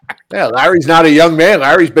 Yeah, Larry's not a young man.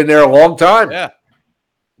 Larry's been there a long time. Yeah.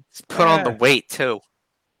 He's put on the weight, too.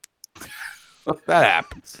 That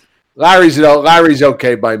happens. Larry's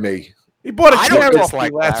okay by me. He bought a chair off me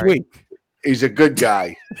last week. He's a good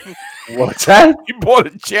guy. What's that? He bought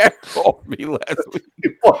a chair off me last week. He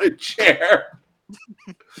bought a chair.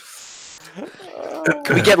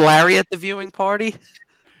 Can we get Larry at the viewing party?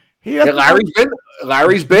 Larry's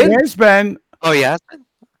been. He has been. Oh, yeah?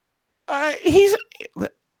 He's...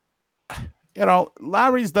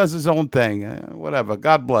 Larry's does his own thing. Whatever.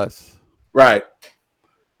 God bless. Right.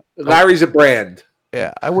 Larry's a brand.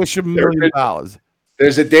 Yeah, I wish him $1 million.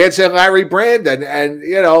 There's a Dancing Larry brand, and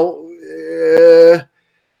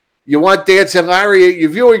you want Dancing Larry at your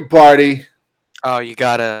viewing party. Oh, you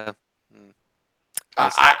gotta.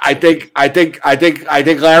 I think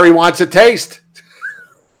Larry wants a taste.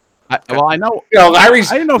 I know. Larry's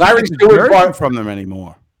doing from them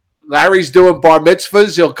anymore. Larry's doing bar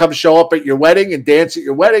mitzvahs. He'll come show up at your wedding and dance at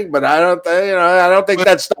your wedding, but I don't think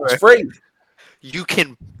that stuff's free. You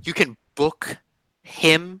can book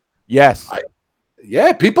him. Yes.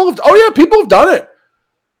 People have done it.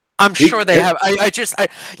 I'm sure they have. I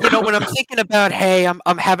when I'm thinking about, hey,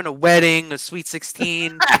 I'm having a wedding, a sweet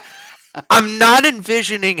 16, I'm not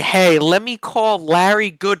envisioning, hey, let me call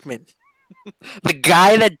Larry Goodman, the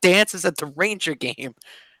guy that dances at the Ranger game,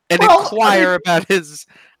 and inquire about his.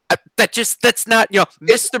 That's not,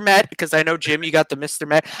 Mr. Met, because I know, Jim, you got the Mr.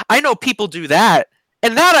 Met. I know people do that,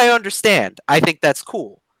 and that I understand. I think that's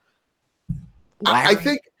cool. I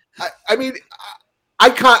can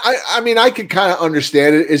kind of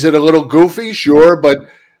understand it. Is it a little goofy? Sure, but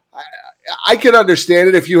I can understand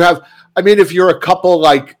it if you have. If you're a couple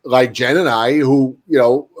like Jen and I, who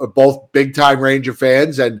are both big time Ranger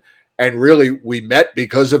fans, and really we met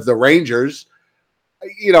because of the Rangers.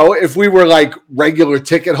 If we were like regular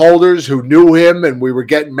ticket holders who knew him and we were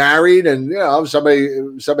getting married, and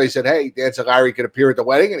somebody said, "Hey, Dancing Larry can appear at the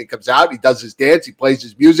wedding," and he comes out, he does his dance, he plays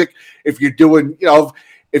his music. If you're doing,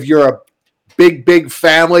 if you're a big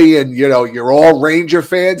family and you're all Ranger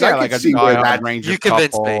fans, I can see where that Ranger you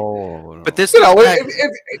convinced me. But this,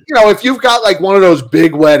 if you've got like one of those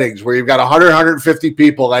big weddings where you've got 150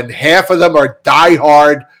 people and half of them are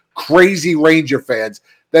diehard crazy Ranger fans,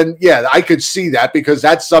 then yeah, I could see that because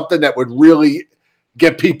that's something that would really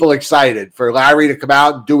get people excited for Larry to come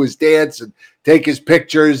out and do his dance and take his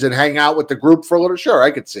pictures and hang out with the group for a little. Sure,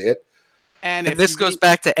 I could see it. And this goes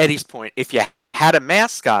back to Eddie's point. If you had a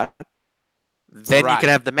mascot, then you can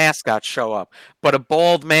have the mascot show up. But a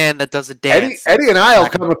bald man that does a dance. Eddie and I will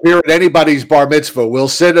come appear at anybody's bar mitzvah. We'll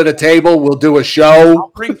sit at a table. We'll do a show.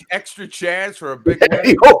 I'll bring extra chairs for a big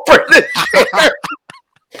Eddie will bring the chair.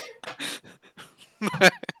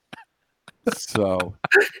 So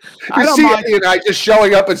you see Eddie and I just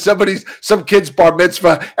showing up at some kid's bar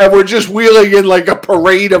mitzvah, and we're just wheeling in like a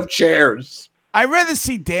parade of chairs. I'd rather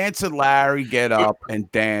see Dancing Larry get up and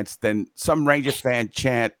dance than some Ranger fan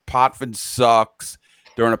chant Potvin sucks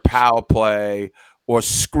during a power play, or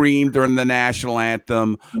scream during the national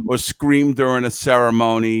anthem, or scream during a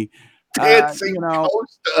ceremony. Dancing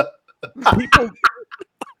Costa. People,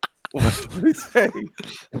 what do we say?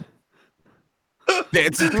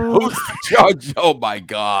 Dancing Costa Judge. Oh my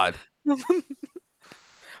God.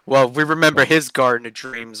 Well, we remember his Garden of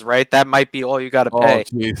Dreams, right? That might be all you got to pay. Oh,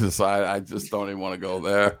 Jesus. I just don't even want to go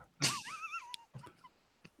there.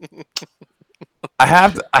 I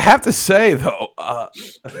have to say, though,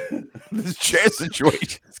 this chair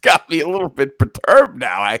situation has got me a little bit perturbed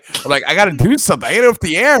now. I'm like, I got to do something. I got to get off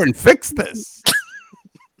the air and fix this.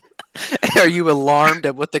 Are you alarmed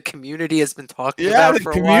at what the community has been talking Yeah, about the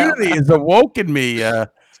for a while? community has awoken me. Are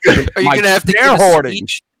you going to have to give a hoarding?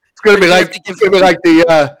 speech? It's going to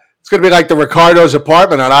be like the Ricardo's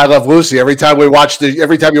apartment on I Love Lucy. Every time you watch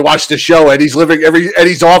the show,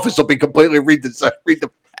 Eddie's office will be completely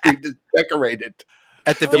decorated.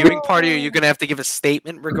 At the viewing party, are you going to have to give a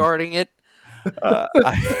statement regarding it? Why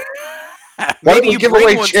don't we give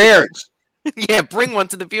away chairs? Yeah, bring one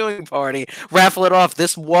to the viewing party. Raffle it off.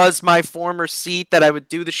 This was my former seat that I would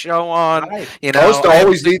do the show on. You know, Host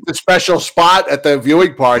always needs a special spot at the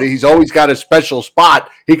viewing party. He's always got a special spot.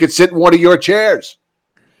 He could sit in one of your chairs.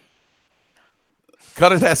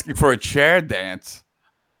 Cutter's asking for a chair dance.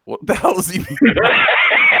 What the hell is he?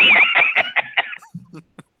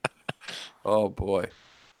 Oh boy!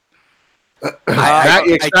 Matt,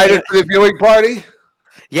 you excited for the viewing party?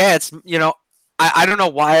 Yeah, it's I don't know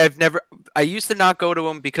why I used to not go to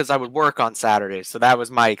them because I would work on Saturdays, so that was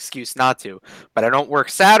my excuse not to. But I don't work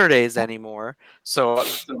Saturdays anymore, so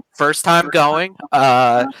first time going.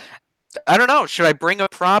 I don't know. Should I bring a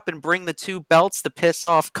prop and bring the two belts to piss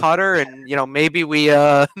off Cutter, and maybe we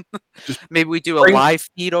do a live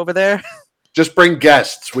feed over there? Just bring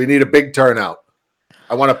guests. We need a big turnout.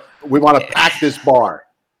 We want to pack this bar.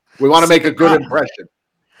 We want to make a good impression.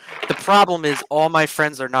 The problem is all my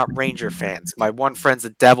friends are not Ranger fans. My one friend's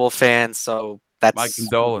a Devil fan, so that's my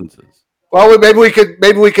condolences. Well, maybe we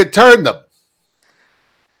could turn them.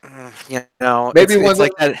 Maybe it's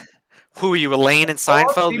like that. Who are you, Elaine and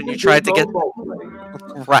Seinfeld, when you tried to get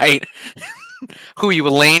right? Who are you,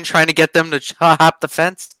 Elaine, trying to get them to hop the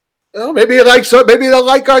fence? Well, maybe they'll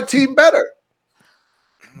like our team better.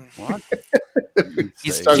 What?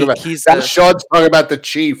 Sean's talking about the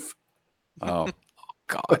Chief. Oh.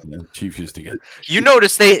 God, Chief used to get. You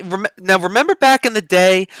notice remember back in the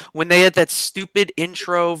day when they had that stupid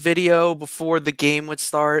intro video before the game would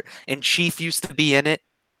start, and Chief used to be in it.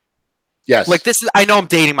 Yes, like this is. I know I'm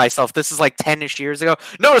dating myself. This is like 10-ish years ago.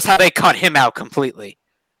 Notice how they cut him out completely.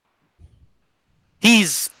 He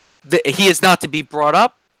is not to be brought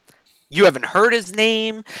up. You haven't heard his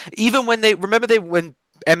name. Even when when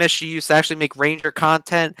MSG used to actually make Ranger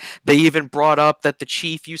content, they even brought up that the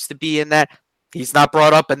Chief used to be in that. He's not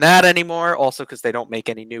brought up in that anymore, also because they don't make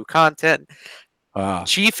any new content.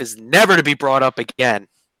 Chief is never to be brought up again.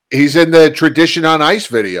 He's in the Tradition on Ice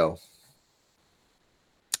video.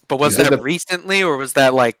 But was that recently, or was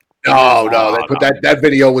that like... No. They put that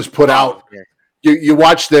video was put out. You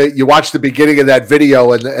watch the beginning of that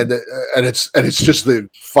video, and it's just the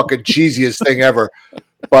fucking cheesiest thing ever.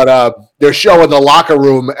 But they're showing the locker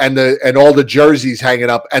room and all the jerseys hanging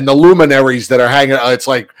up, and the luminaries that are hanging. It's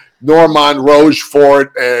like Normand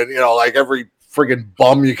Rochefort, and like every friggin'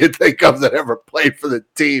 bum you could think of that ever played for the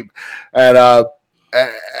team. And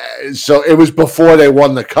so it was before they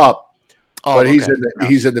won the cup. But he's in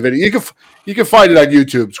the video. You can find it on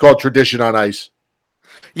YouTube. It's called Tradition on Ice.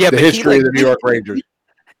 Yeah, the history of the New York Rangers.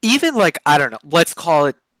 Even I don't know, let's call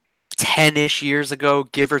it 10-ish years ago,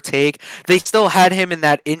 give or take, they still had him in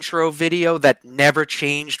that intro video that never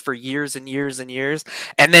changed for years and years and years.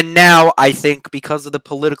 And then now, I think because of the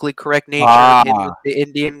politically correct nature of him with the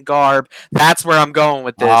Indian garb, that's where I'm going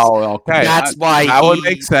with this. Oh, okay. That's why that would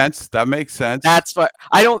make sense. That makes sense. That's why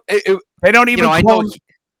I don't. They don't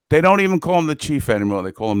even call him the Chief anymore.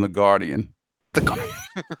 They call him the Guardian.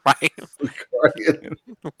 Right.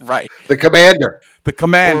 Right. The Commander. The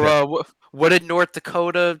Commander. Or, what did North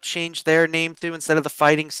Dakota change their name to instead of the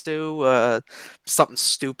Fighting Sioux? Something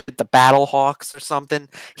stupid, the Battle Hawks or something.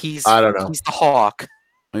 I don't know. He's the Hawk.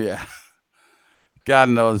 Yeah. God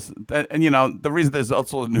knows. And, the reason there's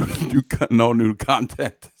also no new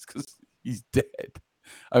content is because he's dead.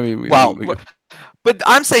 I mean, but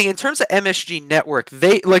I'm saying in terms of MSG Network,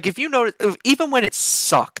 they if you notice, even when it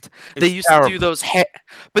sucked, they used to do those.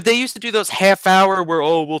 But they used to do those half hour where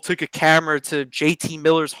we'll take a camera to JT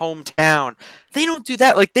Miller's hometown. They don't do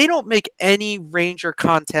that. They don't make any Ranger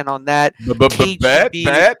content on that. Bet.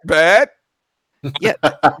 Yeah,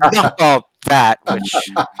 not all that. Which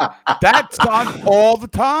that's on all the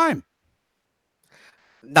time.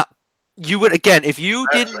 Not you would again if you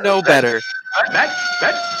didn't know better.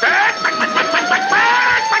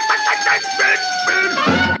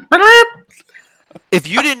 If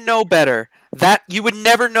you didn't know better, that you would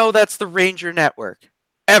never know that's the Ranger Network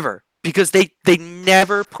ever because they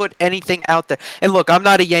never put anything out there. And look, I'm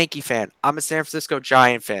not a Yankee fan. I'm a San Francisco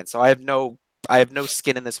Giant fan, so I have no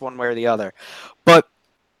skin in this one way or the other. But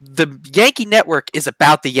the Yankee Network is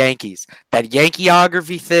about the Yankees. That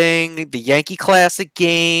Yankeeography thing, the Yankee Classic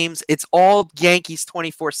games, it's all Yankees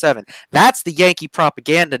 24/7. That's the Yankee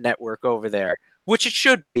Propaganda Network over there, which it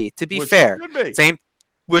should be, to be fair.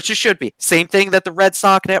 Which it should be. Same thing that the Red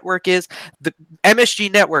Sox Network is. The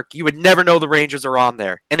MSG Network, you would never know the Rangers are on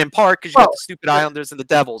there. And in part because you got the stupid Islanders and the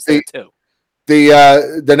Devils there too.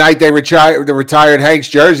 The night they retired Hank's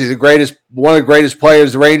jersey, one of the greatest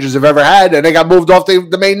players the Rangers have ever had, and they got moved off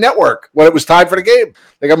the main network when it was time for the game.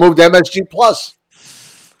 They got moved to MSG Plus.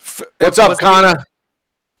 What's up, Connor?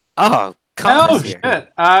 Oh, shit!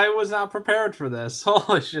 I was not prepared for this.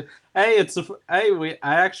 Holy shit! Hey, I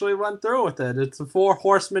actually went through with it. It's a 4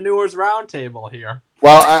 horse manures roundtable here.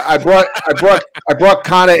 Well, I brought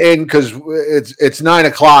Connor in because it's 9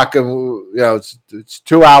 o'clock and it's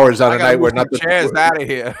 2 hours on a night where nothing. Chairs out of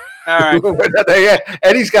here. All right.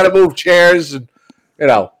 Eddie's got to move chairs and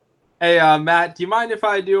Hey, Matt, do you mind if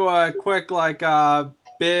I do a quick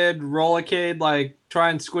bid rollercade, try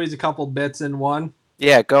and squeeze a couple bits in one?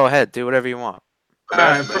 Yeah, go ahead. Do whatever you want. All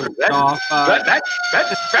right, first off,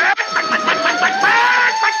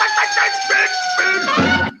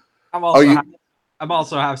 I'm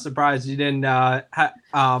also half surprised you didn't have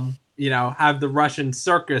the Russian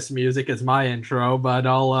circus music as my intro, but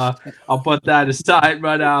I'll put that aside.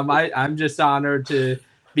 But I'm just honored to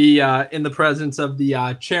be in the presence of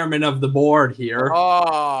the chairman of the board here.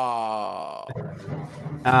 Oh.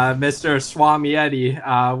 Mr. Swami Eddie,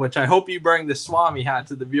 which I hope you bring the Swami hat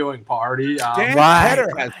to the viewing party. Dan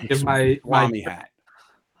Petter has my Swami hat.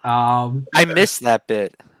 I missed that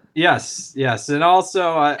bit. Yes, and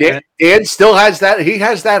also Dan still has that. He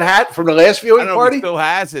has that hat from the last viewing party. He still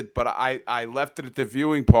has it, but I left it at the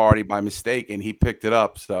viewing party by mistake, and he picked it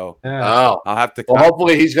up. So I'll have to. Well,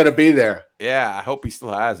 hopefully he's going to be there. Yeah, I hope he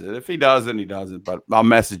still has it. If he doesn't, he doesn't. But I'll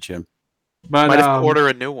message him. But might have to order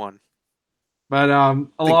a new one. But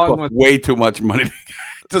along with way too much money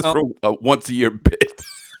just for a once a year bit.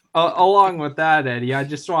 Along with that, Eddie, I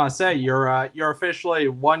just want to say you're officially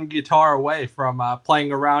one guitar away from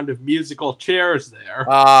playing a round of musical chairs there.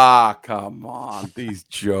 Ah, come on, these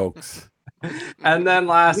jokes. And then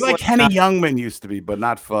lastly, like Henny Youngman used to be, but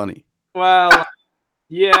not funny. Well,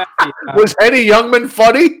 yeah. Was Henny Youngman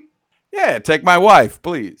funny? Yeah, take my wife,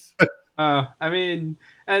 please. I mean,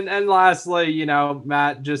 and lastly,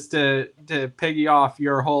 Matt, just to piggy off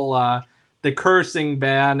your whole the cursing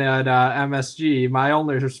ban at MSG, my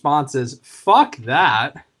only response is fuck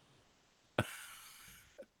that.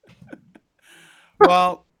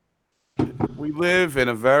 Well, we live in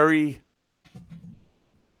a very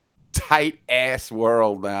tight ass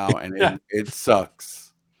world now, and it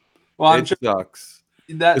sucks. Well, it sucks.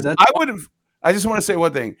 I just want to say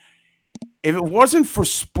one thing. If it wasn't for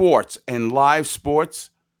sports and live sports,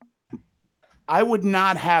 I would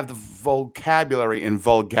not have the vocabulary and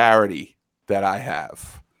vulgarity that I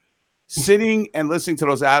have. Sitting and listening to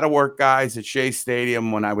those out-of-work guys at Shea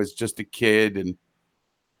Stadium when I was just a kid and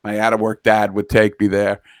my out-of-work dad would take me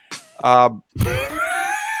there. To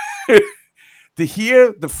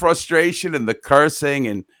hear the frustration and the cursing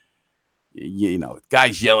and,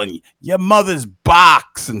 guys yelling, your mother's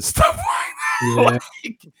box and stuff like that. Yeah.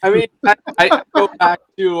 I mean, I go back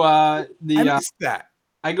to I missed that.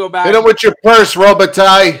 I go back. Hit him with your purse,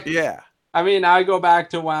 Robitaille. Yeah. I mean, I go back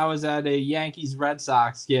to when I was at a Yankees-Red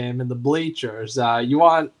Sox game in the bleachers. You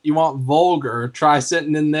want vulgar? Try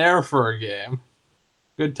sitting in there for a game.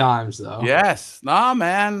 Good times, though. Yes. Nah,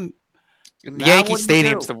 man. Yankee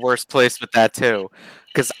Stadium's the worst place with that, too.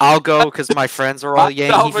 Because I'll go because my friends are all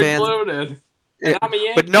Yankee fans. Included. And I'm a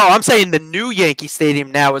Yankee. But no, I'm saying the new Yankee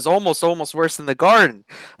Stadium now is almost worse than the Garden.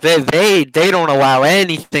 They don't allow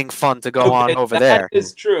anything fun to go on over there. That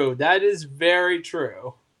is true. That is very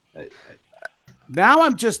true. Now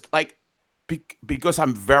I'm just like, because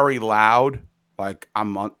I'm very loud. Like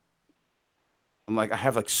I'm like I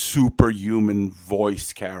have like superhuman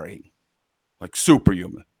voice carrying, like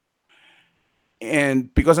superhuman.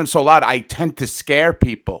 And because I'm so loud, I tend to scare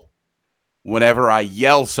people whenever I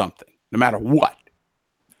yell something, no matter what.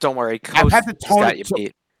 Don't worry, I've had to Costa's tone got it you so-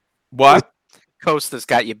 beat. What? Costa's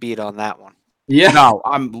got you beat on that one. Yeah. No,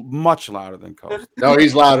 I'm much louder than Costa. No,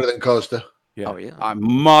 he's louder than Costa. Yeah. Oh, yeah. I'm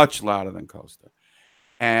much louder than Costa.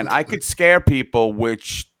 And I could scare people,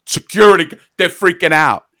 which security, they're freaking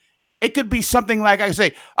out. It could be something like I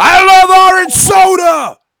say, I love orange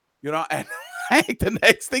soda, and the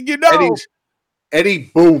next thing you know.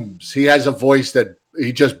 Eddie booms. He has a voice that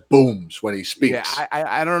he just booms when he speaks. Yeah,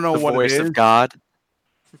 I don't know The what voice it is. of God.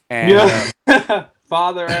 And,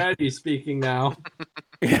 Father Eddie speaking now.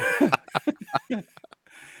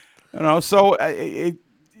 So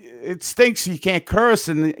it stinks. You can't curse,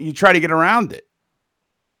 and you try to get around it.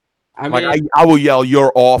 I mean, I will yell,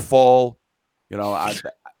 "You're awful." I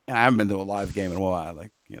haven't been to a live game in a while.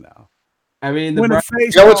 I mean, win a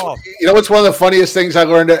face you off. know what's one of the funniest things I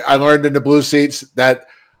learned in the blue seats that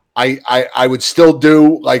I would still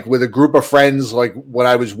do, like with a group of friends, like when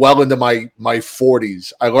I was well into my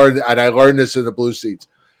 40s. I learned this in the blue seats.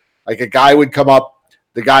 Like a guy would come up,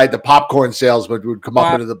 the popcorn salesman would come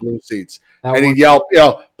up into the blue seats, and he'd yell,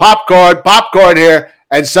 popcorn here,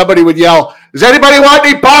 and somebody would yell, does anybody want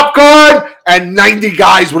any popcorn? And 90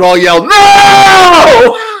 guys would all yell,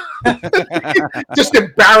 no! Just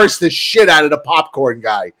embarrass the shit out of the popcorn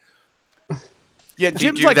guy. Yeah, Jim's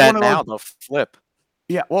Jim's like that one of now, those. they'll flip.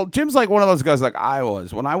 Yeah, well, Jim's like one of those guys like I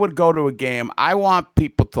was. When I would go to a game, I want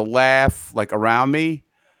people to laugh like around me.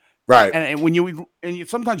 Right. And when you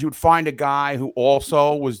sometimes you would find a guy who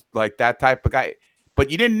also was like that type of guy,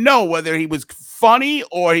 but you didn't know whether he was funny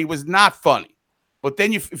or he was not funny. But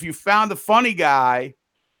then if you found the funny guy,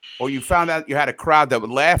 or you found out you had a crowd that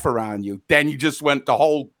would laugh around you, then you just went the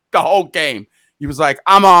whole game. He was like,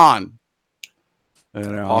 I'm on.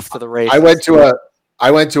 Off to the races. I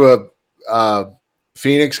went to a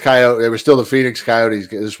Phoenix Coyote. They were still the Phoenix Coyotes.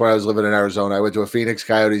 This is when I was living in Arizona. I went to a Phoenix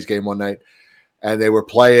Coyotes game one night, and they were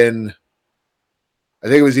playing, I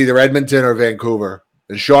think it was either Edmonton or Vancouver.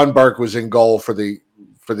 And Sean Burke was in goal for the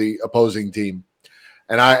opposing team.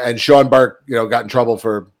 And Sean Burke, got in trouble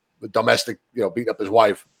for domestic, beating up his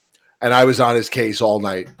wife. And I was on his case all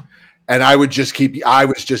night. And I was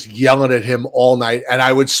just yelling at him all night. And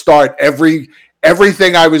I would start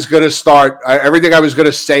everything I was going to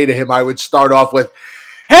say to him, I would start off with,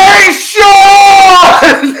 hey,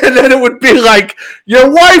 Sean! And then it would be like,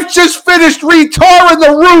 your wife just finished retarring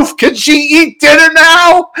the roof. Can she eat dinner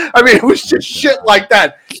now? I mean, it was just shit like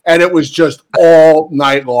that. And it was just all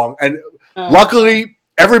night long. And luckily,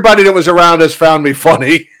 everybody that was around us found me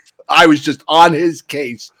funny. I was just on his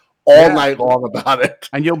case all night long about it.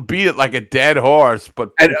 And you'll beat it like a dead horse.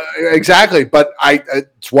 Exactly. But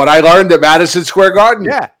it's what I learned at Madison Square Garden.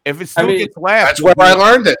 Yeah. If it still gets laughed. That's where I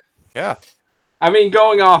learned it. Yeah. I mean,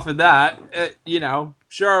 going off of that,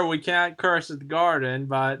 sure, we can't curse at the Garden,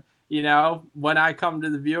 but, when I come to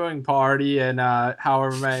the viewing party in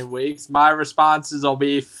however many weeks, my responses will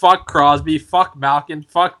be fuck Crosby, fuck Malkin,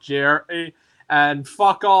 fuck Jerry, and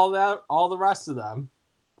fuck all the rest of them.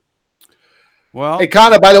 Well, hey,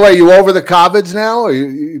 Connor, by the way, you over the COVIDs now? Are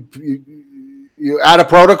you out of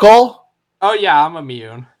protocol? Oh, yeah, I'm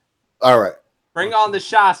immune. All right. Bring on the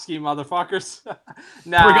Shosky, motherfuckers.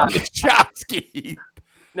 Nah. Bring on the Shosky.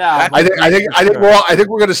 No. I think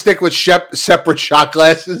we're going to stick with separate shot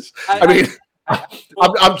glasses. I'm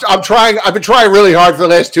trying. I've been trying really hard for the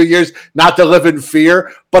last 2 years not to live in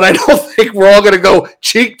fear, but I don't think we're all going to go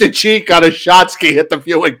cheek to cheek on a Shotsky at the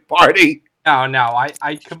viewing party. No,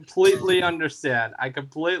 I completely understand. I'm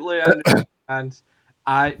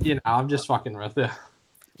just fucking with it.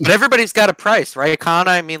 But everybody's got a price, right, Connor?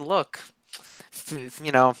 I mean, look,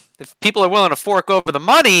 if people are willing to fork over the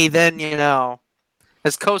money, then,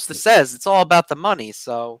 as Costa says, it's all about the money.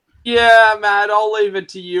 So yeah, Matt, I'll leave it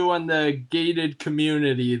to you and the gated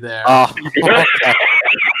community there. Oh, okay.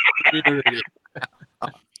 Community.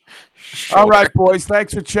 All right, boys.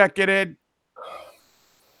 Thanks for checking in.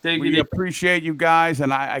 We appreciate you guys,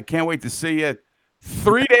 and I can't wait to see you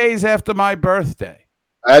 3 days after my birthday.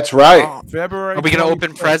 That's right. February. Are we going to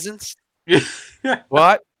open presents?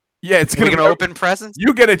 What? Yeah, it's going to open presents.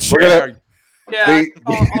 You get a chair. Yeah,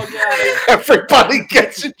 everybody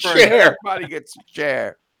gets a chair. Everybody gets a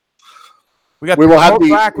chair. We will have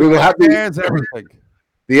the chairs, everything.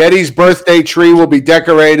 The Eddie's birthday tree will be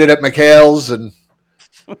decorated at McHale's, and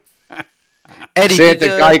Eddie,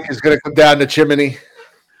 Santa Geik is going to come down the chimney.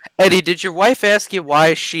 Eddie, did your wife ask you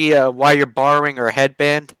why you're borrowing her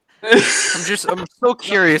headband? I'm so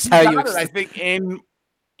curious how you. I think in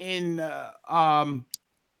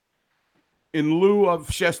lieu of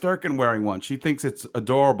Shesterkin wearing one, she thinks it's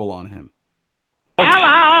adorable on him.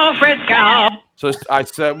 Hello, Frisco. So I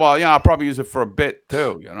said, well, I'll probably use it for a bit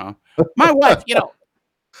too. My wife,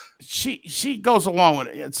 she goes along with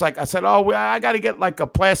it. It's like I said, I got to get like a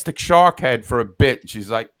plastic shark head for a bit. And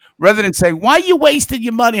she's like, rather than say, why are you wasting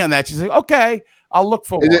your money on that? She's like, okay, I'll look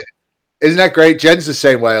for one. Isn't that great? Jen's the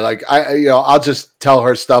same way. Like I'll just tell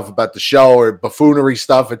her stuff about the show or buffoonery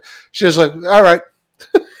stuff, and she's like, all right.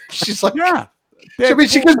 She's like, yeah. I mean,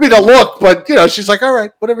 she gives me the look, but she's like, all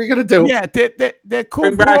right, whatever you're gonna do. Yeah, they're cool.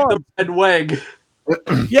 Bring back the red wig.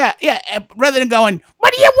 Yeah. Rather than going,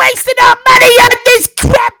 what are you wasting our money on this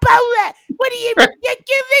crap? What are you give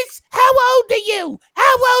this? How old are you?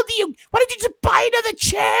 Why don't you just buy another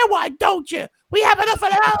chair? Why don't you? We have enough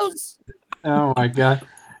of those. Oh my god.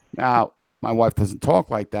 Now, my wife doesn't talk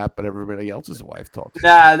like that, but everybody else's wife talks.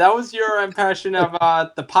 Nah, that was your impression of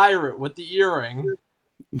the pirate with the earring.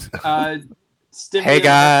 Hey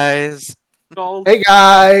guys. Hey guys.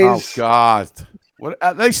 Oh God. What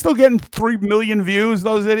are they still getting 3 million views,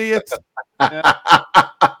 those idiots? Galant,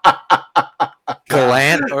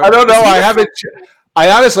 I don't know.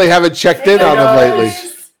 I honestly haven't checked in on them lately.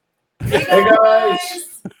 Hey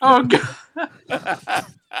guys. Oh god.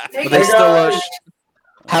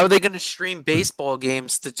 How are they going to stream baseball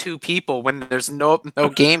games to 2 people when there's no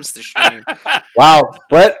games to stream? Wow,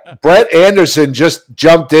 Brett Anderson just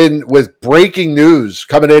jumped in with breaking news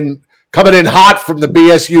coming in hot from the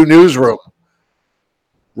BSU newsroom.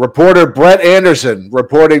 Reporter Brett Anderson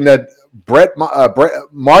reporting that Brett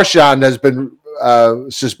Marchand has been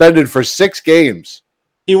suspended for 6 games.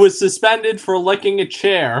 He was suspended for licking a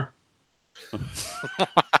chair.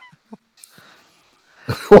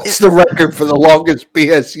 What's the record for the longest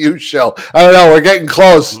BSU show? I don't know. We're getting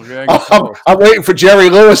close. I'm waiting for Jerry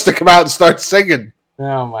Lewis to come out and start singing.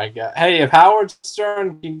 Oh my god! Hey, if Howard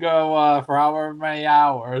Stern can go for however many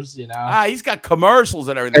hours, he's got commercials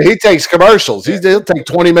and everything. And he takes commercials. He'll take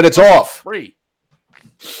 20 minutes off. Free.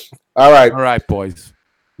 All right, boys.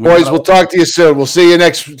 We'll talk to you soon. We'll see you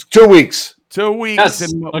next 2 weeks. 2 weeks.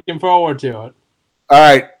 Yes, looking forward to it. All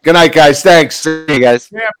right. Good night, guys. Thanks. See you guys.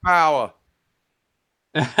 Yeah, power.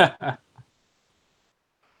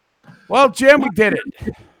 Well, Jim, we did it.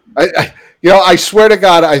 I swear to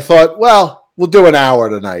God, I thought, well, we'll do an hour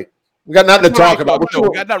tonight. We got nothing to talk about. We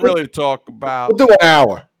got nothing really to talk about. We'll do an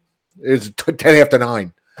hour. It's 10 after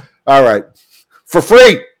 9. All right. For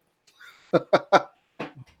free.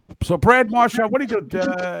 So, Brad Marchand, what did he do?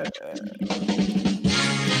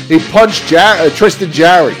 He punched Tristan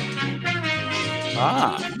Jarry.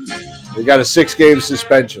 He got a 6-game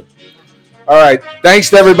suspension. All right. Thanks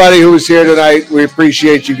to everybody who was here tonight. We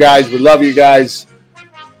appreciate you guys. We love you guys.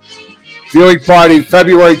 Viewing party,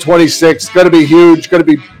 February 26th. Going to be huge. Going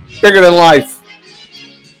to be bigger than life.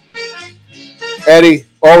 Eddie,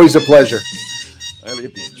 always a pleasure. Let me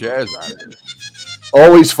get these chairs out of here.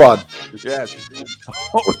 Always fun. Yes.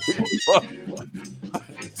 Always fun.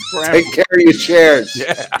 Take care of your chairs.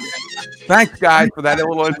 Yeah. Thanks, guys, for that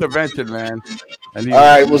little intervention, man. All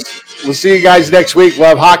right. We'll see you guys next week. We'll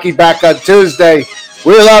have hockey back on Tuesday.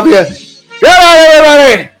 We love you. Good night,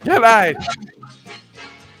 everybody. Good night.